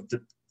songs of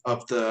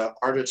the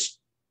artists,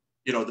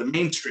 you know, the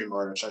mainstream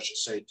artists, I should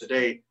say,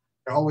 today,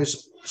 they're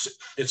always,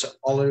 it's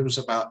always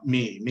about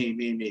me, me,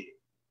 me, me.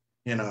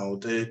 You know,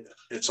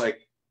 it's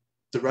like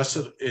the rest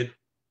of it,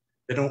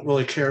 they don't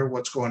really care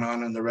what's going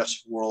on in the rest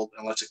of the world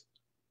unless it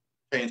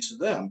pertains to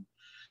them.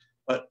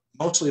 But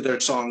mostly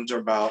their songs are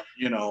about,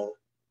 you know,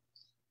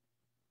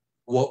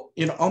 well,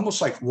 you know,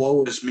 almost like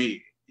woe is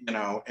me, you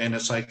know, and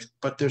it's like,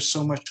 but there's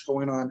so much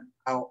going on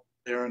out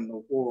there in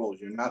the world.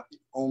 You're not the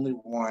only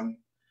one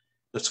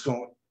that's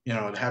going, you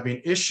know,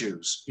 having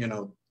issues, you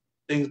know,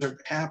 things are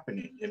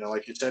happening, you know,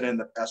 like you said, in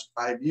the past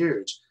 5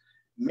 years,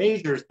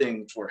 major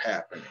things were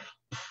happening,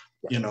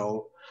 you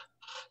know,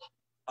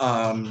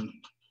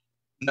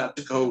 not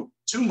to go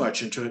too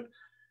much into it,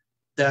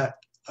 that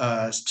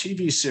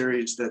TV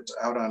series that's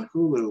out on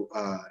Hulu,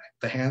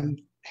 The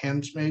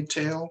Handmaid's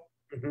Tale,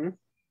 Mm-hmm.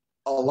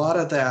 a lot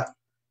of that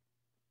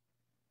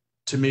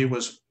to me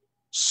was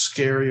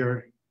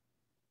scarier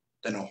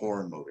than a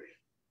horror movie.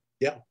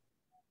 Yeah.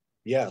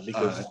 Yeah,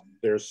 because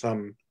there's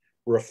some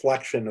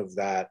reflection of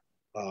that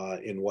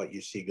in what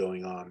you see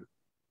going on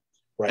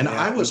right and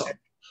now.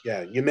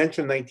 You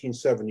mentioned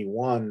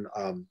 1971.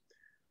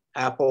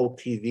 Apple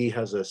TV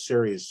has a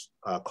series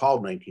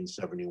called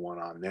 1971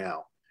 on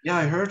now. Yeah,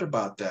 I heard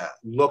about that.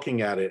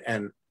 Looking at it,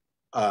 and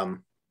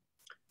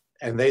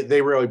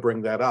they really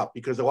bring that up,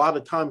 because a lot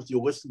of times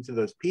you listen to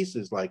those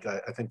pieces, like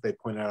I think they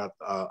pointed out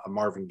a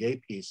Marvin Gaye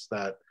piece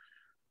that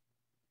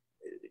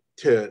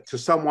to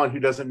someone who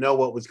doesn't know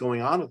what was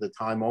going on at the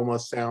time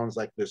almost sounds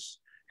like this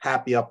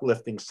happy,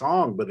 uplifting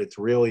song, but it's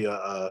really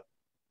a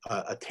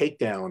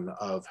takedown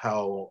of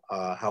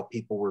how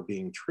people were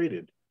being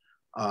treated.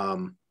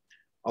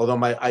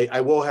 Although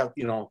I will have,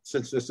 you know,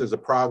 since this is a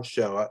Prague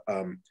show,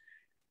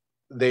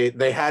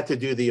 they had to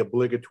do the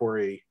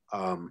obligatory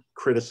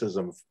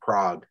criticism of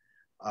Prague,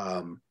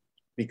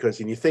 because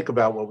when you think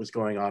about what was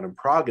going on in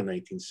Prague in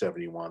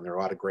 1971, there are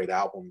a lot of great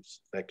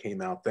albums that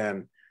came out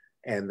then,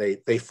 and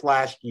they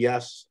flashed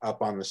Yes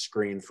up on the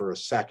screen for a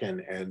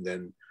second and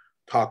then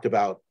talked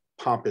about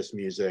pompous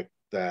music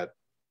that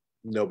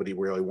nobody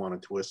really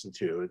wanted to listen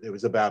to. It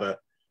was about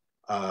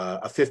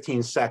a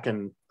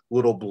 15-second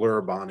little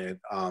blurb on it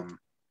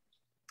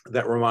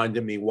that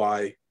reminded me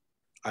why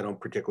I don't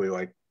particularly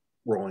like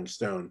Rolling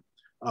Stone.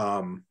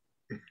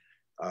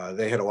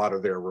 They had a lot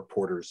of their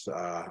reporters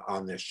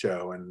on this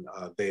show, and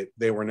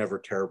they were never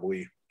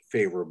terribly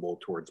favorable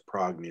towards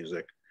prog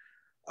music.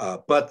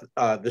 But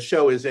the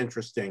show is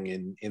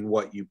interesting in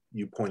what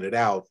you pointed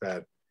out,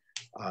 that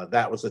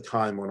that was a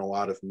time when a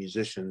lot of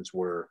musicians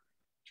were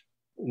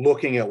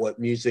looking at what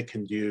music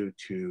can do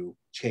to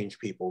change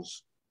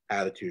people's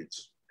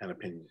attitudes and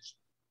opinions.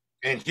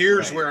 And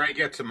here's where I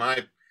get to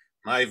my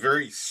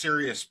very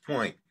serious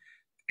point.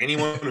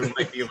 Anyone who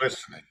might be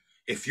listening,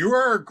 if you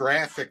are a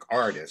graphic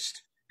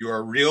artist, you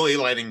are really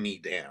letting me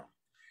down.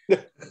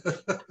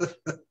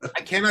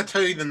 I cannot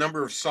tell you the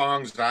number of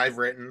songs that I've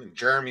written and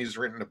Jeremy's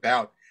written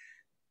about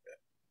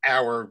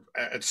our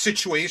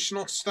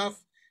situational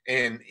stuff,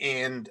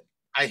 and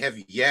I have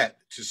yet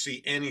to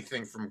see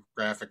anything from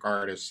graphic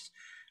artists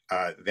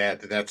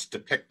that's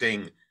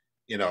depicting,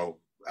 you know,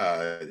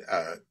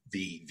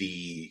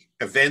 the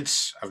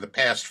events of the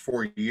past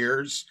 4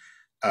 years,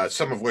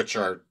 some of which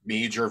are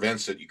major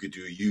events that you could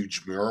do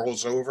huge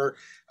murals over.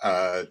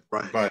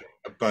 Right.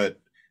 But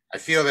I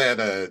feel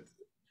that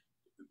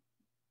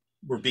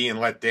we're being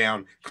let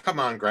down. Come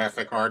on,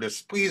 graphic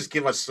artists, please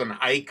give us an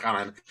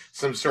icon,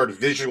 some sort of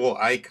visual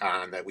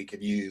icon that we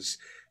could use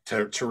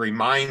to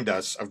remind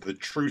us of the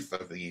truth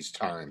of these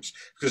times.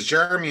 Because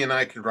Jeremy and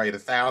I could write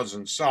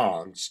 1,000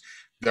 songs.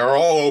 They're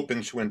all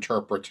open to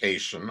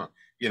interpretation.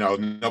 You know,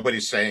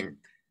 nobody's saying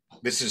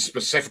this is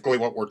specifically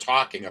what we're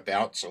talking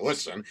about, so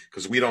listen,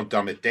 because we don't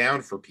dumb it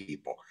down for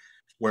people.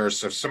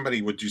 Whereas if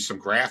somebody would do some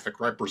graphic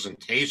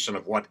representation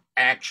of what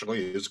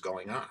actually is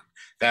going on,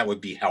 that would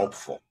be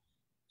helpful.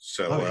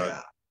 So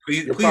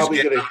please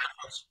get on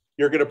us.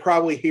 You're going to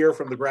probably hear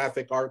from the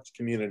graphic arts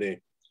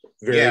community.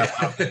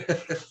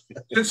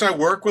 Since I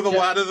work with a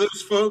lot of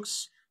those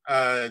folks,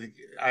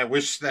 I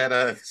wish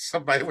that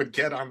somebody would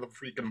get on the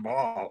freaking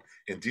ball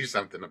and do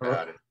something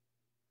about it.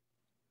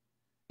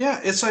 Yeah,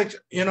 it's like,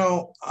 you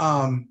know,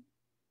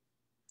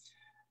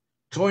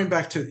 going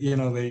back to, you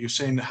know, you're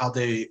saying how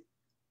they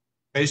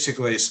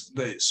basically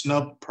they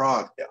snub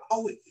Prague. They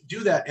always do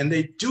that, and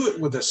they do it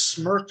with a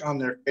smirk on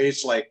their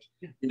face, like,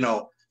 you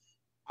know,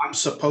 I'm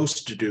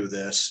supposed to do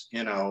this,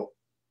 you know,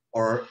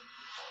 or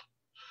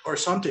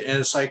something. And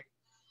it's like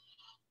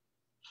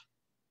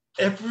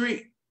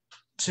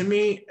to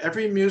me,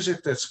 every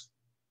music that's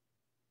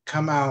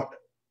come out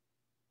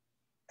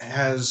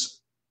has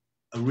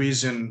a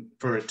reason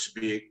for it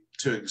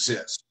to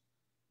exist,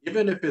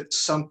 even if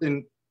it's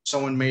something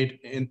someone made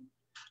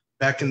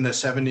back in the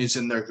 70s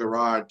in their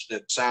garage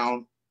that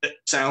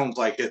sounds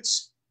like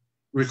it's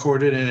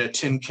recorded in a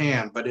tin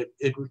can, but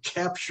it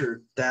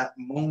captured that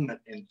moment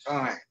in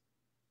time,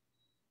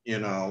 you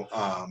know.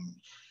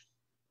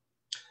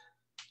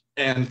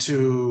 And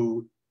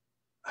to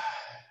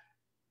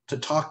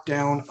talk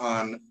down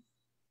on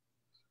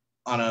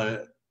on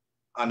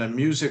a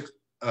music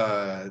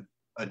a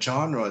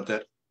genre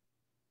that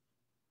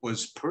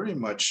was pretty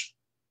much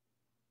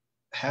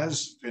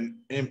has been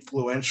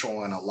influential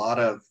on a lot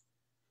of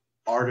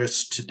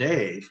artists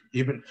today,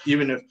 even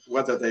if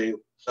whether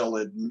they'll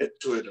admit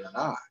to it or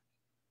not.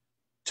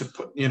 To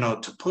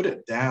put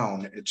it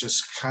down, it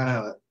just kind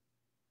of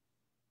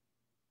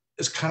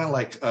it's kind of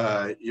like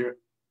you're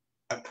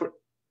I put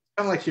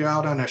kind of like you're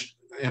out on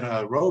in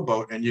a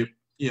rowboat and you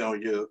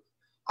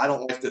I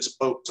don't like this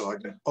boat, so I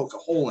can poke a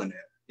hole in it.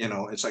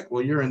 It's like,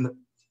 well, you're in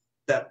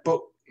that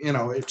boat.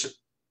 It's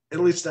at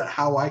least that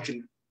how I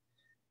can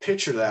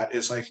picture that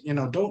is like,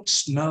 don't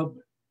snub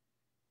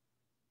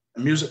a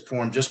music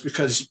form just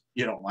because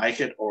you don't like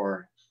it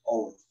or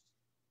oh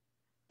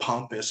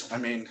pompous. I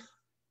mean,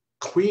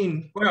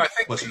 Queen Well, I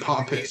think was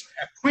pompous.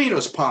 Queen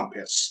was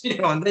pompous,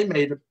 and they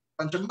made a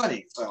bunch of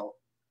money. So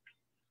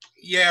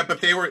yeah,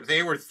 but they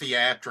were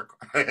theatrical.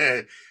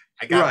 I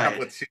got a couple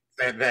right, of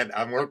tunes that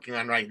I'm working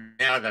on right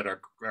now that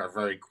are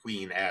very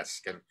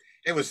Queen-esque, and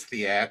it was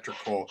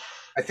theatrical.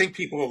 I think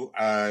people,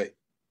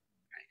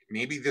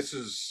 maybe this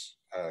is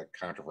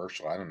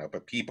controversial. I don't know,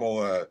 but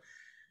people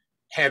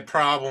had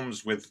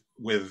problems with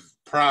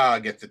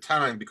Prague at the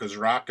time because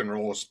rock and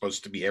roll is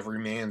supposed to be every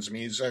man's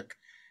music,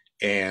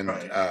 and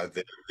right,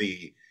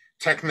 the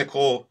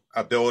technical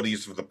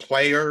abilities of the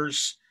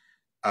players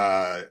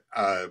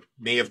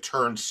may have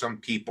turned some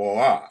people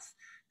off.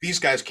 These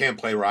guys can't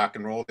play rock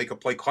and roll; they could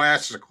play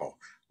classical,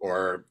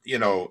 or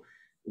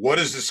what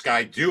is this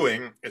guy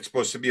doing? It's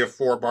supposed to be a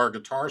 4-bar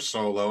guitar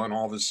solo, and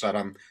all of a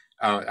sudden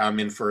I'm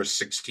in for a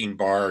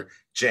 16-bar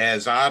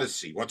jazz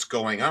odyssey. What's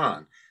going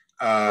on?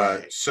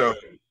 right. So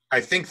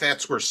I think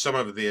that's where some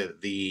of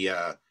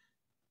the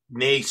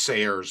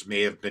naysayers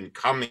may have been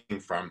coming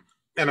from.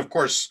 And of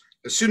course,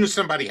 as soon as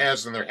somebody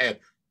has in their head,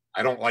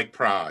 I don't like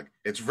Prague,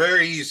 it's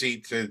very easy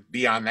to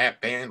be on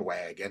that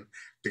bandwagon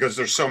because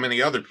there's so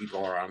many other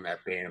people are on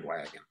that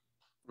bandwagon.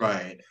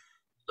 Right.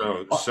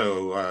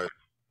 So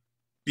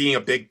being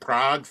a big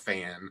Prague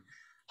fan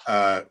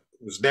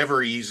was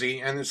never easy,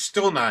 and it's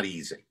still not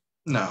easy.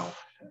 No.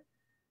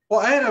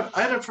 Well, I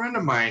had a friend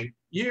of mine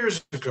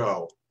years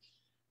ago.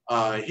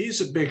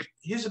 He's a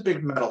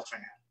big metal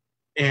fan,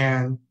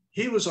 and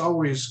he was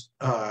always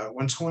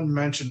when someone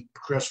mentioned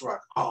progressive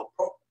rock, oh,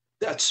 bro,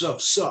 that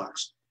stuff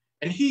sucks,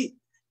 and he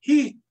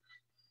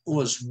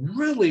was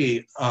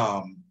really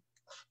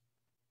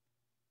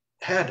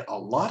had a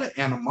lot of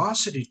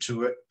animosity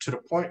to it to the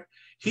point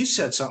he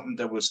said something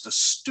that was the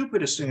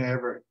stupidest thing I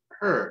ever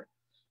heard.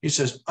 He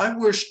says, I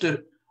wish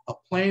that a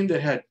plane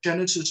that had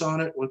Genesis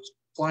on it was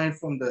flying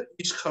from the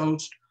East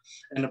Coast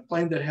and a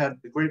plane that had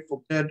the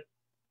Grateful Dead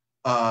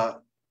uh,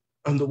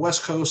 on the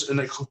West Coast and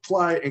they could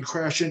fly and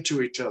crash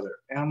into each other.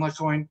 And I'm like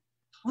going,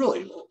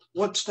 really,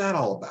 what's that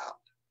all about?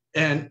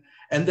 And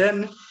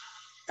then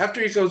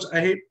after he goes, I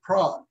hate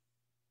Prague.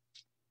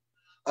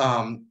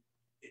 Um,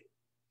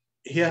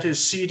 he had his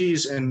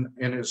CDs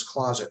in his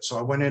closet, so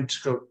I went in to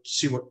go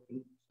see what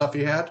stuff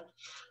he had,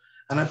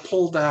 and I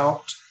pulled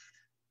out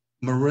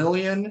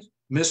Marillion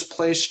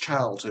Misplaced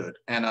Childhood,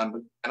 and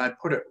I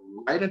put it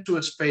right into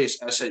his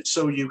face. I said,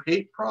 "So you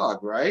hate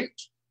Prague, right?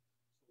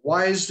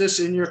 Why is this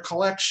in your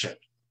collection?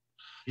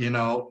 You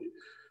know,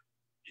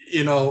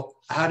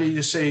 how do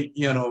you say,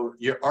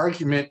 your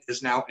argument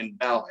is now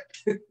invalid?"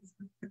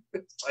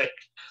 It's like,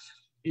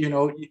 you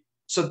know,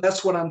 so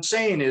that's what I'm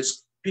saying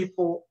is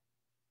people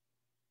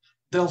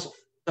they'll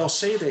they'll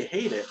say they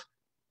hate it,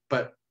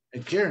 but I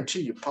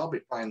guarantee you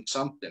probably find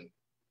something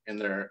in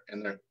their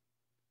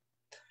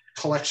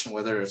collection,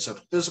 whether it's a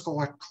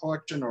physical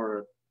collection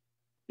or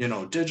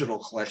digital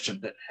collection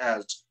that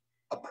has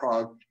a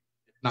prog,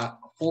 not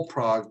a full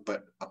prog,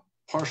 but a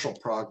partial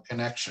prog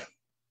connection.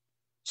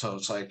 So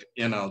it's like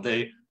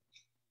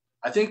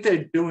I think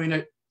they're doing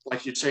it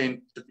like you're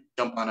saying to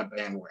jump on a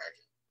bandwagon.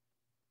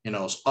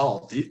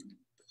 Oh, the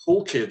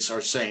cool kids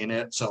are saying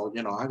it, so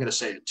I'm going to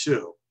say it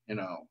too. And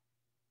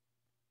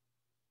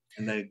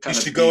they You kind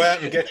of should go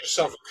out and get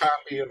yourself a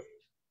copy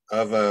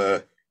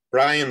of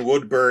Brian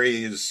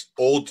Woodbury's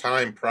Old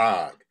Time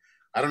Prague.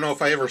 I don't know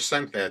if I ever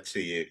sent that to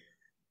you,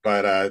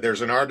 but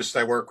there's an artist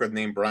I work with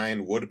named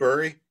Brian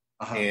Woodbury,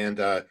 uh-huh.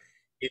 and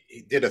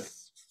he did a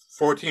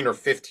 14 or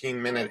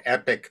 15-minute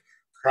epic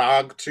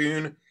Prague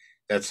tune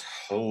that's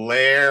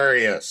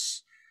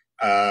hilarious.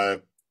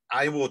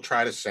 I will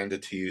try to send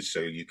it to you so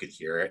you could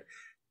hear it.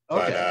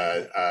 But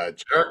Okay.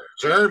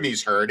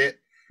 Jeremy's heard it.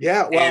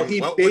 Yeah, well, And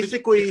he what did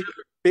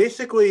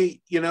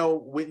basically,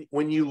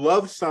 when you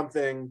love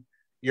something,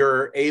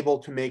 you're able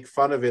to make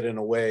fun of it in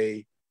a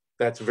way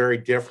that's very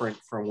different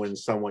from when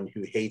someone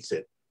who hates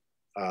it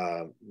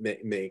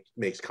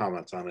makes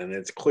comments on it. And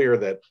it's clear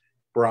that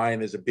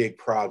Brian is a big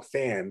Prague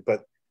fan,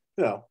 but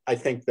I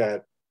think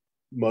that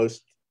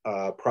most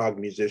Prague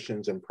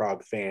musicians and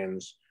Prague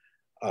fans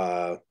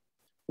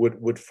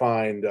would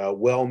find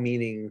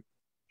well-meaning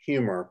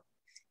humor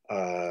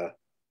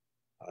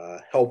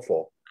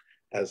helpful,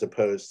 as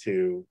opposed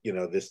to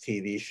this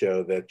TV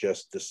show that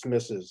just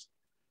dismisses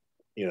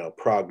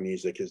prog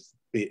music as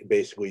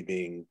basically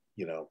being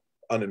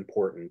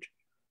unimportant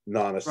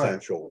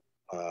non-essential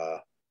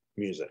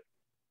music.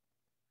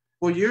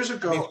 Well, years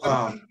ago,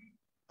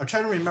 I'm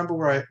trying to remember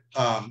where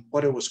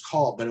what it was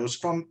called, but it was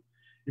from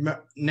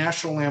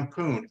National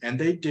Lampoon, and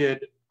they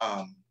did.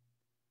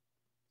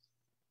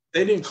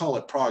 They didn't call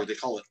it prog; they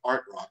call it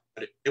art rock,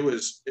 but it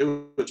was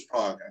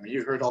prog. I mean,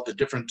 you heard all the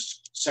different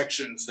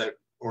sections that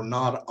were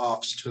nod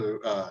offs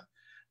to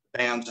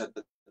bands at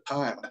the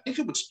time. I think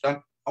it was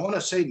done. I want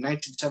to say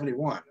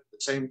 1971,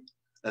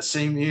 the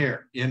same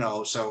year. You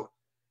know, so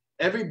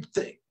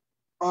everything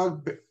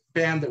prog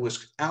band that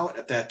was out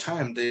at that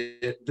time,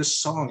 this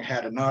song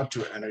had a nod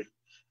to it, and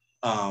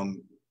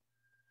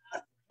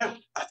I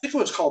think it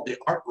was called the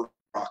Art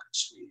Rock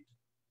Suite.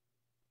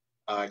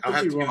 I'll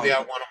have to give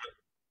that one.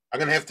 I'm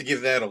gonna have to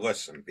give that a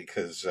listen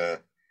because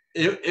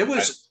it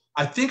was.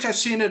 I think I've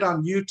seen it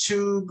on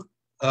YouTube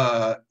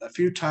a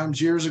few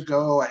times years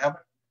ago. I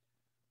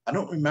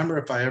don't remember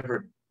if I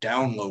ever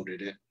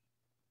downloaded it.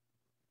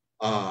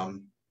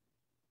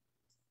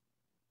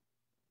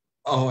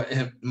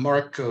 And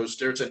Mark goes,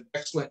 there's an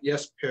excellent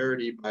Yes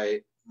parody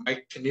by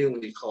Mike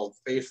Keneally called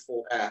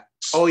Faithful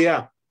Acts. Oh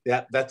yeah.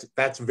 Yeah,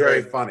 that's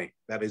very funny.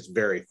 That is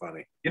very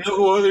funny. You know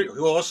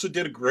who also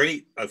did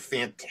a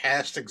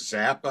fantastic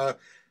Zappa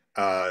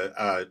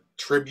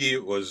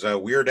tribute was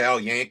Weird Al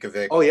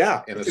Yankovic. Oh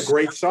yeah, it's a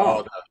great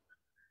song.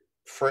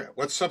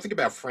 What's something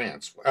about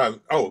France?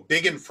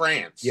 Big in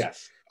France.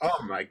 Yes.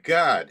 Oh my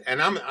God!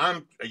 And I'm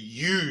a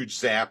huge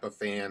Zappa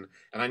fan,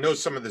 and I know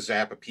some of the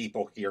Zappa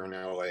people here in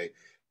LA.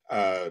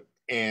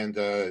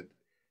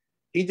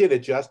 He did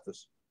it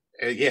justice.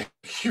 Yeah,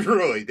 he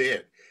really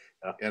did.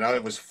 Yeah. You know,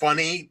 it was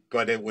funny,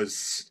 but it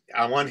was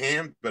on one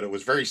hand, but it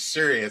was very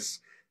serious.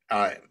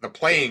 The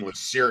playing was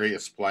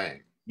serious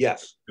playing.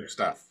 Yes, good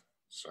stuff.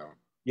 So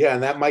yeah,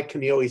 and that Mike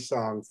Keneally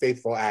song,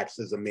 "Faithful Acts,"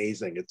 is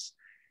amazing.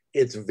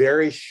 It's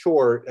very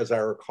short, as I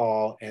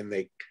recall, and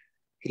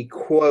he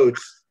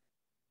quotes,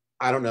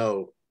 I don't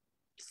know,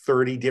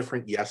 30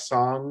 different Yes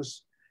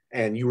songs,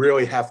 and you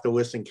really have to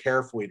listen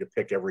carefully to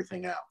pick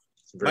everything out.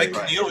 Mike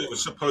Keneally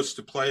was supposed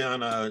to play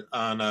on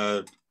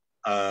a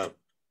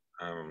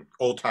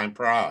Old Time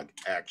Prague,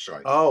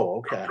 actually. Oh,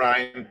 okay.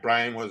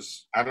 Brian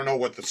was, I don't know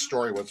what the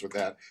story was with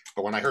that,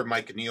 but when I heard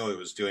Mike Keneally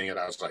was doing it,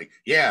 I was like,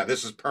 yeah,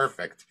 this is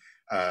perfect.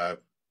 Yeah,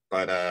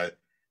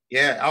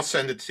 I'll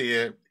send it to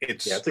you.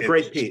 It's a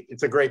great piece.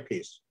 It's a great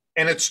piece.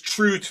 And it's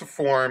true to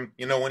form.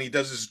 You know, when he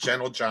does his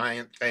Gentle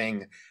Giant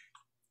thing,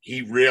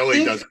 he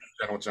really does a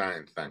Gentle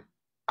Giant thing.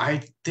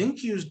 I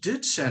think you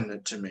did send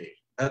it to me.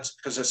 That's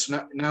because it's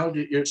not, now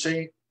you're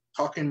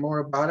talking more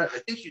about it. I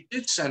think you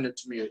did send it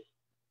to me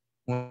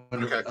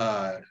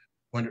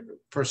when it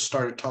first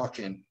started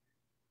talking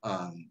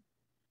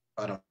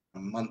about a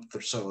month or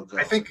so ago.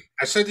 I think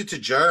I sent it to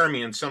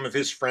Jeremy, and some of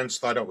his friends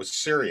thought it was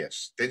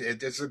serious.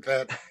 Isn't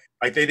that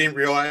like they didn't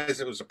realize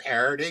it was a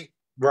parody?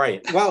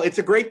 Right. Well, it's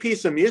a great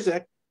piece of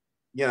music.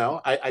 You know,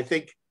 I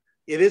think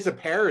it is a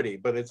parody,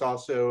 but it's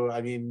also,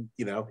 I mean,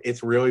 you know,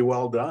 it's really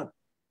well done.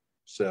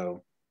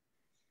 So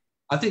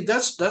I think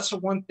that's the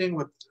one thing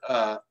with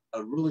a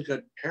really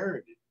good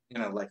parody, you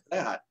know, like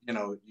that, you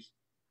know, you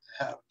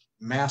have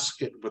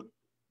mask it with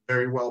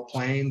very well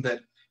playing that,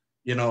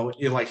 you know,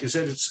 like you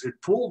said, it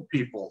fooled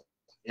people,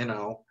 you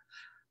know.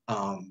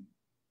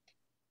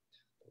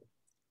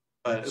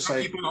 But it's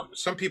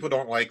some people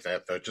don't like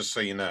that, though, just so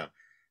you know.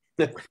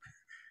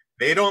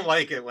 They don't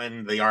like it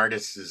when the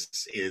artist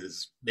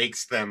is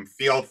makes them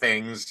feel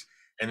things,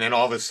 and then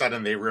all of a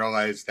sudden they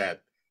realize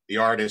that the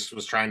artist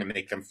was trying to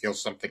make them feel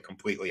something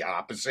completely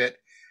opposite.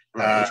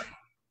 Right.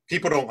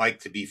 People don't like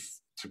to be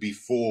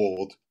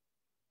fooled,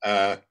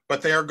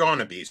 but they are going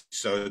to be.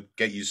 So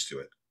get used to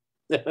it.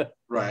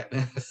 Right.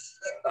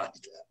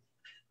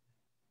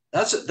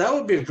 That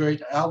would be a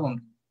great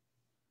album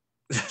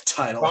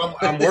title. Well,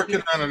 I'm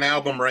working on an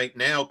album right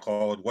now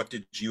called "What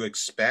Did You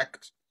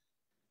Expect?"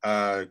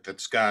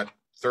 That's got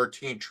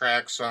 13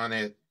 tracks on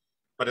it,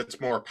 but it's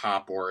more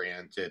pop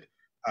oriented.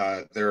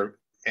 They're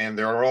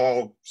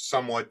all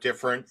somewhat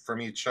different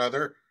from each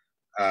other,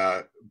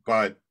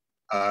 but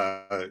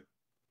I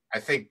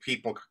think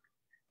people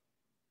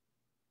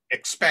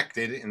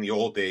expected in the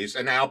old days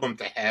an album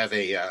to have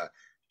a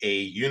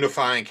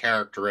unifying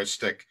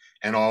characteristic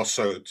and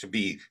also to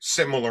be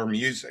similar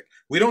music.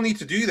 We don't need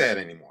to do that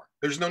anymore.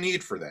 There's no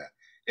need for that.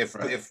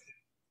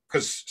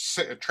 Because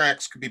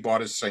tracks could be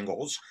bought as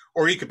singles,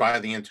 or you could buy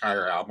the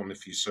entire album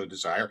if you so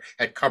desire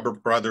at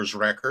Cubert Brothers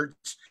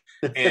Records,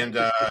 and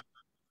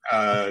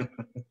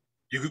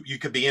you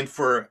could be in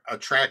for a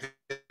track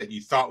that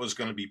you thought was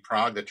going to be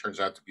prog that turns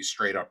out to be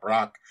straight up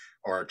rock,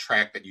 or a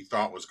track that you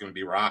thought was going to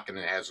be rock and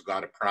it has a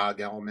lot of prog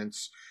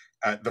elements.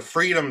 The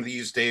freedom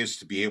these days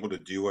to be able to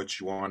do what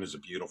you want is a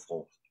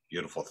beautiful,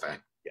 beautiful thing.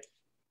 Yeah.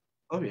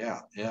 Oh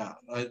yeah, yeah.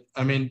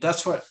 I mean,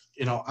 that's what,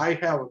 you know, I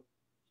have a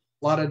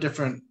lot of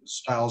different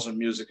styles of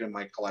music in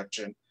my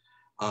collection.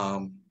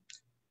 A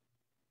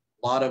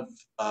lot of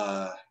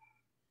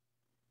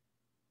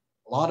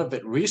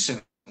it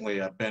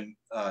recently I've been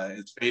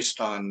it's based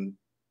on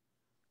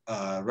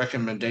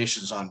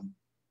recommendations on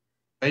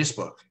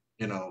Facebook.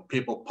 You know,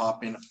 people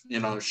popping, you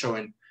know,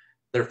 showing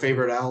their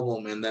favorite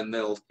album, and then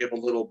they'll give a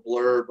little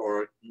blurb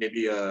or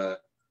maybe a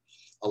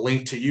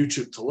link to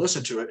YouTube to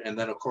listen to it. And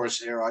then, of course,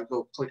 here I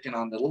go clicking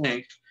on the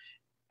link,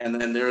 and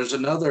then there's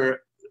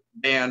another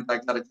band I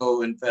got to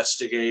go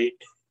investigate.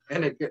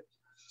 And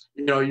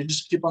you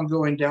just keep on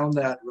going down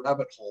that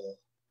rabbit hole.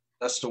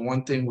 That's the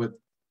one thing with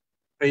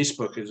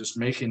Facebook, is just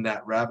making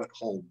that rabbit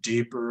hole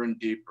deeper and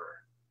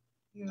deeper,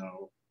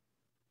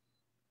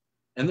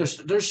 And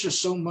there's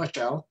just so much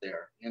out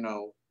there,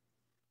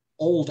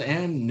 old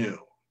and new.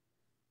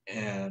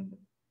 And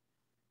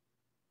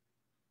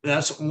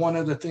that's one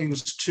of the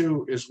things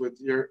too, is with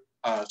your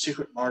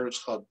Secret Martyrs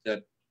Club,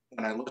 that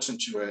when I listen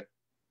to it,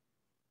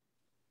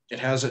 it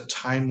has a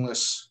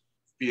timeless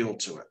feel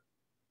to it.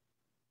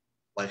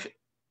 Like,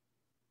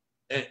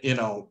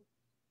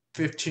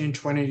 15,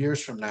 20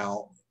 years from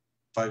now,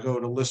 if I go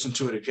to listen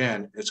to it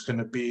again, it's going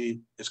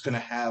to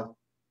have,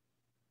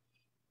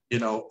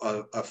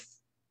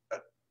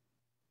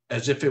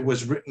 as if it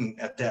was written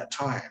at that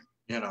time.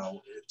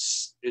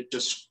 It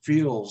just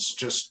feels,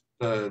 just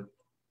the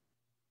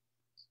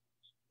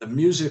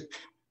music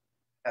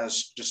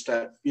has just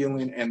that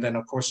feeling, and then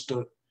of course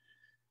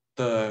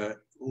the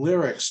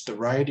lyrics, the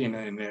writing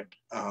in it,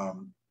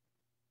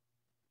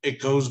 it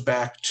goes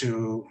back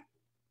to,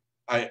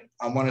 I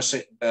want to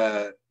say,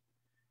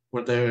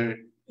 where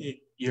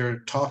you're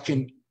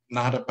talking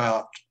not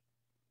about,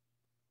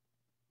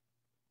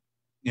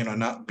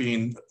 not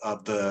being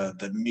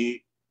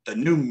the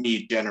new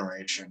me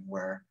generation,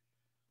 where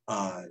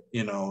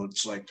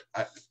it's like,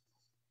 I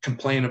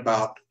complain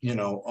about,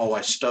 oh,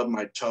 I stubbed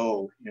my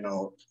toe,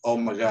 oh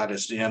my God,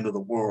 it's the end of the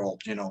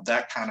world,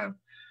 that kind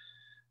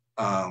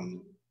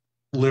of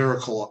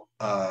lyrical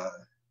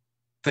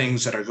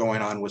things that are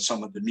going on with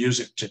some of the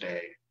music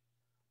today.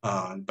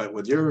 But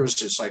with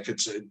yours, it's like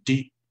it's a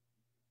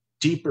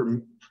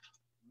deeper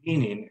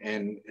meaning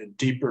and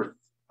deeper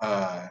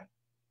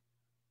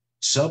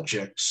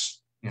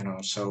subjects,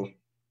 so,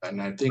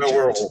 and I think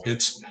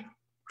it's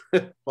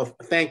well,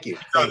 thank you.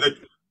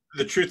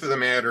 The truth of the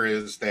matter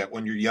is that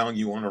when you're young,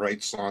 you want to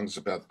write songs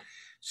about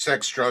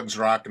sex, drugs,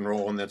 rock and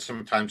roll, and then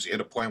sometimes you hit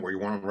a point where you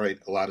want to write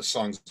a lot of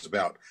songs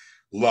about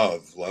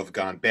love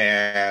gone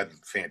bad,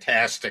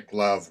 fantastic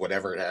love,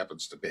 whatever it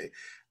happens to be.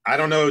 I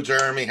don't know,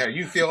 Jeremy, how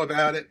you feel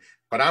about it,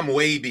 but I'm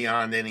way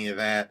beyond any of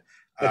that.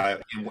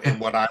 In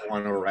what I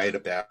want to write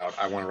about,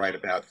 I want to write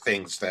about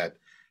things that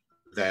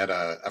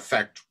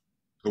affect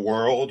the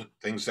world,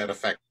 things that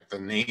affect the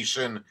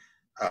nation,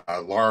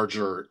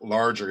 larger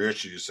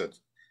issues that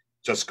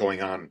just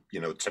going on,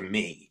 to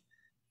me,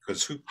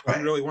 because who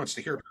really wants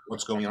to hear about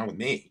what's going on with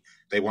me?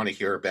 They want to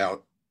hear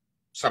about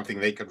something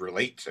they could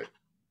relate to.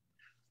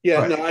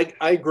 Yeah, no,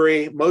 I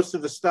agree. Most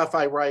of the stuff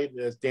I write,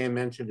 as Dan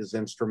mentioned, is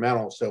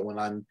instrumental. So when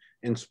I'm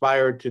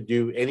inspired to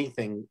do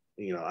anything,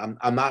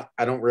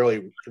 I don't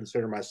really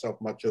consider myself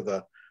much of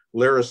a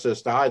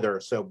lyricist either.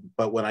 So,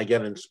 but when I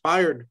get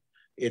inspired,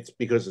 it's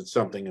because it's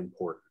something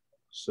important.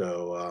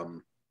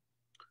 So,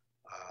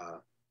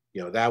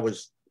 that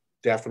was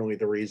definitely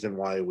the reason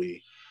why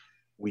we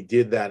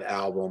did that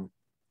album.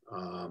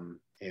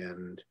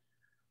 And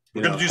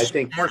we're going to do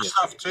some more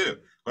stuff too.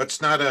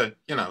 Let's not,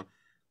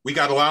 we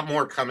got a lot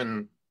more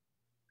coming.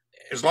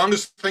 As long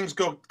as things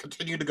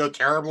continue to go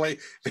terribly,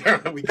 we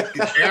can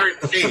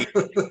guarantee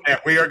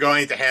that we are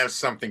going to have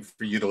something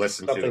for you to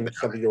listen to.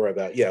 Something to write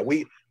about. Yeah,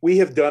 we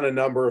have done a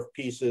number of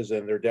pieces,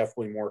 and there are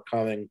definitely more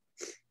coming.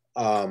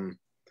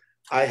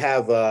 I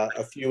have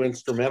a few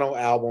instrumental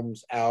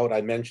albums out.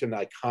 I mentioned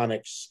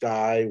Iconic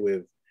Sky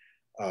with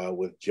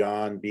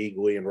John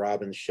Beagley and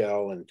Robin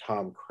Schell and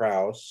Tom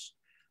Krause.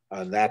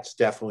 And that's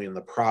definitely in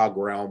the prog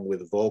realm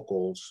with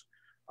vocals.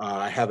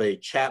 I have a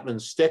Chapman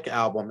Stick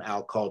album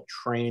out called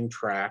Train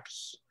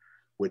Tracks,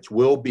 which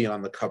will be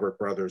on the Cubert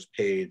Brothers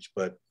page,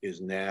 but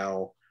is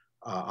now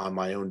on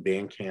my own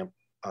Bandcamp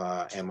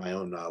and my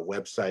own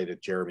website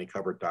at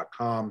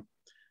jeremycubert.com.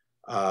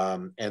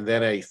 And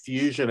then a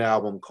fusion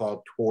album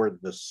called Toward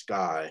the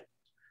Sky.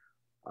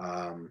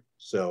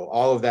 So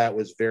all of that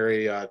was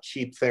very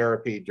cheap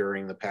therapy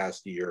during the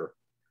past year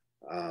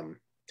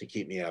to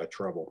keep me out of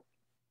trouble.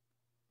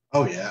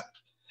 Oh yeah,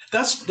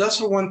 that's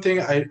the one thing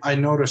I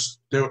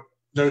noticed. There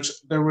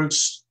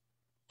was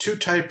two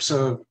types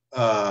of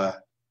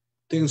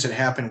things that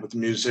happened with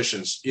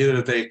musicians.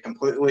 Either they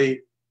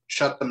completely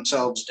shut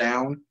themselves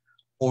down,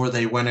 or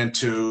they went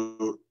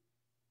into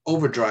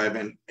overdrive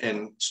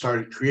and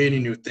started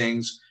creating new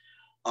things.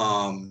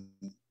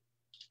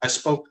 I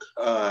spoke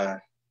a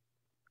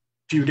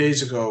few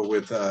days ago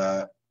with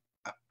an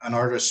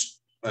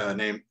artist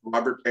named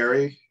Robert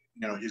Berry.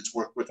 He's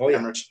worked with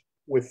Emerson.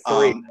 With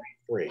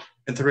three.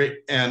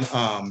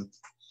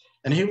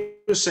 And he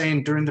was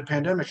saying during the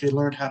pandemic he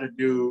learned how to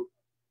do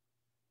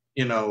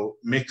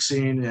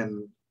mixing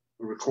and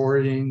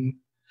recording,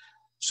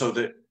 so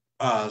that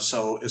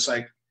so it's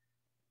like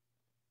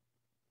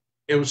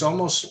it was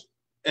almost,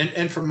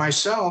 and for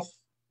myself,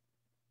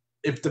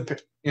 if the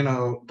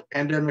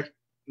pandemic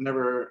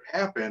never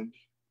happened,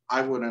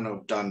 I wouldn't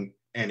have done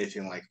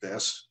anything like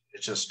this.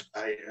 It's just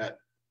I had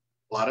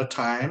a lot of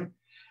time,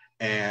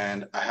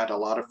 And I had a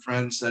lot of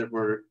friends that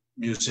were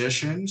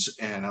musicians,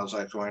 and I was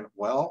like going,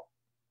 well,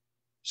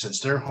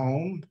 since they're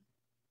home,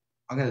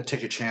 I'm going to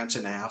take a chance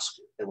and ask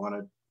if they want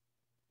to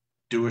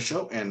do a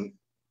show. And,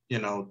 you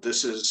know,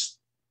 this is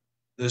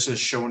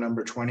show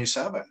number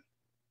 27.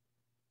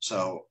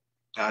 So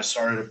I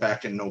started it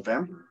back in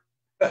November,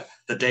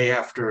 the day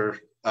after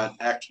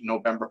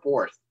November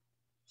 4th.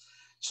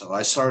 So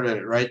I started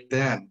it right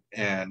then.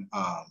 And,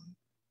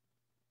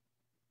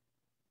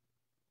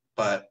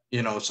 but,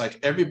 you know, it's like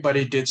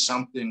everybody did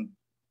something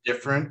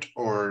different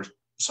or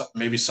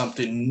maybe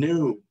something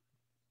new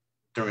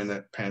during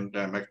the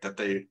pandemic that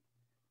if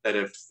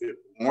it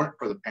weren't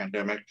for the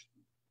pandemic,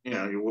 you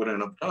know, you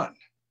wouldn't have done.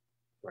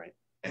 Right.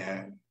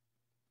 And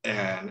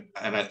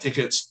I think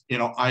it's, you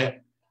know,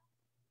 I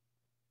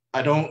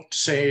don't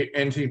say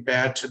anything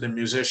bad to the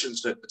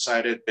musicians that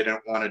decided they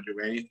didn't want to do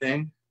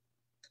anything.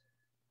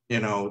 You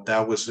know,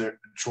 that was their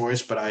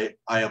choice, but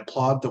I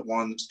applaud the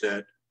ones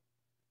that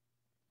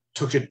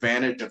took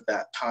advantage of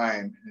that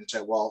time and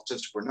said, well,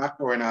 since we're not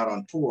going out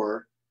on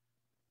tour,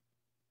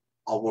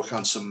 I'll work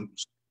on some,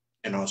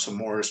 you know, some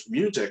more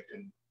music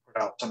and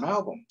put out some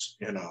albums,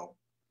 you know.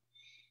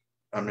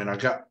 I mean,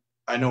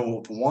 I know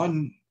of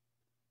one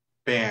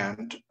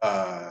band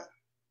that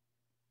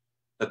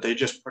they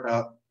just put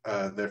out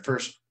their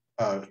first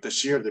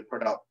this year. They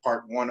put out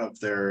part one of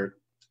a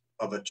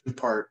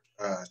 2-part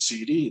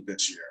CD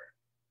this year.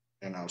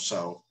 You know,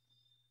 so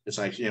it's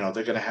like, you know,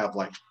 they're gonna have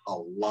like a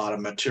lot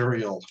of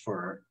material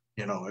for,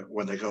 you know,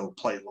 when they go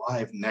play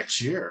live next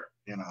year.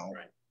 You know,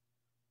 Right.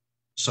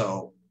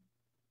 So,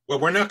 well,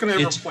 we're not going to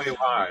ever play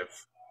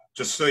live,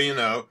 just so you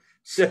know.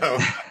 So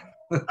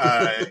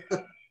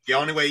the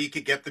only way you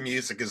could get the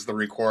music is the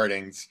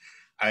recordings.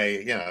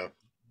 Will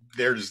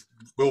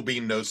be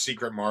no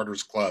Secret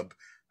Martyrs Club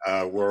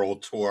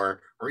world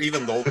tour or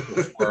even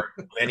local tour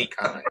of any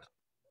kind.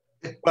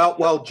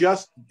 Well,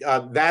 just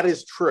that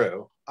is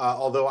true.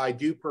 Although I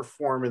do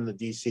perform in the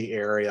DC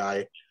area,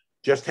 I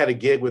just had a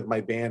gig with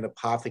my band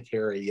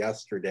Apothecary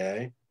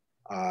yesterday.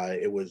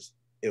 It was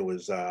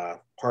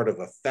part of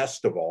a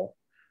festival.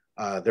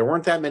 There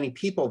weren't that many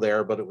people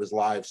there, but it was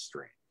live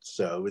streamed,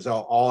 so it was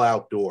all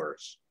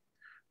outdoors.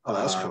 Oh,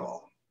 that's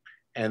cool.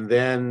 And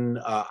then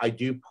I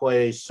do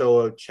play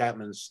solo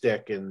Chapman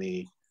Stick in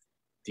the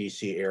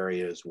DC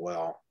area as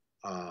well.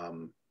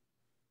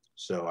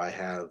 So I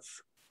have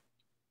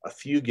a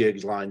few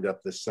gigs lined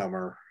up this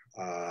summer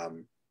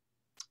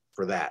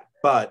for that,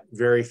 but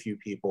very few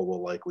people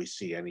will likely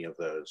see any of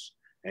those.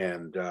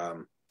 And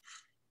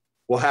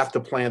we'll have to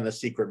plan the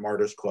Secret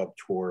Martyrs Club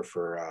tour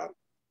for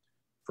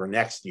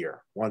next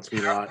year once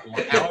we launch.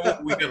 How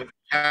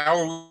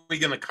are we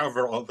gonna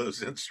cover all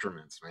those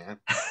instruments, man?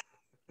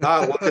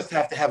 We'll just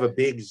have to have a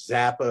big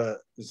Zappa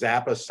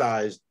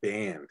sized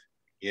band.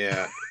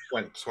 Yeah,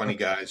 20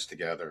 guys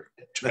together.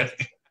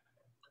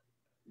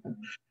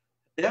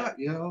 Yeah,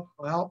 you know,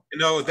 well, You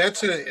know,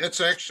 that's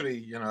actually,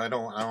 you know,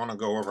 I want to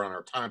go over on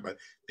our time, but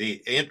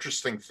the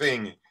interesting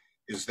thing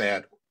is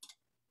that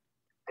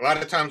a lot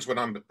of times when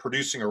I'm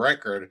producing a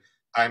record,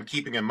 I'm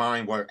keeping in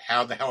mind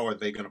how the hell are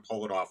they going to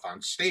pull it off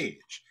on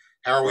stage?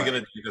 How are we going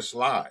to do this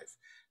live?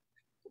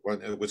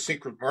 With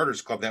Secret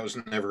Martyrs Club, that was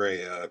never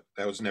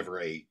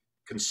a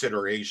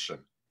consideration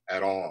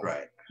at all.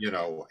 right. You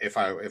know,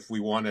 if we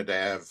wanted to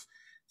have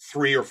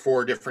 3 or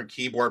 4 different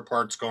keyboard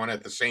parts going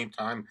at the same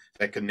time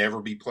that could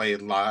never be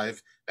played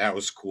live, that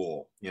was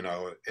cool. You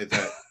know,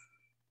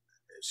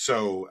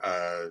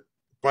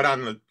 but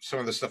on some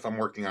of the stuff I'm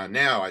working on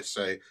now, I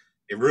say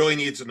it really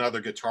needs another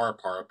guitar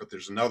part, but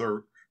there's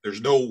no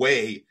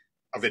way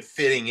of it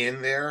fitting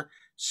in there.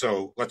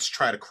 So let's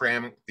try to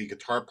cram the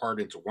guitar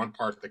part into one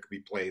part that could be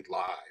played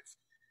live.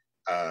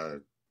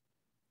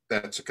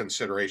 That's a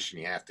consideration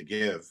you have to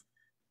give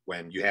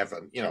when you have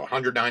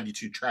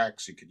 192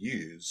 tracks you could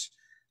use,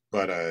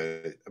 but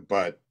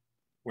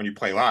when you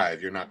play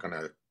live, you're not going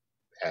to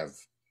have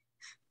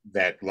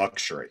that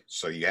luxury.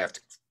 So you have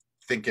to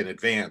think in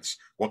advance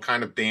what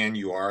kind of band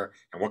you are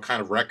and what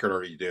kind of record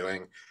are you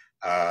doing.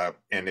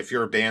 And if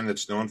you're a band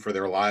that's known for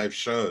their live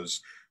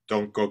shows,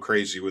 don't go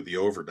crazy with the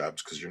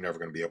overdubs because you're never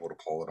going to be able to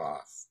pull it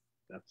off.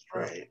 That's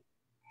right.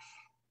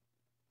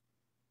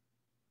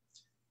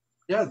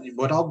 Yeah,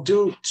 what I'll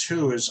do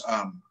too is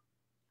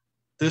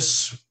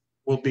this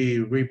will be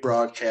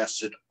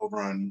rebroadcasted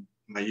over on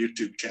my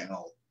YouTube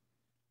channel,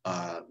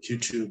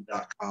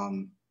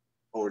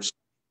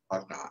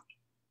 youtube.com/Whatnot.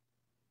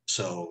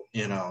 So,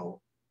 you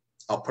know,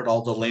 I'll put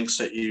all the links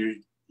that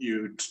you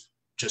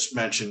just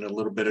mentioned a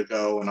little bit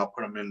ago, and I'll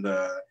put them in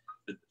the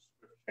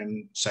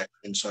description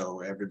section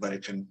so everybody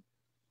can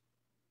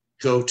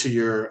go to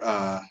your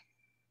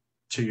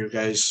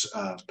guys'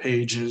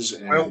 pages.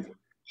 And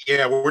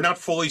we're not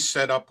fully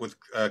set up with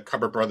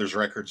Cubert Brothers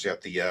Records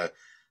yet.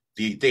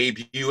 The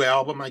debut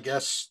album, I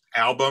guess,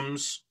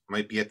 albums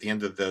might be at the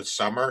end of the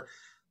summer,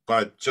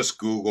 but just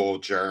Google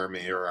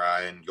Jeremy or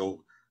I, and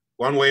you'll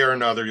one way or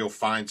another you'll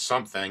find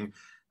something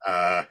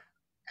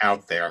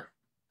out there.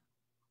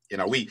 You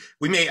know, we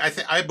made.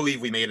 I believe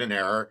we made an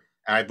error.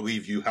 I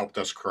believe you helped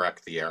us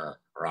correct the error,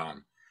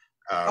 Ron.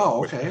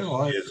 Oh, okay.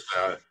 Well, is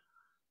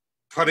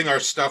putting our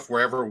stuff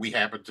wherever we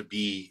happen to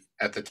be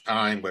at the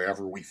time,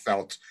 wherever we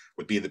felt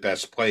would be the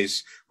best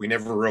place. We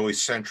never really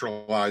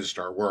centralized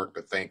our work,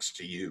 but thanks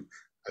to you,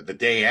 the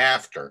day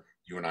after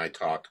you and I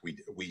talked,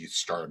 we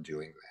started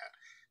doing that.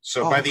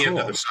 So by the end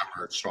of the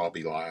summer, it should all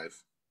be live.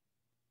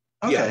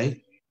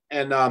 Okay. Yeah.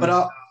 And but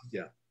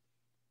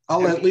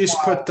I'll at least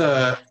put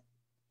the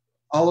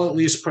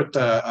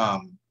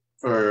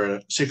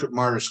for Secret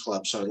Martyrs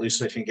Club, so at least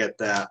they can get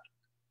that.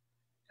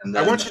 And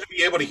then, I want you to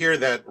be able to hear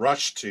that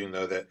Rush tune,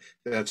 though.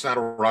 That's not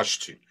a Rush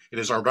tune. It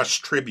is our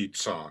Rush tribute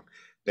song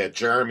that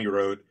Jeremy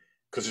wrote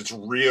because it's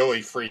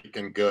really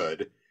freaking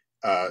good.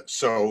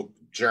 So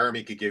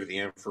Jeremy could give the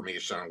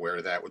information on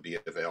where that would be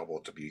available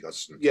to be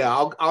listened to. Yeah,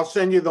 I'll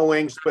send you the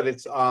links, but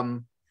it's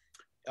on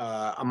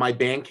my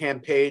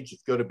Bandcamp page. If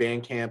you go to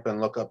Bandcamp and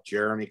look up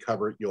Jeremy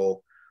Cubert,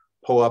 you'll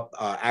pull up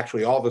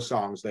actually all the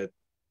songs that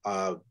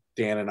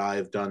Dan and I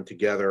have done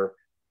together,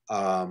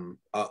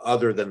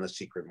 other than the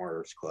Secret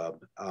Martyrs Club.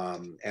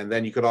 And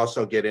then you could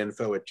also get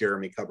info at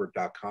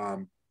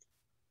jeremycubert.com.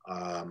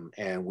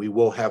 And we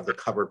will have the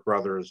Cubert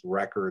Brothers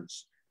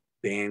Records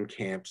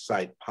Bandcamp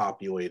site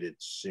populated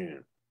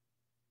soon.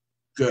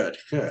 Good.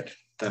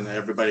 Then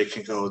everybody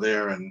can go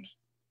there and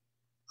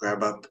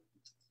grab up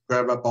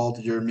all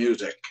of your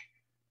music.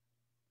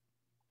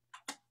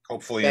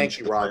 Hopefully. Thank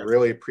you, Rod.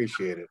 Really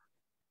appreciate it.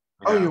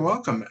 Oh, you're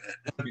welcome.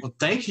 Well,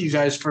 thank you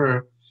guys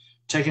for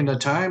taking the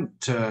time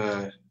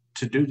to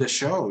do the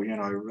show.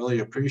 I really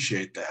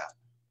appreciate that.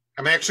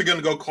 I'm actually going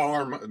to go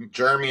call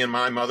Jeremy and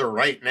my mother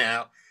right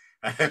now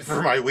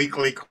for my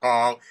weekly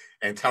call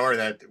and tell her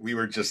that we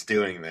were just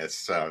doing this.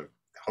 So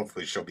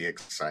hopefully she'll be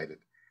excited.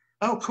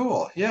 Oh,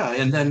 cool. Yeah.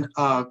 And then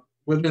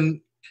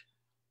within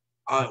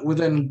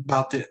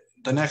about the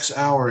next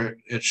hour,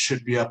 it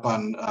should be up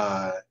on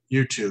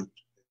YouTube.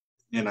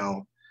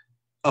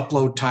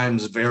 Upload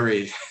times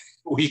vary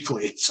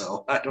weekly.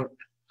 So I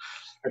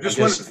just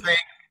want to thank,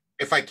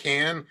 if I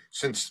can,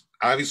 since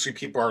obviously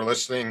people are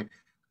listening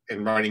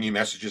and writing you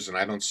messages and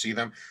I don't see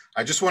them,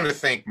 I just want to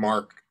thank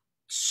Mark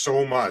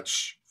so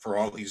much for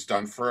all he's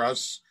done for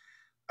us.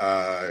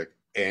 And,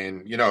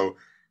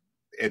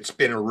 it's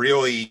been a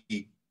really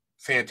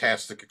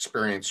fantastic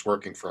experience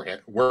working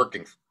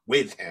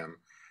with him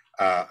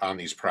on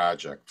these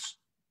projects.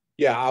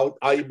 Yeah,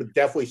 I would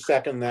definitely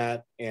second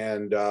that.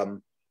 And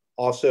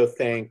also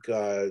thank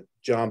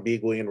John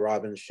Beagley and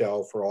Robin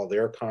Schell for all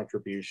their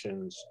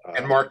contributions.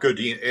 And Mark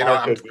Godino.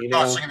 I'm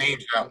tossing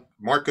names out.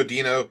 Mark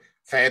Godino,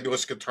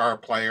 fabulous guitar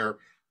player.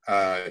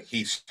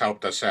 He's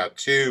helped us out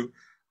too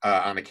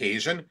on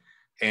occasion.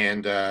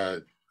 And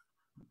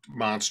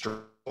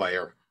monster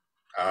player.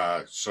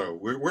 So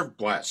we're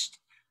blessed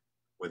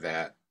with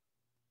that.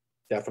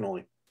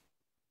 Definitely.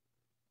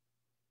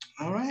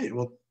 All right.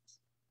 Well,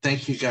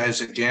 thank you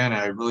guys again.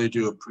 I really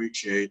do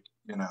appreciate,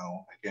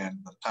 again,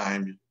 the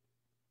time you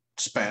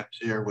spent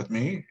here with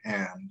me.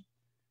 And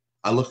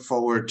I look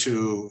forward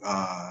to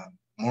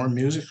more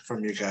music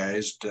from you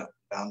guys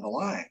down the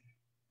line.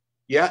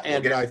 Yeah,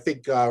 and I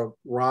think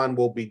Ron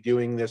will be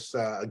doing this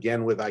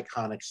again with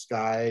Iconic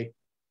Sky.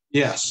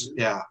 Yes,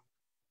 yeah.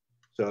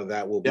 So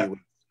that will be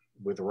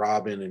with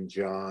Robin and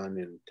John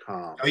and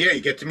Tom. Oh, yeah,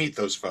 you get to meet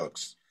those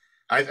folks.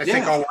 I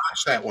think I'll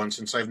watch that one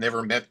since I've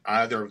never met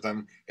either of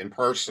them in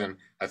person.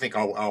 I think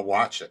I'll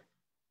watch it.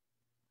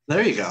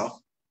 There you go.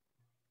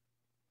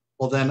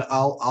 Well, then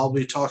I'll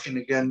be talking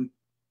again.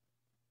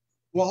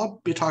 Well,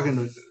 I'll be talking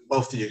to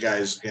both of you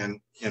guys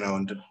again,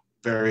 in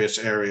various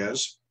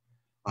areas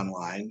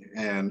online,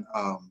 and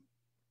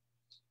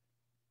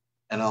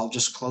I'll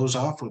just close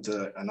off with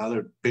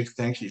another big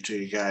thank you to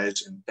you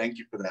guys, and thank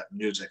you for that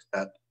music.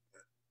 That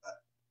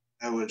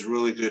was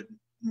really good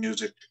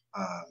music.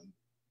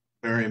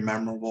 Very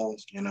memorable.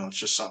 It's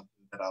just something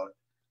that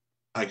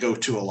I go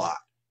to a lot.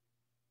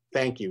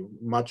 Thank you.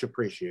 Much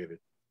appreciated.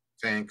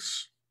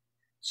 Thanks.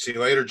 See you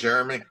later,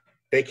 Jeremy.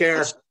 Take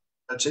care.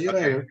 I'll see you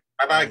later.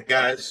 Bye-bye,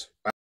 guys.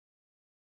 Bye.